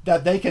there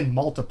that they can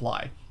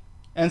multiply.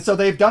 And so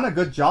they've done a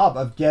good job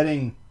of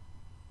getting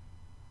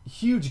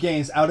huge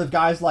gains out of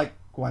guys like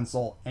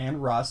Guentzel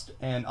and Rust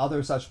and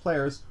other such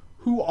players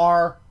who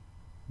are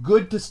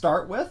good to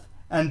start with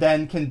and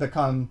then can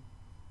become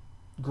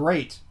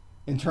great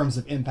in terms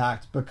of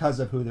impact because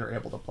of who they're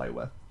able to play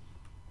with.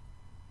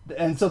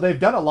 And so they've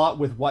done a lot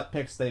with what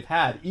picks they've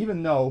had,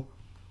 even though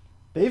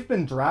they've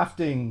been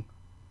drafting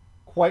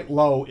quite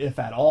low, if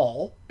at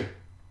all,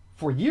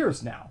 for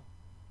years now.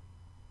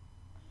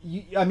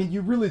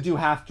 You really do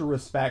have to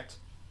respect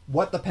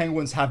what the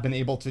Penguins have been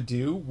able to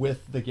do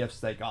with the gifts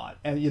they got.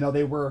 And,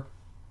 they were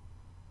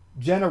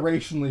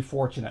generationally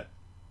fortunate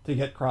to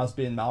get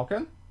Crosby and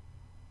Malkin.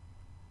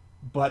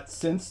 But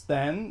since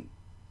then,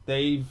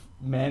 they've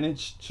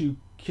managed to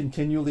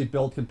continually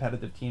build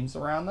competitive teams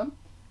around them.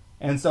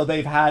 And so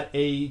they've had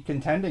a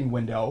contending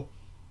window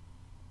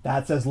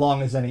that's as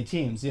long as any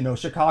teams.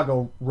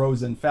 Chicago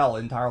rose and fell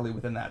entirely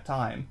within that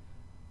time.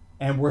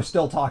 And we're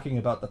still talking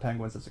about the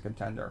Penguins as a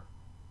contender.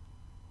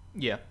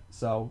 Yeah.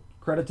 So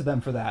credit to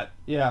them for that.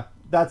 Yeah,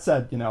 that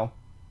said,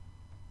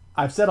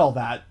 I've said all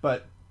that,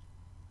 but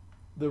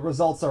the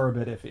results are a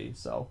bit iffy.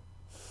 So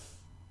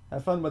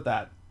have fun with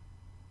that.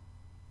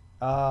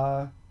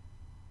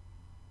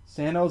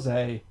 San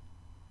Jose.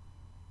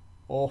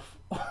 Oh,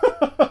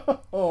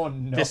 oh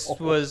no! This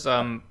was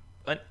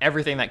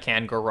everything that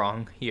can go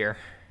wrong here,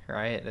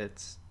 right?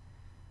 It's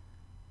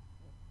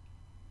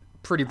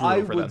pretty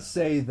brutal for them. I would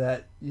say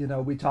that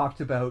we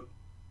talked about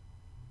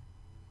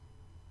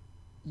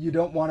you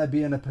don't want to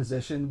be in a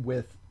position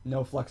with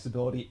no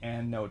flexibility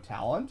and no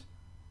talent.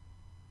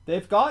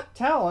 They've got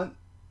talent,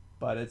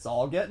 but it's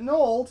all getting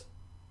old.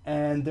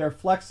 And their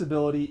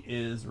flexibility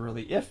is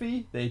really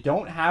iffy. They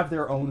don't have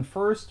their own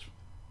first,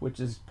 which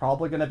is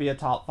probably going to be a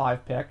top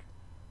 5 pick.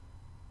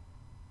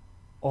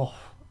 Oh,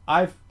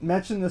 I've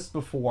mentioned this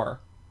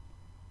before,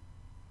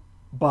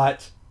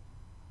 but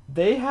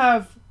they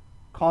have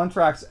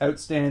contracts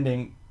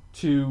outstanding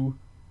to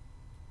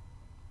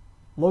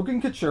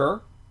Logan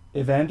Couture,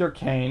 Evander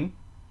Kane,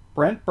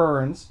 Brent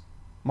Burns,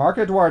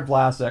 Marc-Edouard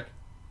Vlasic,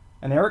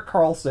 and Erik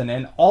Karlsson,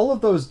 and all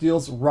of those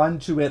deals run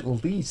to at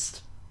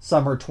least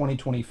summer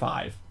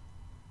 2025.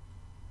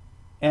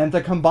 And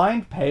the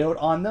combined payout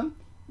on them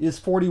is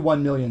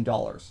 $41 million.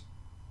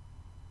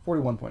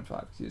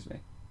 41.5, excuse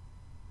me.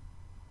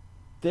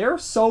 They're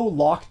so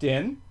locked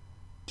in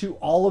to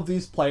all of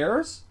these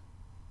players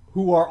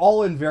who are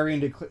all in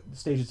varying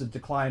stages of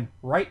decline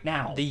right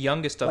now. The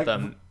youngest of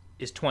them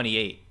is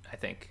 28, I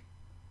think.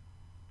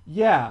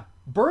 Yeah.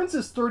 Burns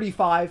is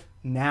 35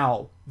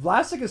 now.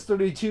 Vlasic is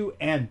 32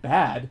 and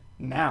bad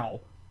now.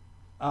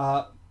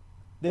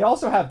 They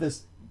also have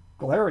this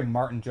glaring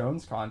Martin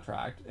Jones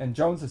contract, and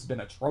Jones has been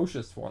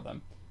atrocious for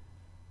them.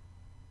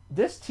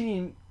 This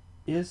team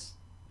is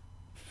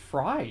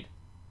fried.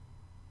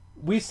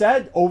 We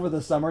said over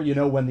the summer,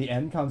 when the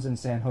end comes in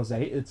San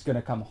Jose, it's going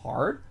to come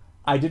hard.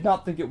 I did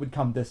not think it would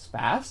come this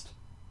fast,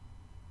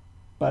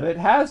 but it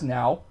has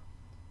now,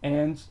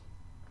 and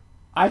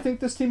I think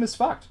this team is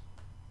fucked.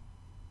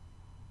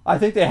 I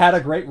think they had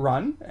a great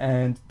run,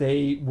 and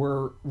they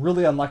were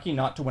really unlucky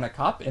not to win a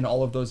cup in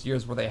all of those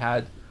years where they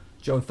had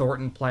Joe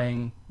Thornton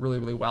playing really,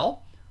 really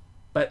well.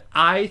 But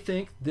I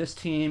think this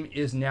team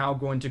is now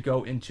going to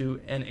go into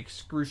an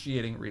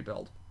excruciating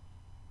rebuild.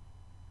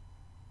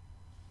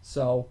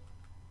 So,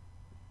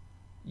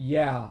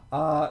 yeah,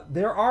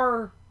 there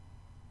are...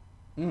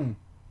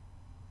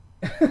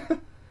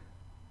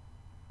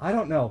 I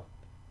don't know.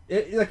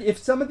 Like, if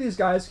some of these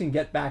guys can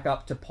get back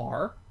up to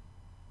par,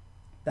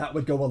 that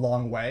would go a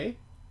long way.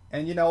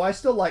 And, you know, I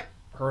still like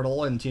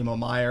Hurdle and Timo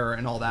Meyer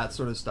and all that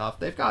sort of stuff.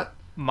 They've got...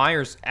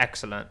 Meyer's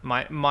excellent.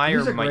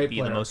 Meyer might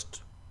be the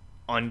most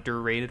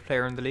underrated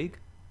player in the league.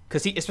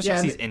 Because especially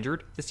because he's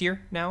injured this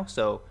year now,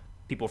 so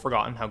people have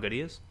forgotten how good he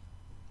is.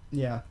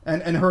 Yeah,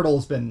 and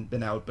Hurdle's been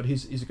out, but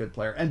he's a good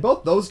player. And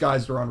both those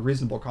guys are on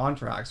reasonable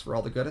contracts for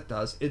all the good it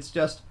does. It's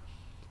just...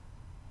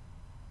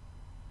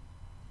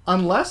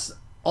 Unless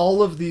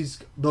all of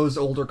those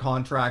older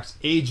contracts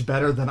age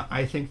better than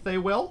I think they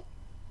will,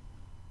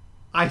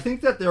 I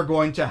think that they're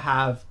going to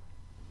have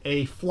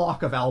a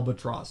flock of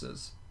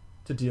albatrosses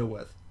to deal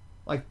with.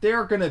 Like,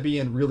 they're going to be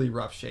in really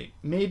rough shape.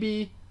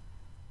 Maybe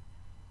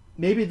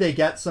they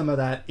get some of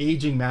that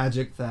aging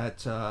magic that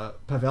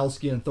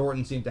Pavelski and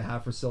Thornton seem to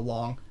have for so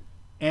long.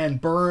 And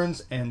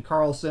Burns and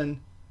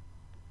Carlson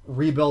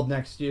rebound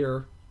next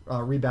year,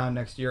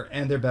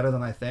 and they're better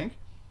than I think.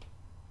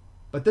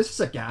 But this is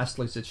a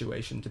ghastly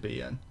situation to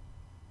be in.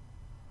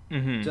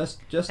 Mm-hmm.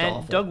 Just and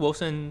awful. Doug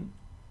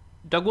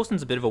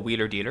Wilson's a bit of a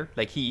wheeler dealer.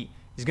 Like, he's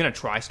going to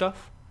try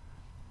stuff.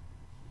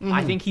 Mm-hmm.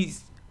 I think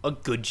he's a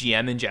good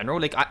GM in general.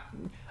 Like,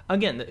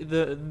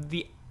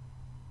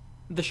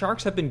 the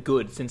Sharks have been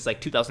good since like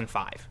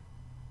 2005.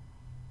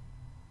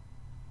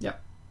 Yeah.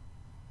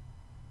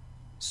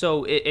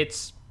 So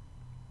it's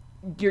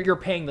you're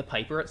paying the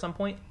piper at some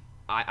point.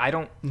 I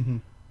don't. Mm-hmm.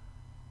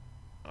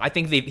 I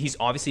think he's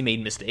obviously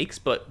made mistakes,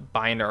 but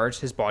by and large,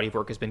 his body of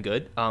work has been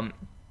good.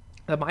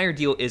 The Meyer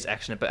deal is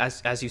excellent, but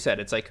as you said,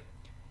 it's like,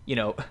 you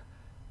know,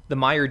 the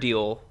Meyer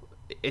deal,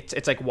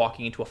 it's like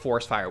walking into a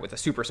forest fire with a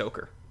super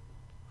soaker.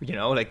 You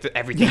know, like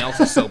everything else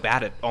is so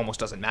bad it almost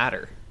doesn't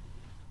matter.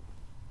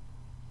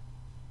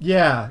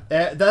 Yeah,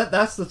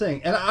 that's the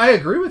thing. And I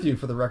agree with you,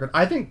 for the record.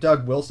 I think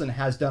Doug Wilson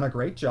has done a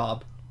great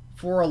job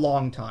for a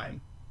long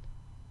time.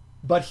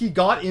 But he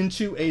got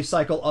into a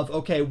cycle of,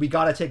 okay, we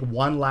got to take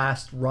one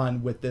last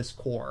run with this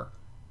core.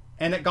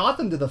 And it got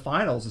them to the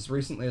finals as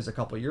recently as a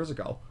couple years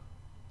ago.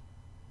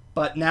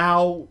 But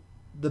now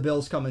the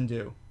bills come and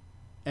due.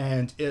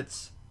 And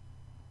it's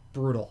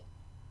brutal.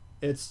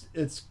 It's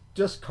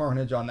just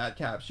carnage on that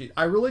cap sheet.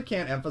 I really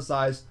can't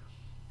emphasize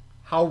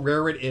how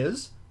rare it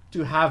is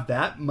to have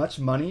that much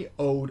money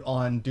owed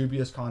on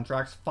dubious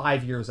contracts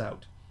 5 years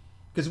out.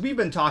 Because we've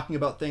been talking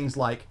about things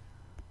like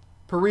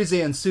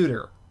Parise and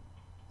Suter,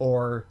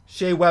 or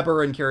Shea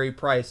Weber and Carey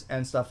Price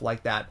and stuff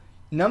like that.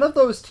 None of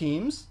those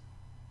teams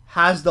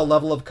has the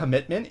level of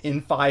commitment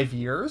in 5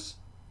 years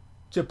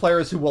to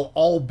players who will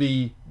all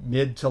be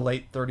mid to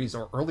late 30s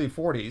or early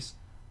 40s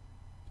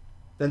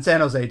than San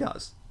Jose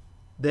does.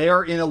 They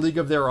are in a league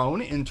of their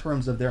own in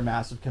terms of their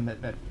massive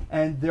commitment.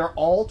 And they're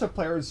all to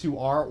players who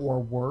are or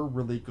were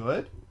really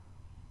good.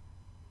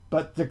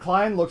 But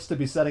decline looks to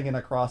be setting in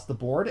across the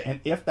board.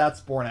 And if that's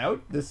borne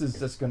out, this is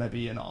just going to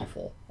be an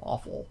awful,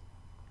 awful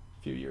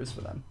few years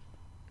for them.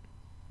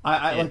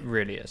 It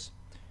really is.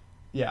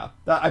 Yeah.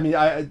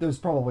 There's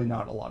probably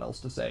not a lot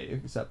else to say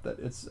except that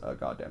it's a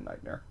goddamn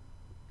nightmare.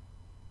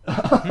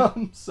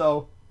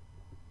 So,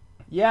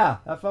 yeah,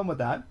 have fun with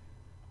that.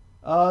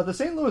 The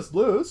St. Louis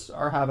Blues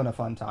are having a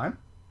fun time.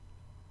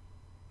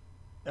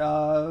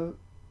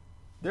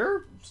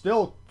 They're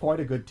still quite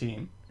a good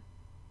team.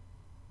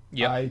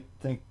 Yeah, I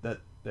think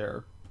that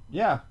they're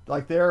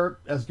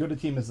as good a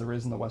team as there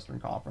is in the Western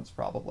Conference,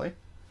 probably.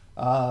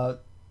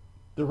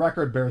 The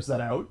record bears that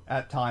out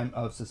at time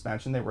of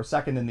suspension. They were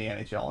second in the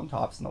NHL and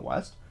tops in the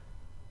West.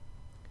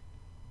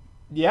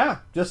 Yeah,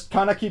 just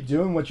kind of keep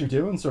doing what you're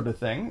doing, sort of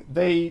thing.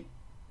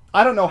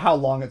 I don't know how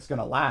long it's going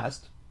to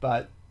last,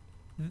 but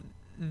in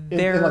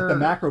like the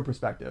macro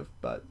perspective,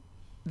 but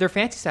their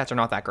fancy stats are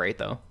not that great,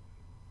 though.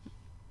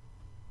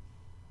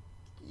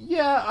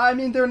 Yeah, I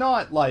mean, they're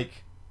not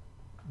like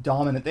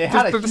dominant. They're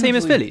the same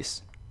as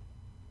Phillies.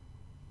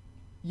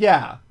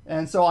 Yeah,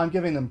 and so I'm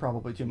giving them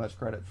probably too much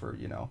credit for,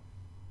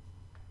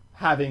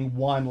 having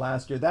won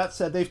last year. That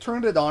said, they've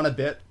turned it on a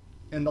bit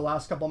in the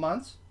last couple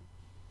months.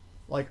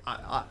 Like,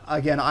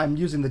 again, I'm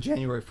using the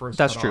January 1st.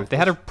 That's true. They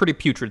had a pretty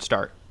putrid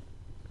start.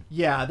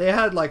 Yeah, they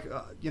had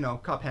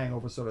cup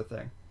hangover sort of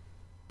thing.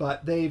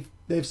 But they've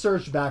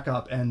surged back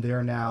up, and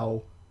they're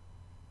now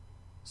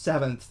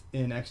 7th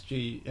in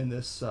XG in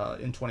this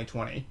in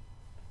 2020,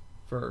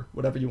 for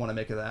whatever you want to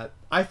make of that.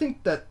 I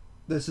think that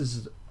this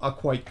is a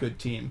quite good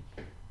team.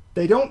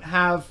 They don't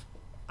have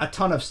a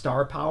ton of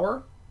star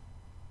power,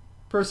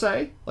 per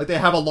se. Like, they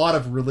have a lot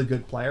of really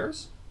good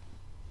players.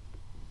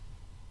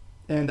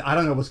 And I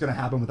don't know what's going to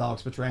happen with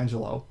Alex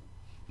Pietrangelo.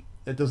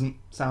 it doesn't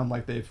sound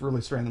like they've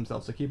really strained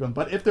themselves to keep him.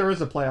 But if there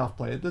is a playoff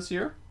play this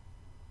year,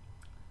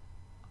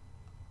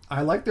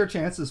 I like their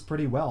chances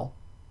pretty well.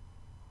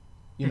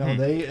 You know,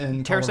 they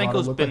and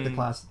Colorado look like the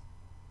class.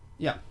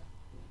 Yeah.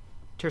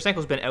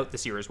 Tarasenko's been out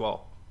this year as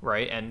well,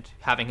 right? And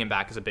having him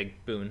back is a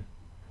big boon.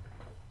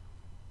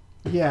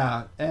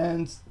 Yeah,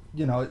 and,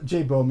 you know,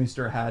 Jay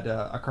Bouwmeester had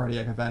a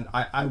cardiac event.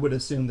 I would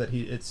assume that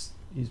he's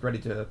ready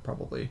to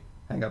probably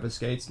hang up his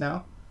skates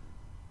now.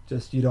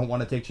 Just, you don't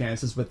want to take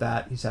chances with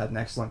that. He's had an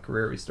excellent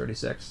career. He's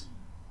 36.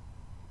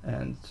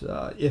 And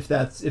if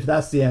that's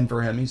the end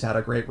for him, he's had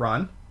a great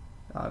run.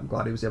 I'm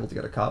glad he was able to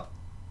get a cup.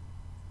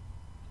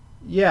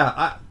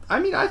 Yeah, I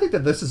mean, I think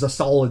that this is a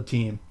solid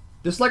team.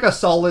 Just like a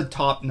solid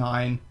top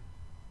 9.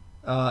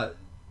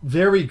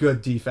 Very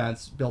good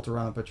defense built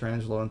around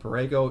Pietrangelo and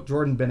Parayko.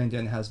 Jordan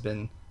Binnington has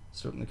been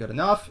certainly good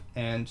enough,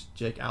 and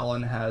Jake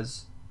Allen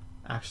has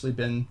actually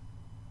been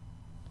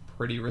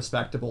pretty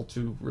respectable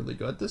to really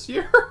good this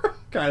year,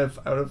 kind of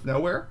out of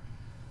nowhere.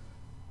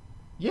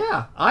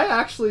 Yeah, I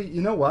actually,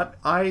 you know what?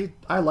 I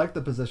like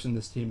the position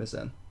this team is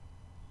in.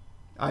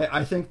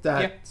 I think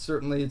that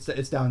certainly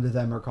it's down to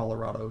them or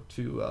Colorado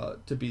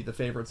to be the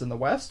favorites in the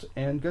West,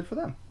 and good for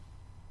them.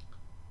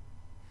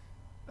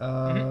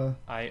 I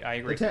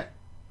agree.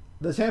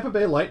 The Tampa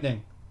Bay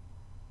Lightning.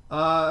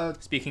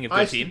 Speaking of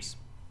good teams.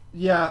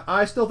 Yeah,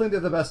 I still think they're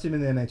the best team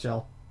in the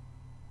NHL.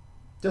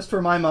 Just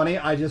for my money,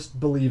 I just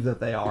believe that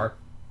they are.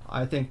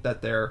 I think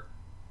that they're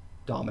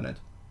dominant.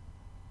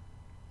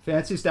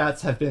 Fancy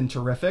Stats have been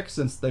terrific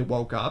since they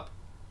woke up.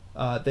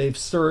 They've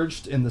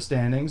surged in the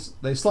standings.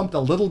 They slumped a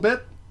little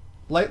bit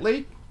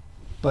lately,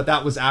 but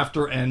that was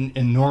after an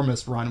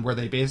enormous run where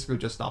they basically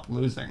just stopped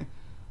losing.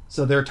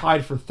 So they're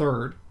tied for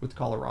third with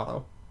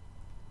Colorado.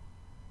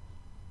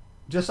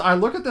 I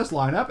look at this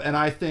lineup and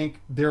I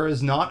think there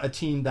is not a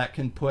team that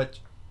can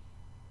put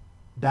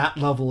that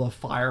level of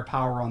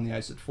firepower on the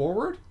ice at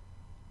forward.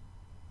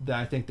 That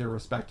I think they're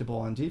respectable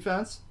on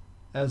defense.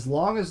 As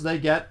long as they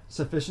get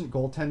sufficient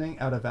goaltending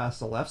out of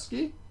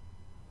Vasilevsky,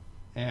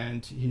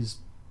 and he's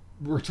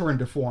returned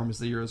to form as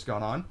the year has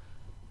gone on,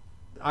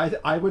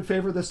 I would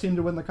favor this team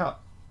to win the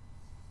Cup.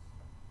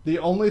 The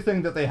only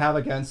thing that they have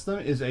against them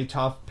is a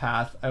tough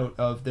path out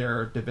of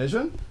their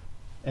division.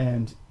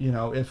 And, you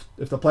know, if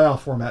the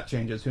playoff format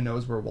changes, who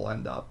knows where we'll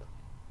end up.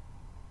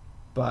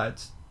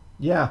 But,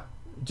 yeah,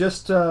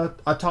 just a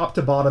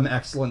top-to-bottom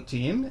excellent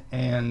team.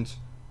 And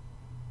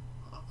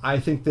I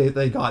think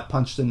they got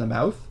punched in the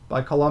mouth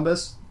by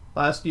Columbus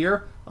last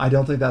year. I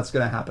don't think that's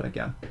going to happen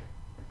again.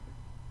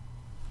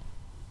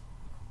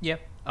 Yeah,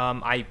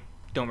 I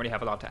don't really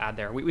have a lot to add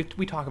there.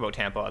 We talk about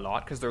Tampa a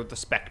lot because they're the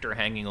specter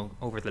hanging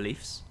over the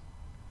Leafs.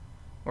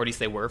 Or at least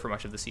they were for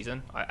much of the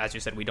season. As you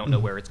said, we don't know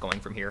where it's going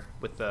from here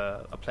with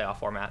a playoff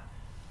format,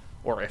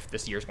 or if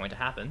this year is going to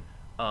happen.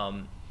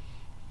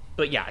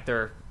 But yeah,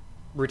 they're a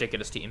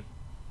ridiculous team.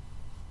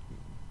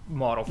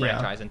 Model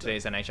franchise in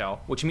today's NHL,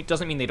 which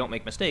doesn't mean they don't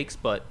make mistakes,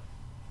 but,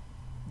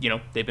 you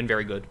know, they've been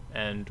very good,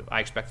 and I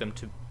expect them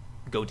to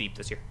go deep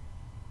this year.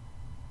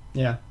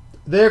 Yeah.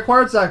 They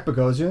acquired Zach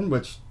Bogosian,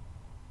 which,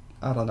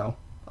 I don't know.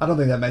 I don't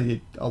think that made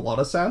a lot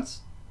of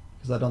sense,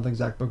 because I don't think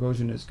Zach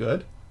Bogosian is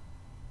good.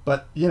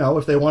 But, you know,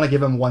 if they want to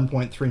give him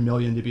 $1.3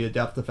 million to be a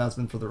depth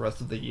defenseman for the rest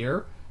of the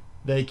year,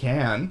 they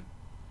can.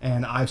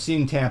 And I've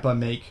seen Tampa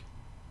make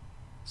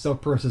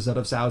silk purses out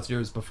of sow's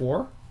ears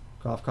before.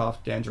 Cough,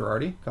 cough, Dan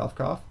Girardi. Cough,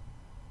 cough.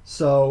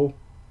 So,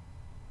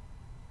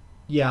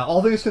 yeah,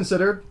 all things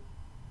considered,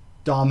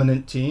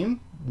 dominant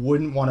team.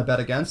 Wouldn't want to bet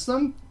against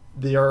them.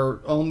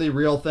 Their only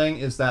real thing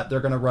is that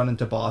they're going to run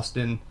into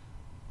Boston,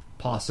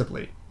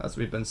 possibly, as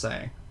we've been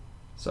saying.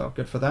 So,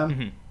 good for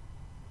them.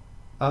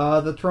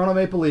 Mm-hmm. The Toronto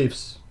Maple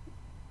Leafs.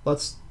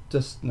 Let's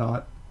just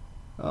not.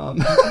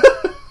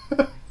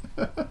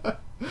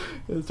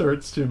 It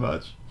hurts too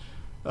much.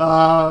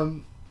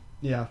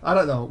 Yeah, I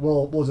don't know.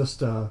 We'll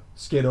just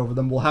skate over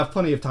them. We'll have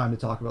plenty of time to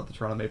talk about the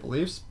Toronto Maple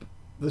Leafs.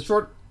 The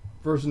short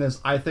version is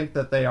I think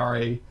that they are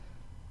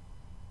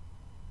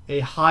a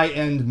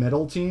high-end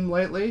middle team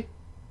lately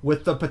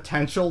with the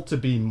potential to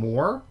be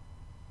more.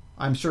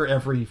 I'm sure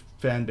every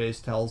fan base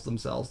tells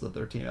themselves that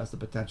their team has the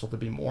potential to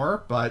be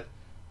more, but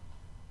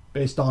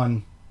based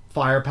on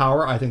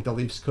firepower, I think the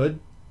Leafs could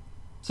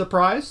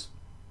surprise.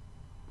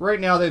 Right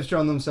now, they've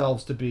shown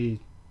themselves to be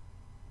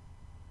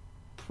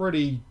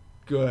pretty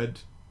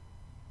good,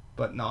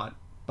 but not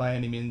by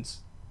any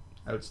means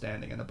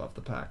outstanding and above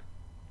the pack.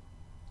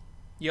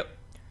 Yep.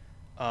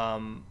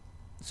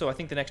 So I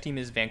think the next team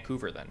is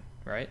Vancouver then,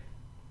 right?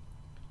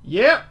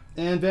 Yeah,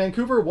 and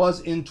Vancouver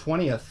was in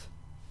 20th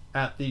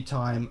at the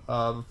time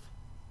of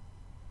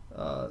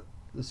the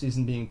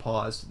season being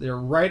paused. They're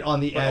right on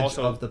the edge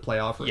of the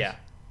playoff race. Yeah,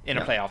 in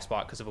a playoff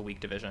spot because of a weak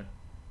division.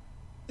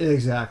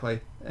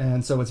 Exactly.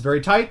 And so it's very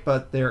tight,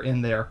 but they're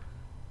in there.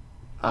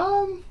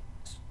 So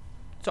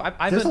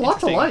there's a lot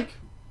to like.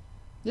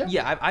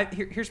 Yeah.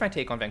 Here's my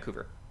take on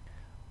Vancouver.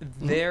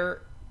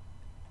 They're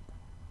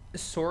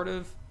sort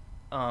of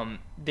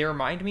they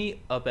remind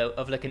me of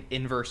like an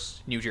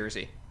inverse New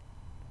Jersey.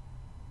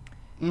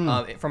 From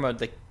a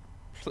like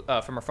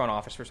from a front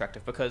office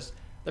perspective, because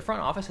the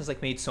front office has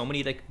like made so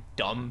many like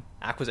dumb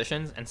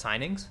acquisitions and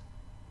signings.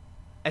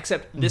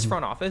 Except this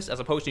front office, as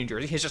opposed to New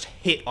Jersey, has just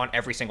hit on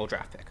every single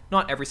draft pick.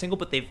 Not every single,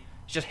 but they've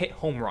just hit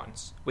home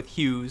runs with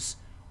Hughes,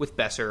 with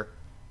Besser,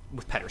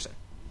 with Pettersson.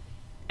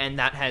 And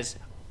that has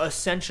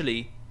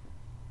essentially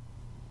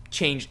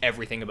changed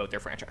everything about their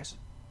franchise.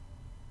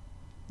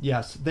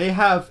 Yes, they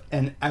have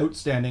an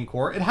outstanding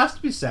core. It has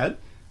to be said,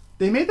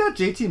 they made that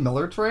JT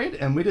Miller trade,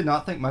 and we did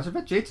not think much of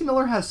it. JT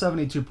Miller has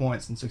 72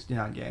 points in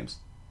 69 games.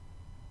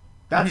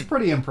 That's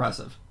pretty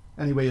impressive,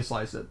 any way you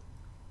slice it.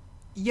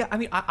 Yeah, I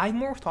mean, I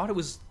more thought it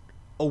was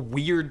a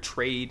weird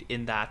trade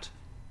in that,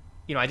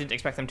 you know, I didn't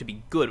expect them to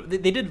be good.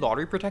 They did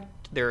lottery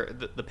protect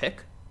the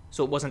pick,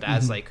 so it wasn't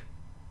as, like,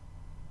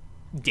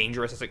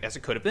 dangerous as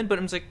it could have been, but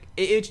it was like,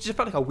 it just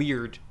felt like a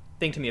weird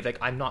thing to me of, like,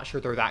 I'm not sure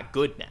they're that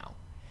good now.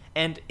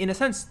 And in a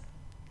sense,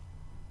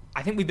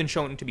 I think we've been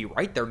shown to be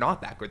right. They're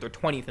not that good. They're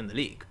 20th in the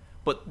league.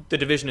 But the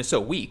division is so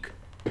weak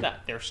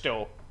that they're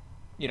still,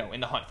 you know, in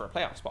the hunt for a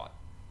playoff spot.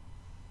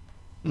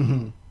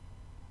 Mm-hmm.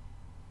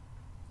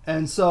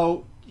 And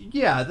so,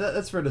 yeah,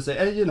 that's fair to say.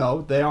 And, you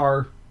know, they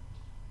are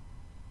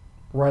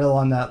right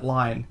along that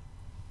line.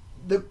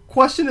 The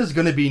question is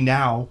going to be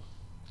now,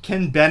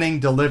 can Benning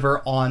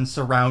deliver on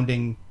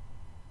surrounding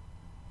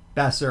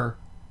Besser,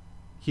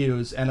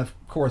 Hughes, and of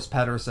course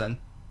Pettersson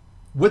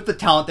with the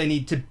talent they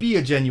need to be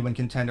a genuine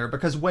contender?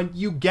 Because when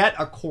you get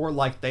a core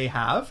like they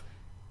have,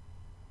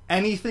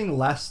 anything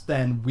less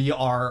than we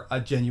are a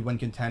genuine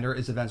contender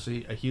is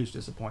eventually a huge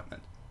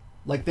disappointment.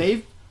 Like,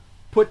 they've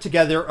put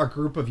together a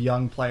group of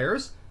young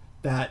players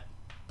that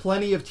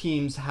plenty of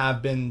teams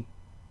have been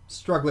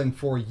struggling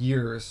for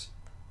years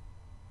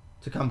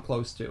to come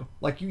close to.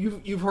 Like,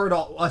 you've heard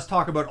us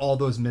talk about all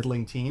those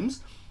middling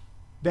teams.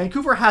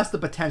 Vancouver has the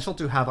potential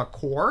to have a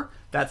core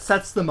that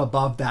sets them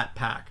above that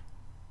pack.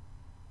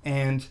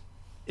 And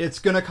it's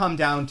going to come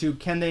down to,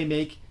 can they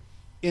make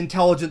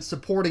intelligent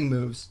supporting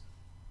moves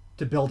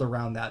to build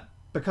around that?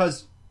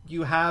 Because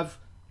you have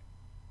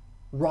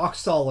rock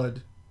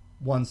solid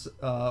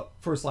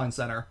first line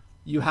center.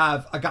 You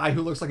have a guy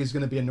who looks like he's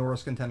going to be a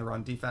Norris contender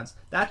on defense.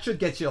 That should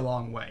get you a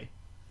long way.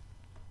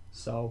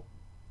 So,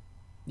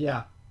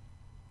 yeah.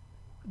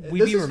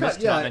 We'd be remiss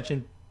to not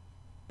mention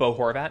Bo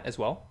Horvat as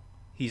well.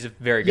 He's a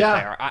very good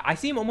player. I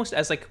see him almost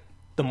as like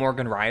the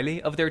Morgan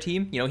Riley of their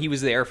team. You know, he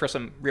was there for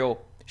some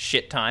real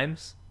shit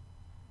times.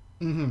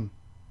 Mm-hmm.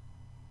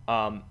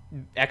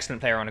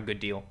 Excellent player on a good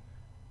deal.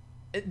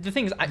 The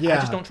thing is, I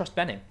just don't trust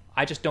Benning.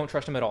 I just don't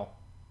trust him at all.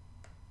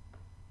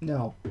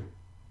 No.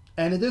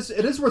 And it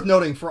is worth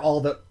noting, for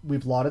all that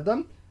we've lauded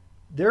them,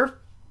 their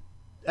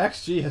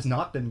XG has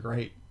not been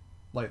great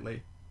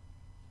lately.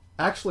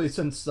 Actually,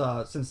 since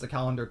the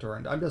calendar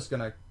turned, I'm just going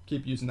to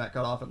keep using that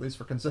cutoff, at least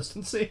for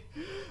consistency.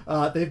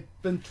 They've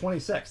been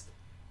 26th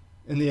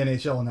in the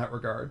NHL in that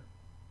regard.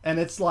 And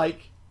it's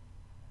like,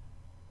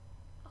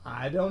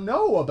 I don't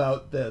know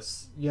about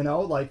this. You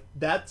know, like,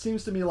 that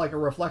seems to me like a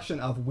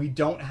reflection of, we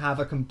don't have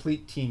a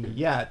complete team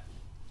yet.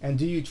 And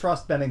do you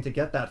trust Benning to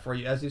get that for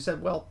you? As you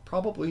said, well,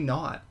 probably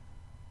not.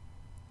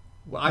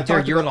 Well, I their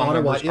talked year-long about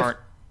Ottawa. numbers aren't.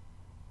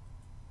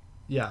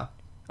 Yeah.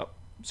 Oh,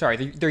 sorry,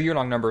 their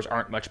year-long numbers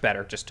aren't much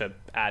better. Just to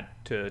add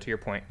to your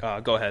point,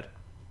 go ahead.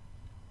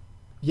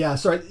 Yeah,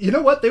 sorry. You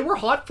know what? They were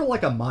hot for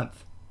like a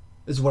month,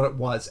 is what it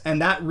was, and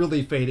that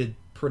really faded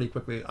pretty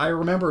quickly. I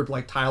remembered,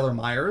 like, Tyler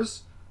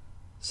Myers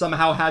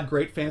somehow had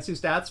great fantasy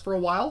stats for a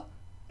while,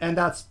 and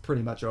that's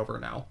pretty much over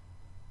now.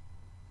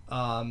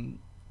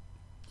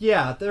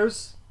 Yeah,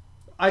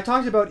 I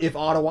talked about, if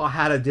Ottawa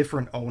had a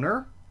different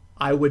owner,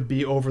 I would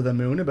be over the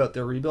moon about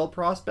their rebuild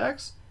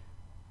prospects.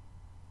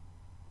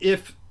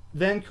 If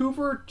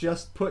Vancouver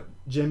just put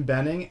Jim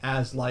Benning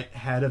as, like,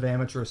 head of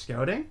amateur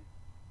scouting,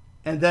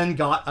 and then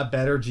got a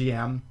better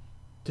GM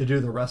to do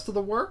the rest of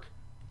the work,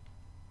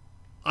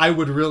 I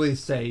would really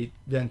say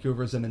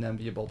Vancouver's in an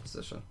enviable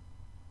position.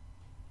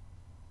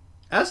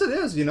 As it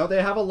is, you know,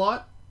 they have a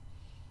lot.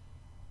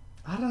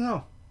 I don't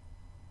know.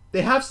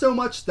 They have so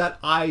much that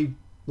I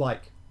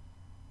like.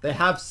 They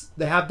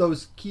have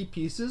those key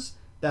pieces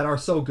that are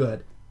so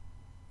good.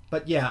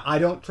 But yeah, I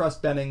don't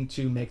trust Benning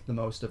to make the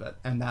most of it,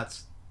 and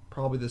that's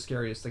probably the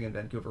scariest thing in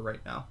Vancouver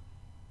right now.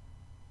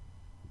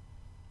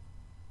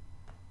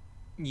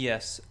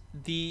 Yes.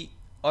 The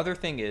other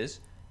thing is,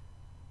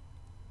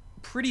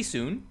 pretty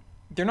soon,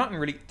 they're not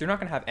going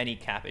to have any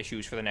cap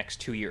issues for the next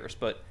 2 years,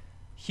 but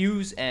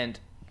Hughes and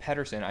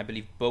Pettersson, I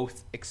believe,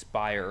 both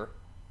expire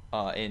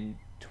in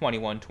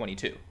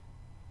 21-22.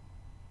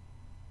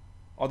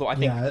 Although I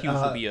think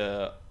Hughes will be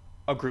a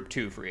Group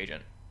 2 free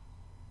agent.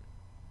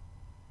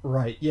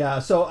 Right, yeah.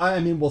 So, I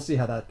mean, we'll see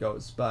how that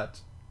goes. But,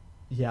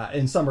 yeah,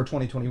 in summer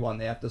 2021,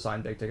 they have to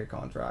sign big-ticket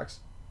contracts.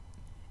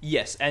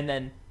 Yes, and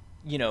then,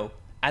 you know,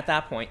 at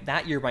that point,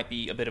 that year might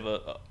be a bit of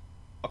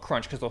a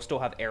crunch, because they'll still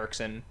have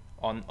Eriksson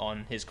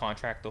on his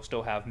contract. They'll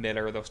still have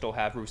Miller. They'll still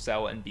have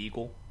Roussel and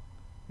Beagle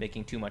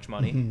making too much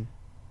money.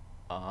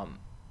 Mm-hmm.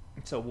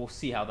 So we'll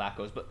see how that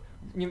goes. But,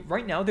 you know,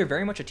 right now, they're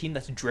very much a team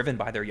that's driven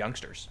by their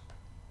youngsters.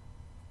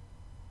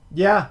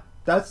 Yeah,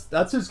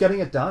 that's who's getting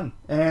it done.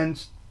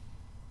 And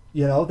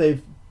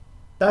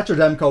Thatcher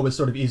Demko was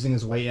sort of easing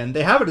his way in.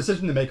 They have a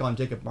decision to make on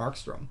Jacob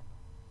Markstrom,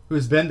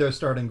 who's been their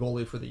starting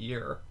goalie for the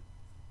year,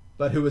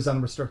 but who is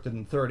unrestricted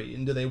in 30.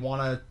 And do they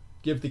want to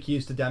give the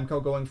keys to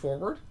Demko going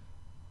forward?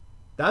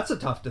 That's a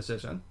tough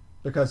decision,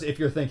 because if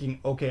you're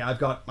thinking, okay, I've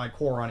got my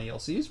core on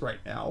ELCs right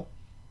now,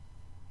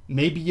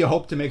 maybe you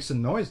hope to make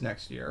some noise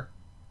next year.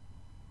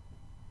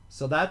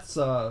 So that's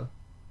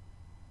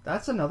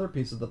another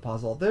piece of the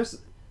puzzle.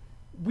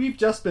 We've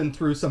just been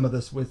through some of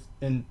this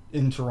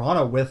in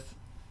Toronto with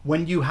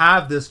when you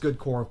have this good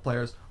core of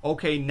players.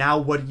 Okay, now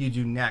what do you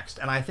do next?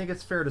 And I think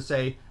it's fair to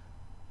say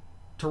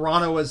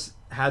Toronto has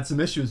had some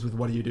issues with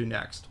what do you do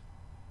next.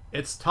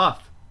 It's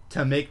tough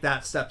to make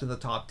that step to the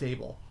top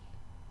table.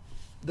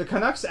 The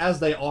Canucks, as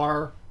they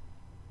are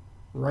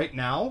right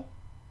now,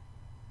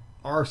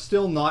 are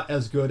still not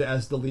as good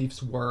as the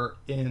Leafs were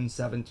in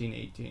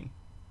 17-18,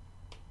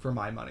 for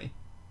my money.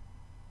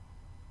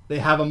 They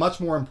have a much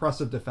more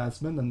impressive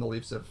defenseman than the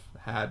Leafs have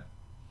had,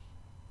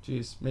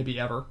 maybe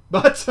ever.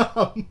 But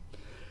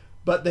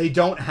they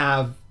don't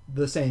have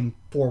the same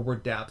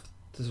forward depth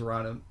to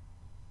surround him,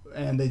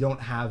 and they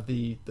don't have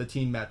the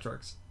team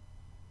metrics.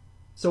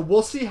 So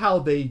we'll see how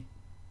they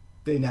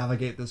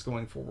navigate this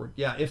going forward.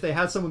 Yeah, if they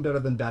had someone better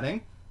than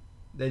Benning,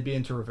 they'd be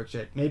in terrific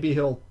shape. Maybe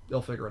he'll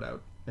figure it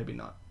out. Maybe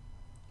not.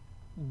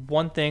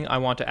 One thing I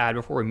want to add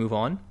before we move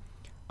on,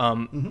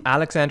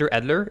 Alexander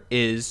Edler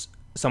is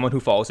someone who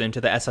falls into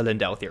the Esa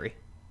Lindell theory.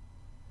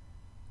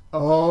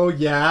 Oh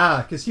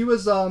yeah, because he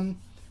was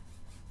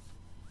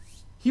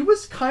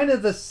kind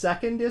of the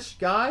second-ish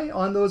guy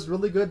on those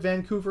really good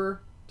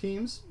Vancouver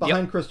teams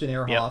behind Christian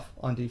Ehrhoff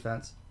on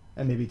defense,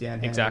 and maybe Dan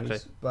Hannon. Exactly.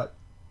 But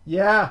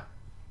yeah.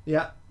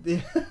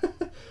 The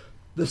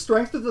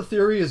strength of the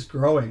theory is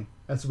growing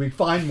as we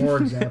find more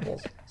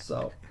examples.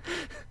 So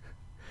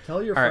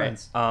tell your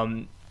friends.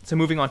 Right. So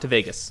moving on to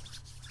Vegas.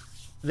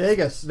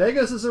 Vegas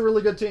is a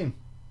really good team.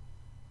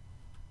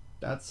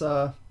 That's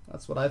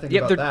what I think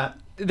about that.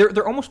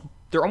 They're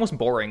almost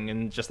boring,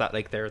 and just that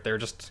they're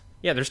just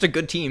a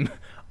good team.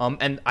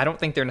 And I don't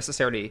think they're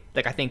necessarily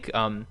I think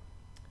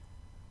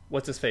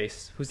what's his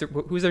face? Who's their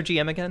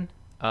GM again?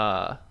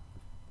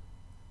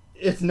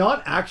 It's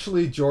not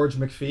actually George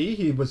McPhee.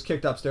 He was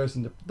kicked upstairs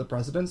in the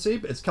presidency.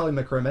 But it's Kelly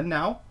McCrimmon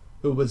now,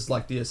 who was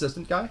the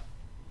assistant guy.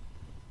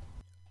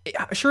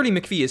 Surely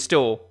McPhee is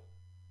still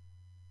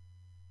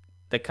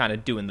kind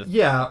of doing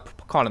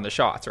calling the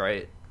shots,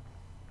 right?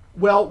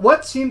 Well,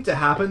 what seemed to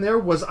happen there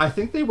was I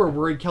think they were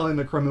worried Kelly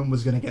McCrimmon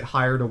was going to get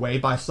hired away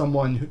by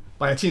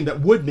a team that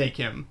would make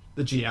him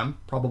the GM,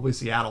 probably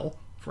Seattle,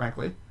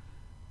 frankly.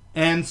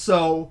 And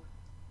so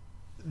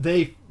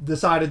they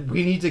decided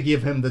we need to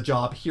give him the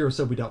job here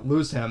so we don't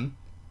lose him.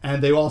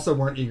 And they also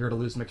weren't eager to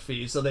lose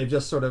McPhee, so they've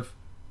just sort of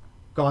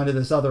gone to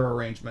this other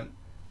arrangement.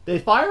 They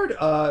fired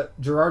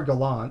Gerard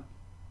Gallant,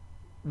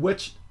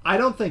 which I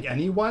don't think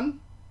anyone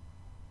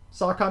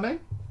saw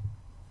coming.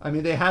 I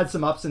mean, they had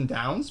some ups and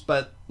downs,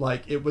 but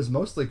it was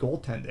mostly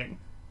goaltending.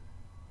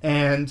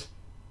 And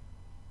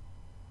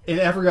in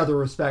every other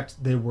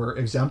respect, they were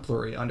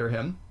exemplary under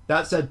him.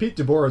 That said, Pete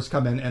DeBoer has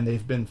come in and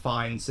they've been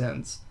fine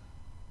since.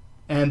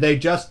 And they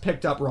just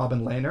picked up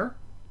Robin Lehner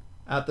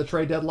at the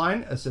trade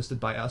deadline, assisted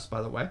by us,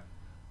 by the way.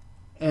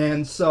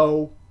 And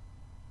so,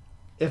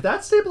 if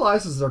that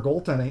stabilizes their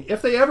goaltending,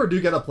 if they ever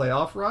do get a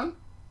playoff run,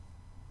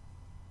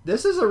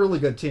 this is a really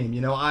good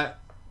team.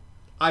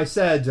 I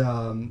said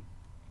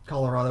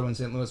Colorado and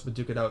St. Louis would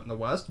duke it out in the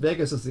West.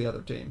 Vegas is the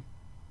other team.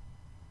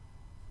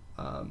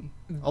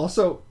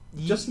 Also,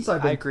 just since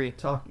I've been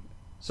talking...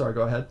 Sorry,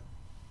 go ahead.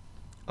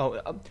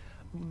 Oh,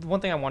 one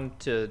thing I wanted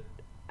to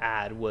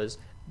add was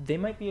they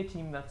might be a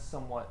team that's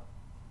somewhat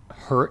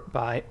hurt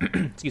by...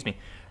 excuse me.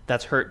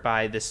 That's hurt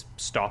by this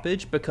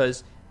stoppage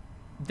because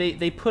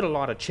they put a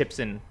lot of chips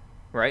in,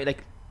 right?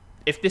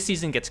 If this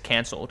season gets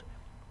canceled,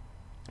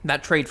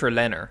 that trade for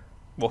Lehner,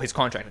 well, his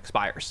contract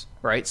expires,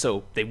 right?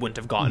 So they wouldn't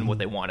have gotten what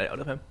they wanted out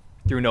of him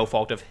through no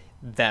fault of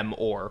them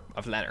or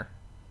of Lehner.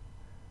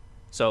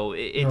 So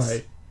it's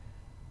a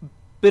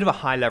bit of a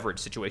high leverage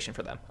situation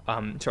for them.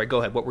 Sorry, go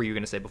ahead. What were you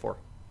going to say before?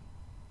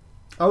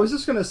 I was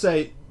just going to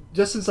say,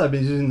 just since I've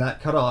been using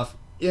that cutoff,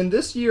 in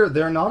this year,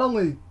 they're not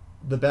only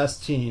the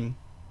best team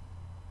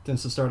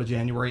since the start of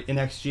January in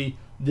XG,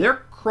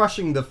 they're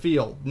crushing the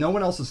field. No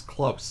one else is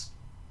close.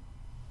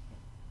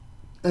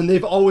 And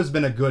they've always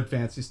been a good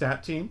fantasy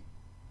stat team.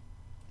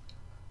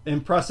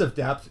 Impressive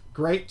depth,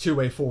 great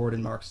two-way forward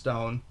in Mark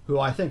Stone, who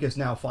I think is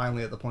now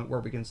finally at the point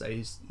where we can say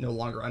he's no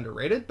longer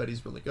underrated, but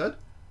he's really good.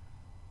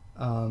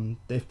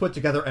 They've put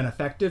together an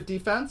effective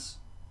defense.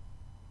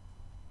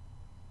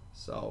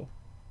 So,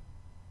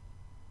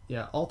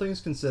 yeah, all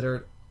things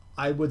considered,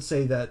 I would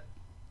say that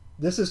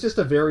this is just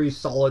a very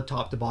solid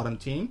top-to-bottom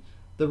team.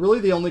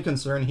 The only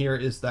concern here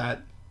is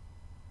that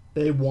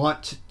they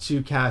want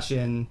to cash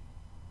in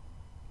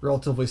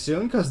relatively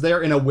soon because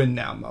they're in a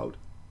win-now mode.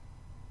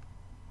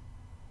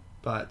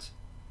 But,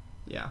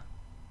 yeah.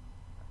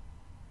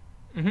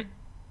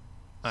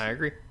 I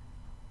agree.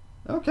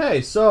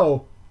 Okay,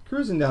 so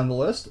cruising down the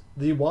list,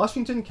 the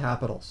Washington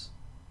Capitals.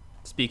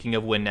 Speaking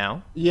of win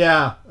now.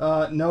 Yeah,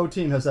 no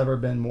team has ever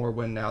been more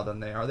win now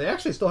than they are. They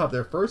actually still have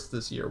their first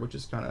this year, which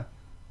is kind of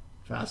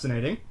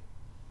fascinating.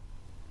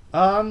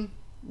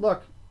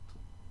 Look,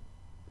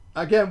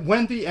 again,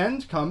 when the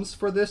end comes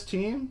for this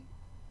team,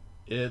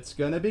 it's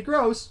going to be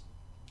gross.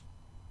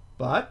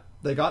 But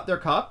they got their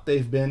cup.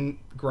 They've been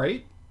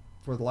great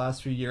for the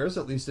last few years,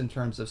 at least in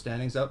terms of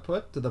standings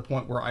output, to the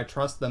point where I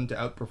trust them to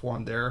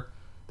outperform their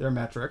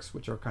metrics,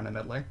 which are kind of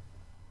middling.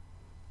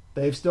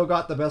 They've still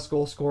got the best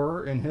goal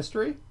scorer in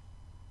history.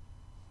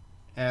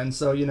 And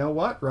so, you know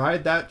what?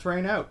 Ride that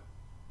train out.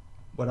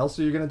 What else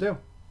are you going to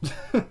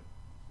do?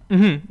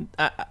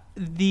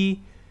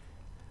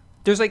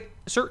 There's like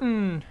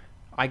certain,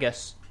 I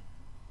guess,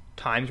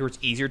 times where it's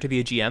easier to be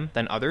a GM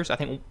than others. I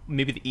think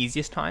maybe the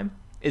easiest time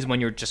is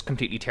when you're just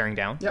completely tearing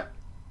down. Yep.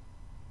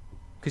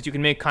 Because you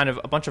can make kind of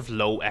a bunch of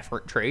low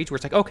effort trades where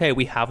it's like, okay,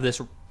 we have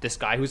this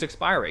guy who's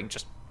expiring.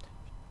 Just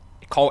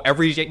call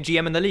every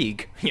GM in the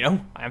league. You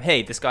know,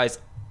 hey, this guy's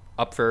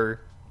up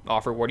for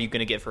offer. What are you going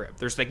to get for him?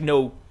 There's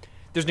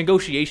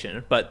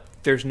negotiation, but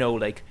there's no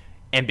like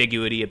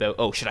ambiguity about,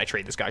 oh, should I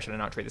trade this guy? Should I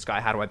not trade this guy?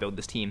 How do I build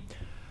this team?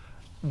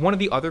 One of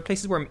the other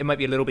places where it might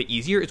be a little bit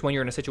easier is when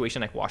you're in a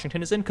situation like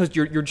Washington is in, because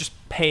you're just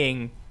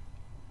paying.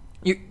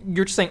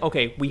 You're just saying,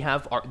 okay, we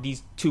have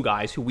these two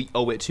guys who we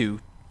owe it to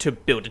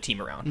build a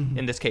team around. Mm-hmm.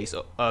 In this case,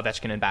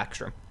 Ovechkin and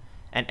Backstrom,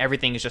 and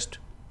everything is just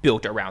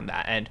built around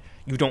that, and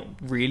you don't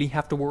really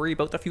have to worry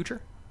about the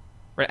future.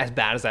 Right? As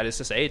bad as that is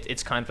to say,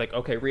 it's kind of like,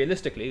 okay,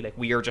 realistically, like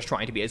we are just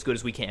trying to be as good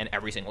as we can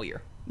every single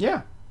year.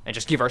 Yeah, and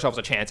just give ourselves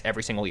a chance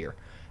every single year.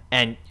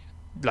 And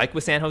like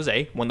with San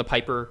Jose, when the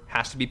piper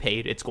has to be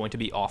paid, it's going to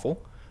be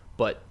awful.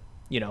 But,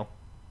 you know,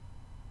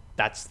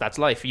 that's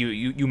life.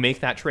 You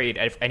make that trade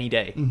any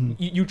day. Mm-hmm.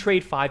 You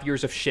trade 5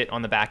 years of shit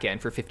on the back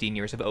end for 15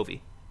 years of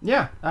Ovi.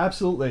 Yeah,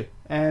 absolutely.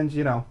 And,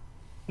 you know,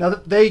 now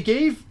they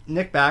gave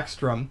Nick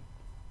Backstrom,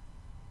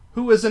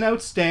 who is an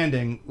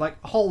outstanding,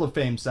 like, Hall of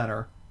Fame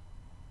center,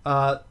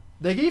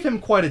 they gave him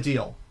quite a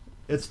deal.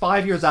 It's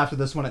 5 years after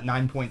this one at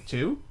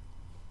 9.2.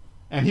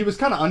 And he was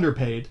kind of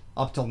underpaid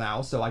up till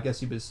now, so I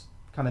guess he was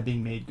kind of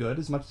being made good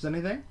as much as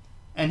anything.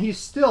 And he's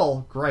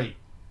still great.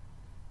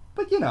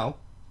 But, you know,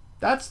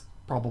 that's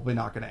probably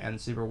not going to end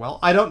super well.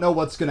 I don't know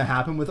what's going to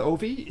happen with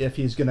Ovi, if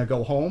he's going to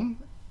go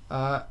home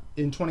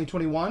in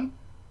 2021,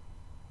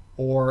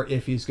 or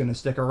if he's going to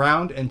stick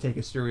around and take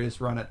a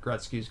serious run at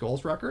Gretzky's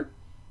goals record.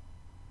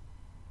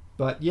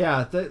 But,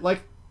 yeah,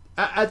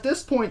 at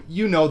this point,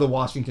 you know the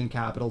Washington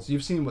Capitals.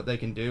 You've seen what they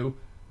can do.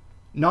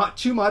 Not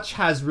too much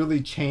has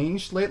really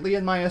changed lately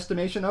in my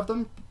estimation of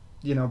them.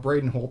 You know,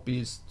 Braden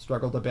Holtby's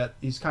struggled a bit.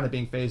 He's kind of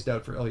being phased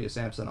out for Ilya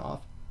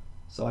Samsonov.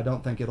 So I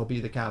don't think it'll be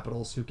the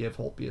Capitals who give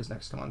Holtby his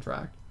next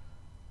contract.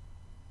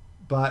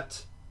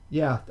 But,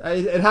 yeah,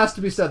 it has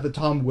to be said the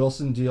Tom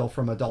Wilson deal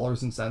from a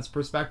dollars and cents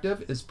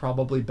perspective is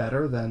probably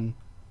better than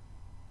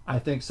I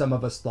think some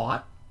of us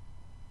thought.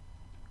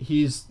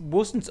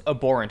 Wilson's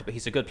abhorrent, but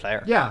he's a good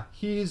player. Yeah,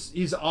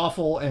 he's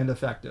awful and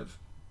effective.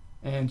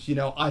 And, you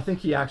know, I think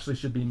he actually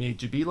should be made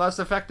to be less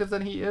effective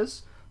than he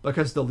is,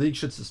 because the league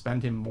should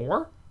suspend him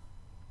more.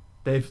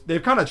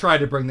 They've kind of tried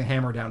to bring the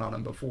hammer down on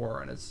him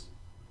before, and it's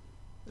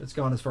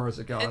gone as far as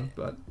it's gone.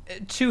 But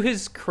to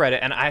his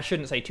credit, and I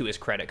shouldn't say to his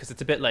credit, because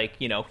it's a bit like,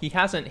 you know, he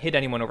hasn't hit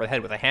anyone over the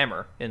head with a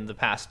hammer in the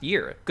past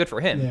year. Good for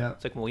him. Yeah.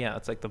 It's like, well, yeah,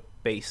 it's like the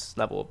base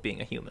level of being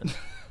a human.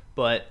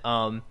 But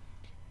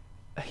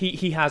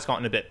he has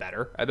gotten a bit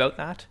better about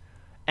that.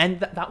 And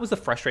that was the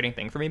frustrating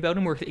thing for me about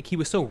him, where he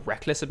was so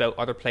reckless about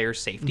other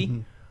players'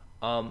 safety.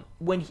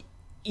 Mm-hmm.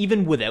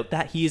 Even without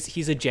that,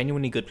 he's a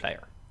genuinely good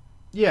player.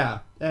 Yeah,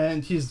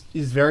 and he's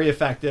very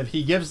effective.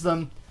 He gives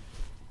them,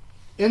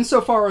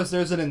 insofar as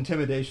there's an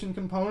intimidation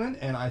component,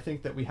 and I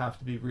think that we have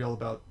to be real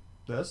about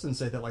this and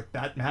say that, like,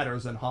 that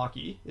matters in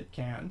hockey. It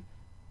can.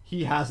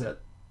 He has it.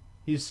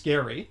 He's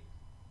scary.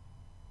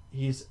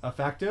 He's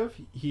effective.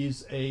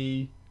 He's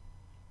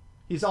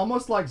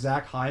almost like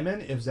Zach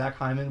Hyman if Zach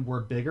Hyman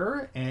were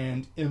bigger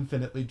and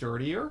infinitely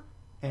dirtier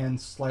and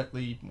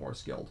slightly more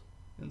skilled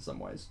in some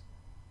ways.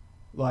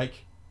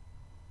 Like,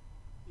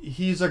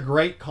 he's a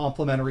great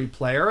complementary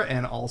player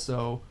and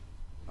also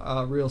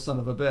a real son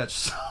of a bitch.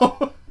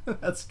 So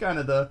that's kind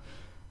of the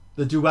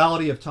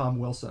duality of Tom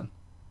Wilson.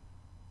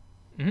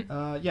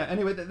 Mm-hmm. Yeah,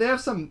 anyway, they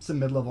have some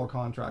mid-level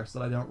contracts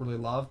that I don't really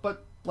love,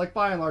 but, like,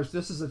 by and large,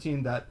 this is a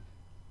team that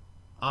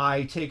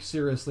I take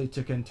seriously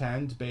to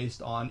contend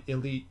based on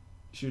elite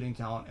shooting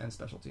talent and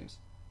special teams.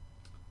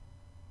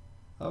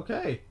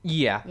 Okay.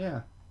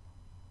 Yeah.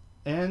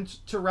 And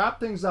to wrap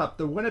things up,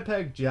 the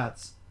Winnipeg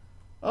Jets.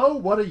 Oh,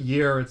 what a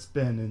year it's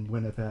been in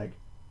Winnipeg.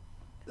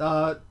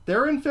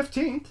 They're in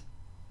 15th.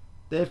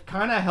 They've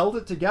kind of held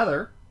it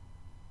together.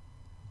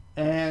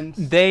 And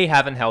they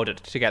haven't held it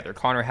together.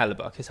 Connor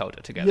Hellebuck has held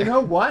it together. You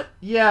know what?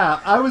 Yeah,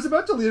 I was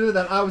about to lead into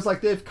that. I was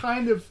like, they've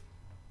kind of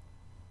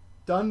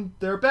done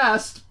their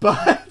best,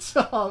 but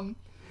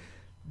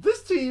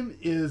this team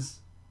is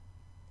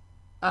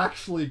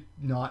actually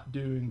not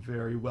doing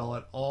very well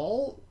at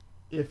all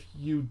if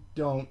you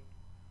don't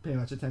pay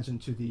much attention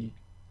to the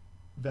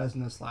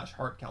Vezina /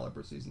 Hart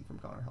caliber season from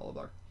Connor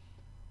Hellebuyck.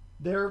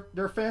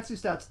 Their fancy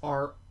stats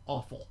are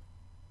awful.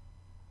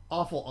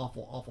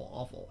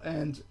 Awful.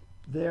 And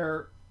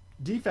their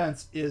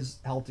defense is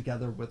held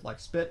together with like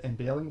spit and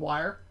baling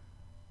wire.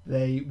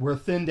 They were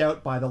thinned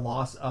out by the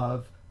loss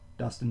of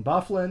Dustin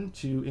Byfuglien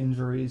to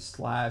injuries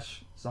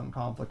 / some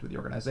conflict with the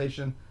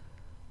organization.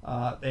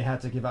 They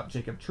had to give up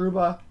Jacob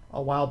Trouba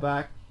a while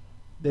back.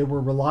 They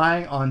were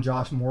relying on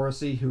Josh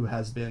Morrissey, who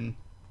has been,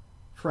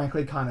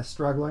 frankly, kind of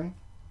struggling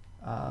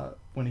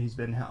when he's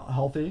been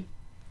healthy,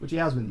 which he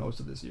has been most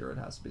of this year, it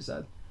has to be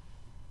said.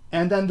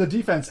 And then the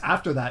defense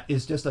after that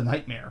is just a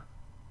nightmare.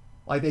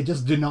 Like, they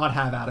just do not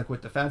have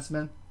adequate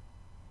defensemen.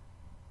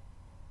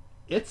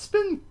 It's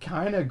been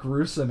kind of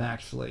gruesome,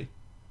 actually.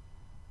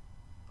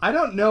 I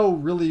don't know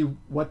really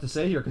what to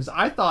say here, because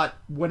I thought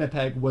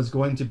Winnipeg was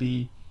going to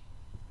be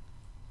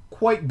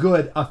quite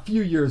good a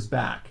few years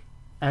back,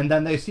 and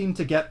then they seem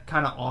to get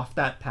kind of off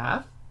that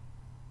path.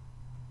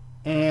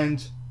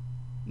 And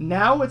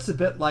now it's a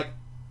bit like,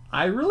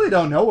 I really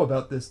don't know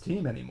about this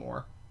team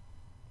anymore.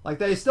 Like,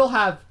 they still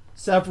have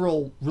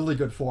several really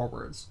good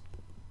forwards,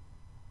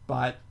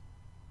 but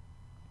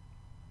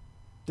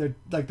they're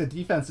like, the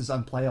defense is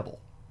unplayable.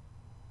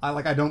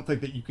 I don't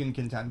think that you can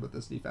contend with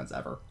this defense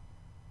ever.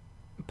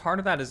 Part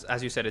of that is,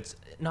 as you said, it's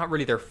not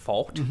really their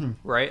fault,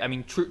 right? I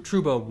mean,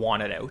 Trouba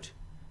wanted out.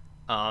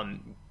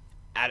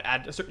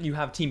 At a certain, you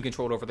have team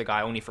control over the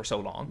guy only for so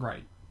long,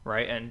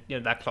 right? And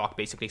that clock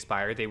basically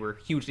expired. They were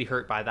hugely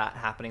hurt by that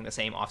happening the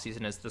same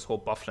offseason as this whole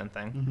Byfuglien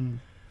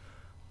thing.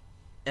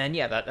 And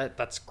yeah,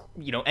 that's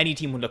any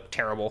team would look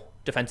terrible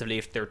defensively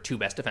if their two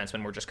best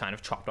defensemen were just kind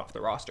of chopped off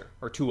the roster,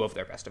 or two of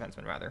their best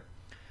defensemen rather.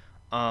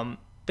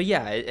 But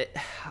yeah,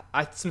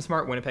 some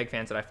smart Winnipeg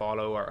fans that I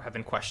follow have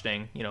been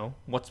questioning,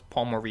 what's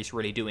Paul Maurice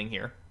really doing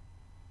here?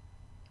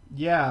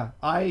 Yeah,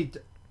 I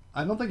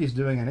don't think he's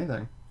doing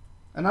anything.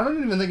 And I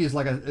don't even think he's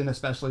like an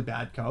especially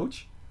bad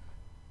coach.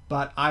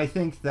 But I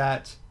think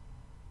that,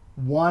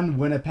 one,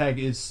 Winnipeg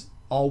is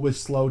always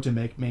slow to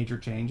make major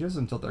changes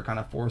until they're kind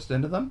of forced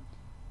into them.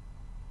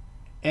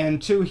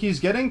 And two, he's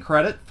getting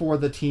credit for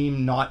the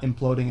team not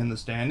imploding in the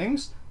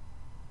standings.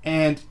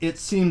 And it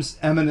seems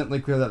eminently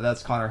clear that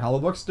that's Connor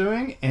Hellebuyck's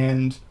doing.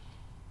 And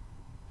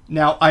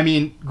now, I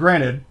mean,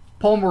 granted,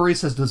 Paul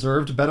Maurice has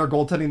deserved better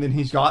goaltending than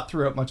he's got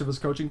throughout much of his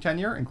coaching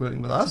tenure,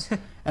 including with us.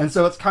 And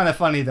so it's kind of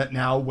funny that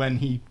now, when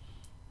he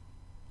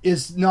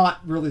is not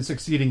really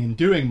succeeding in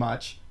doing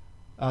much,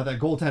 that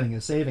goaltending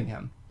is saving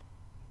him.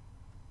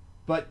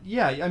 But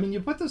yeah, I mean, you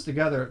put this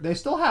together, they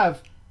still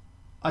have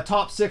a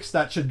top six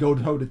that should go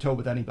toe-to-toe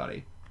with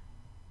anybody.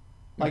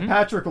 Like,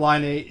 Patrick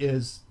Laine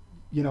is,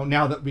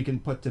 now that we can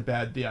put to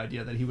bed the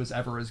idea that he was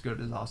ever as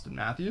good as Austin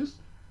Matthews,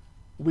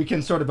 we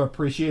can sort of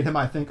appreciate him,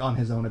 I think, on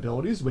his own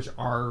abilities, which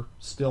are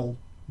still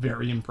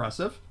very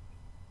impressive.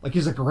 Like,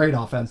 he's a great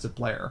offensive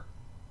player.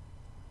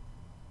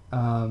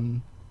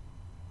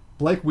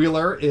 Blake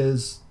Wheeler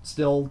is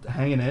still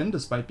hanging in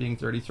despite being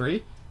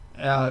 33.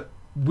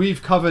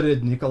 We've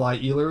coveted Nikolai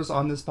Ehlers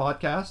on this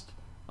podcast.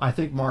 I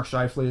think Mark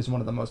Scheifele is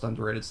one of the most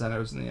underrated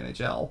centers in the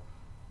NHL.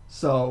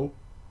 So,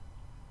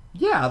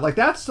 yeah, like,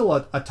 that's still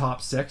a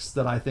top six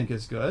that I think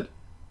is good.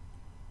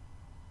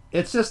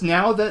 It's just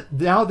now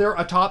they're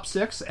a top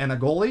six and a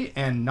goalie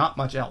and not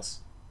much else.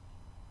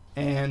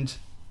 And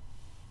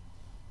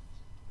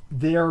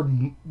they're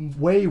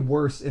way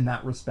worse in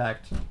that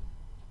respect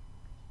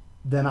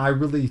than I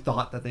really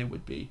thought that they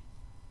would be.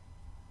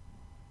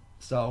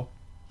 So,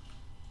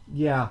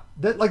 yeah.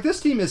 This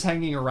team is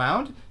hanging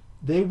around.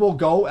 They will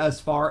go as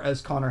far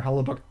as Connor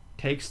Hellebuyck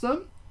takes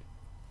them.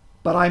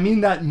 But I mean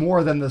that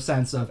more than the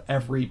sense of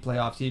every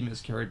playoff team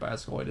is carried by a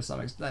goalie to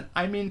some extent.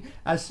 I mean,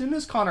 as soon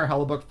as Connor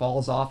Hellebuyck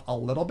falls off a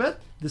little bit,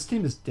 this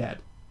team is dead.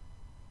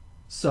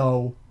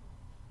 So,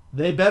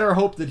 they better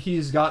hope that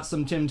he's got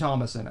some Tim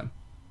Thomas in him.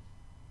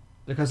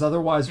 Because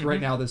otherwise,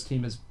 right now, this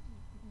team is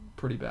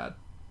pretty bad.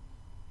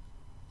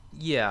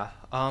 Yeah.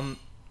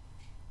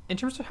 In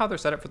terms of how they're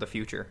set up for the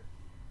future,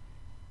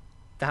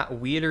 that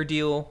Wheeler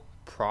deal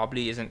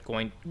probably isn't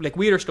going... Like,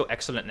 Wheeler's still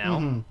excellent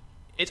now.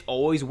 It's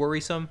always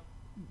worrisome.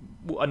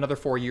 Another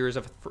 4 years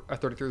of a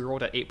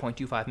 33-year-old at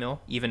 $8.25 million,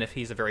 even if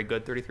he's a very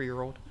good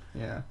 33-year-old.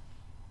 Yeah.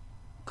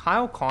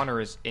 Kyle Connor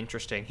is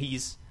interesting.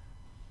 He's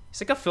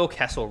like a Phil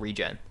Kessel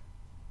regen.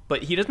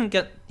 But he doesn't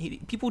get...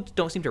 people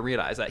don't seem to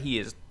realize that he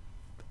is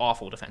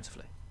awful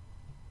defensively.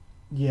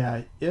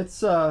 Yeah,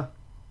 it's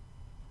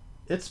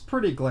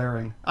pretty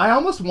glaring. I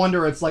almost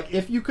wonder, it's like,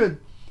 if you could...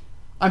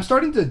 I'm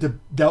starting to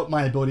doubt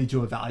my ability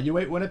to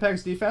evaluate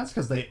Winnipeg's defense,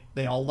 because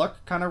they all look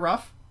kind of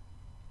rough.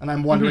 And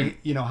I'm wondering,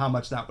 how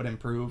much that would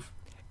improve.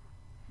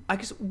 I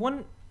guess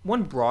one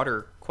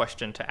broader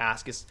question to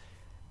ask is,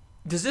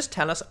 does this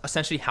tell us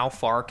essentially how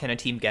far can a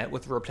team get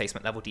with a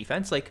replacement level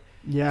defense? Like,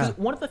 yeah. 'Cause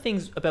one of the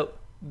things about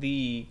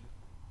the,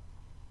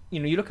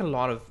 you look at a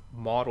lot of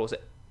models,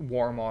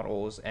 war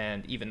models,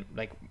 and even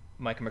like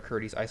Micah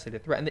McCurdy's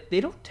isolated threat, and they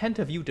don't tend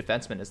to view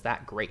defensemen as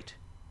that great.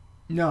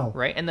 No.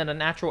 Right? And then a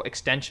natural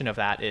extension of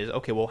that is,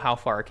 okay, well, how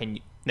far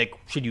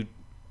should you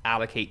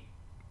allocate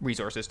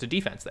resources to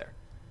defense there?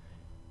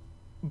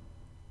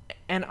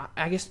 And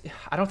I guess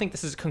I don't think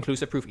this is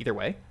conclusive proof either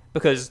way,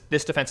 because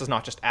this defense is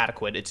not just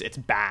adequate, it's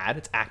bad,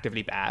 it's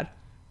actively bad.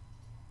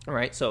 All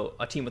right, so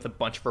a team with a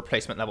bunch of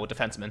replacement level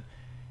defensemen,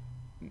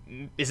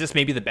 is this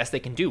maybe the best they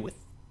can do with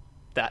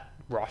that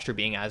roster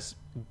being as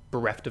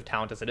bereft of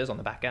talent as it is on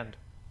the back end?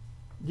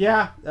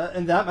 Yeah,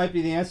 and that might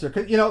be the answer.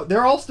 'Cause,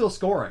 they're all still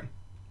scoring.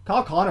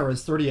 Kyle Connor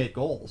has 38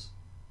 goals.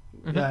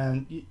 Mm-hmm.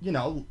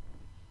 And,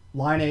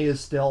 Line A is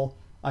still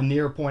a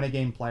near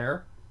point-a-game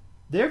player.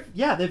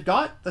 They've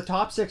got the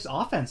top 6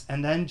 offense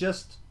and then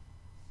just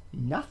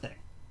nothing.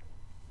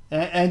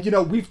 And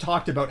we've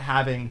talked about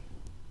having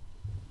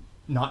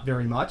not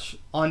very much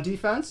on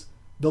defense.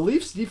 The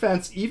Leafs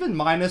defense, even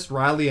minus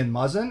Riley and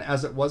Muzzin,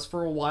 as it was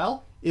for a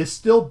while, is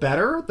still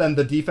better than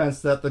the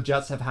defense that the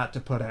Jets have had to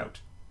put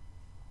out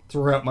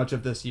throughout much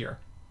of this year.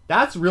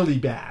 That's really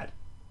bad.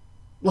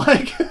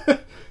 Like,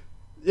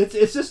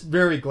 it's just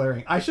very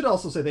glaring. I should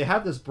also say they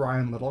have this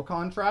Brian Little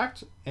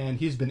contract, and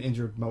he's been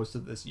injured most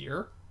of this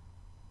year.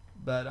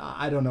 But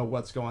I don't know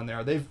what's going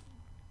there. They've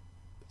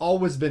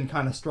always been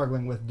kind of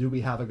struggling with, do we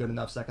have a good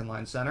enough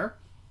second-line center?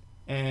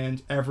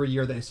 And every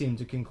year they seem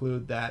to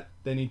conclude that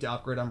they need to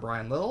upgrade on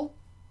Brian Little,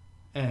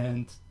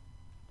 and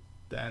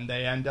then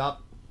they end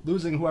up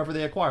losing whoever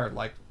they acquired,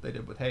 like they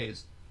did with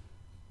Hayes.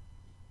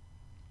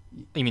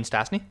 You mean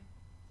Stastny?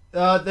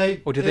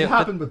 It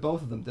happened with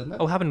both of them, didn't it?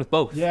 Oh, it happened with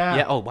both. Yeah.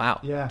 Yeah. Oh, wow.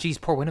 Yeah.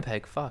 Jeez, poor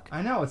Winnipeg. Fuck.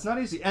 I know, it's not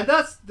easy. And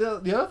that's the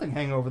other thing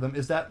hanging over them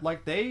is that,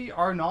 like, they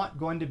are not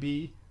going to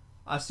be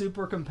a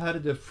super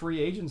competitive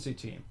free agency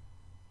team.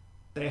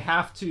 They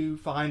have to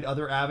find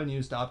other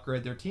avenues to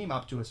upgrade their team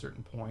up to a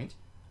certain point.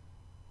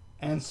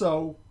 And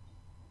so,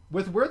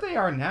 with where they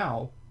are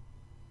now,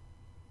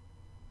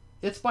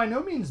 it's by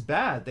no means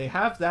bad. They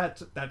have that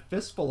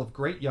fistful of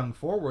great young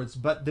forwards,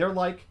 but they're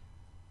like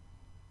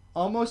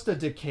almost a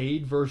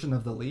decayed version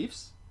of the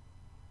Leafs,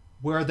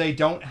 where they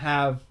don't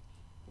have...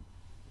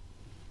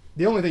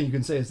 The only thing you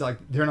can say is, like,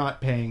 they're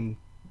not paying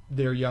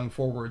their young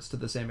forwards to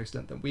the same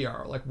extent that we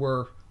are. Like,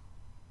 we're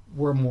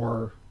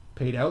more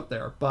paid out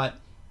there. But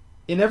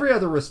in every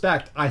other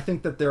respect, I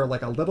think that they're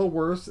like a little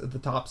worse at the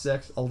top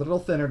 6, a little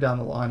thinner down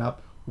the lineup,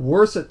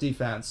 worse at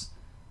defense,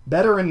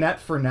 better in net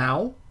for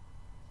now,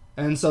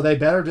 and so they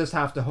better just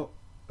have to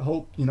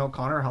hope,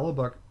 Connor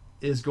Hellebuyck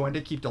is going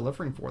to keep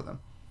delivering for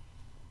them.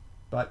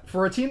 But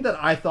for a team that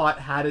I thought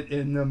had it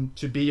in them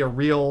to be a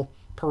real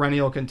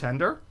perennial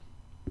contender,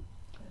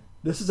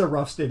 this is a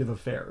rough state of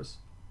affairs.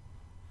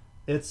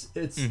 It's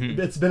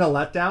been a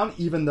letdown,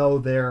 even though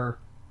they're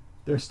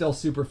still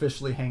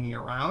superficially hanging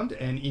around,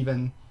 and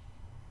even,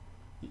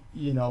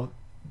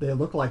 they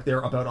look like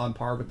they're about on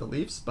par with the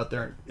Leafs, but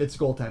it's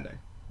goaltending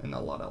and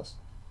not a lot else.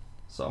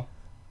 So,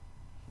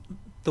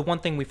 the one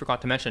thing we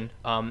forgot to mention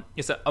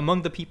is that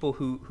among the people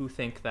who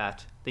think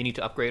that they need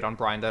to upgrade on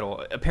Brian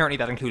Little, apparently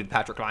that included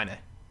Patrick Laine.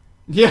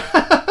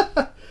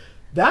 Yeah,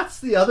 that's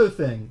the other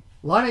thing.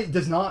 Laine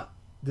did not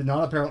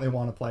apparently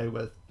want to play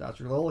with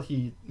Patrick Little.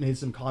 He made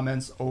some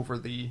comments over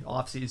the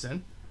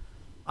offseason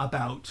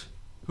about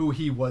who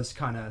he was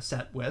kind of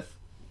set with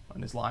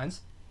on his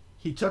lines.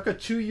 He took a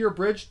 2-year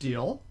bridge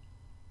deal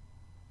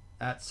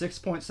at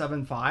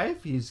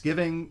 6.75. He's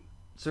giving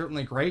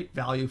certainly great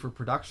value for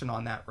production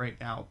on that right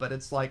now, but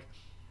it's like,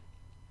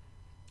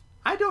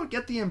 I don't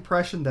get the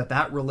impression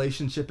that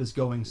relationship is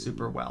going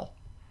super well.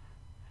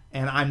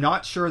 And I'm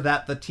not sure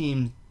that the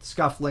team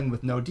scuffling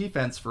with no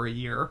defense for a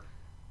year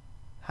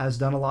has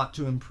done a lot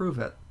to improve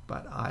it,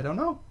 but I don't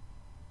know.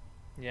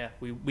 Yeah,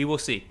 we will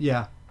see.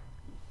 Yeah.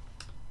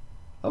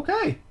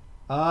 Okay.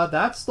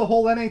 That's the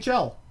whole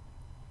NHL.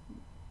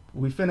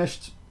 We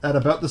finished at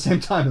about the same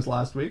time as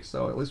last week,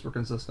 so at least we're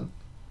consistent.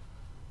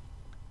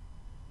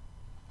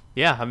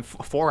 Yeah,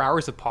 4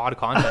 hours of pod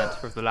content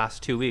for the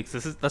last 2 weeks.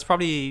 That's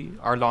probably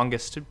our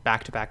longest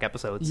back-to-back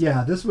episodes.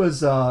 Yeah, this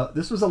was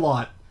a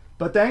lot.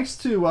 But thanks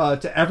to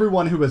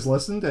everyone who has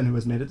listened and who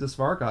has made it this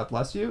far. God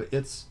bless you.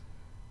 It's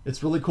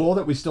really cool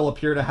that we still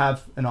appear to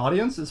have an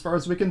audience, as far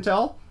as we can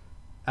tell,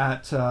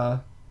 at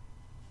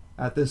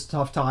this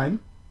tough time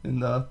in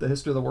the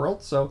history of the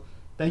world. So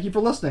thank you for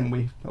listening.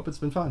 We hope it's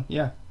been fun.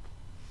 Yeah.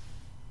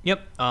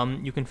 Yep.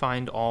 You can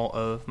find all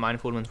of mine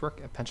and Fuleman's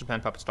work at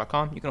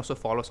pensionplanpuppets.com. You can also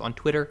follow us on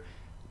Twitter.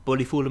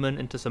 Bully Fuleman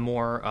into some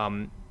more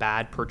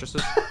bad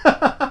purchases.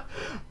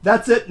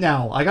 That's it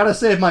now. I gotta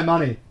save my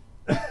money.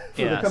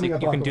 Yeah, so you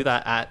can do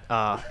that at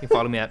you can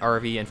follow me at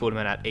RV and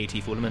Fuleman at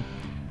AT Fuleman.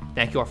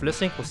 Thank you all for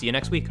listening. We'll see you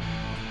next week.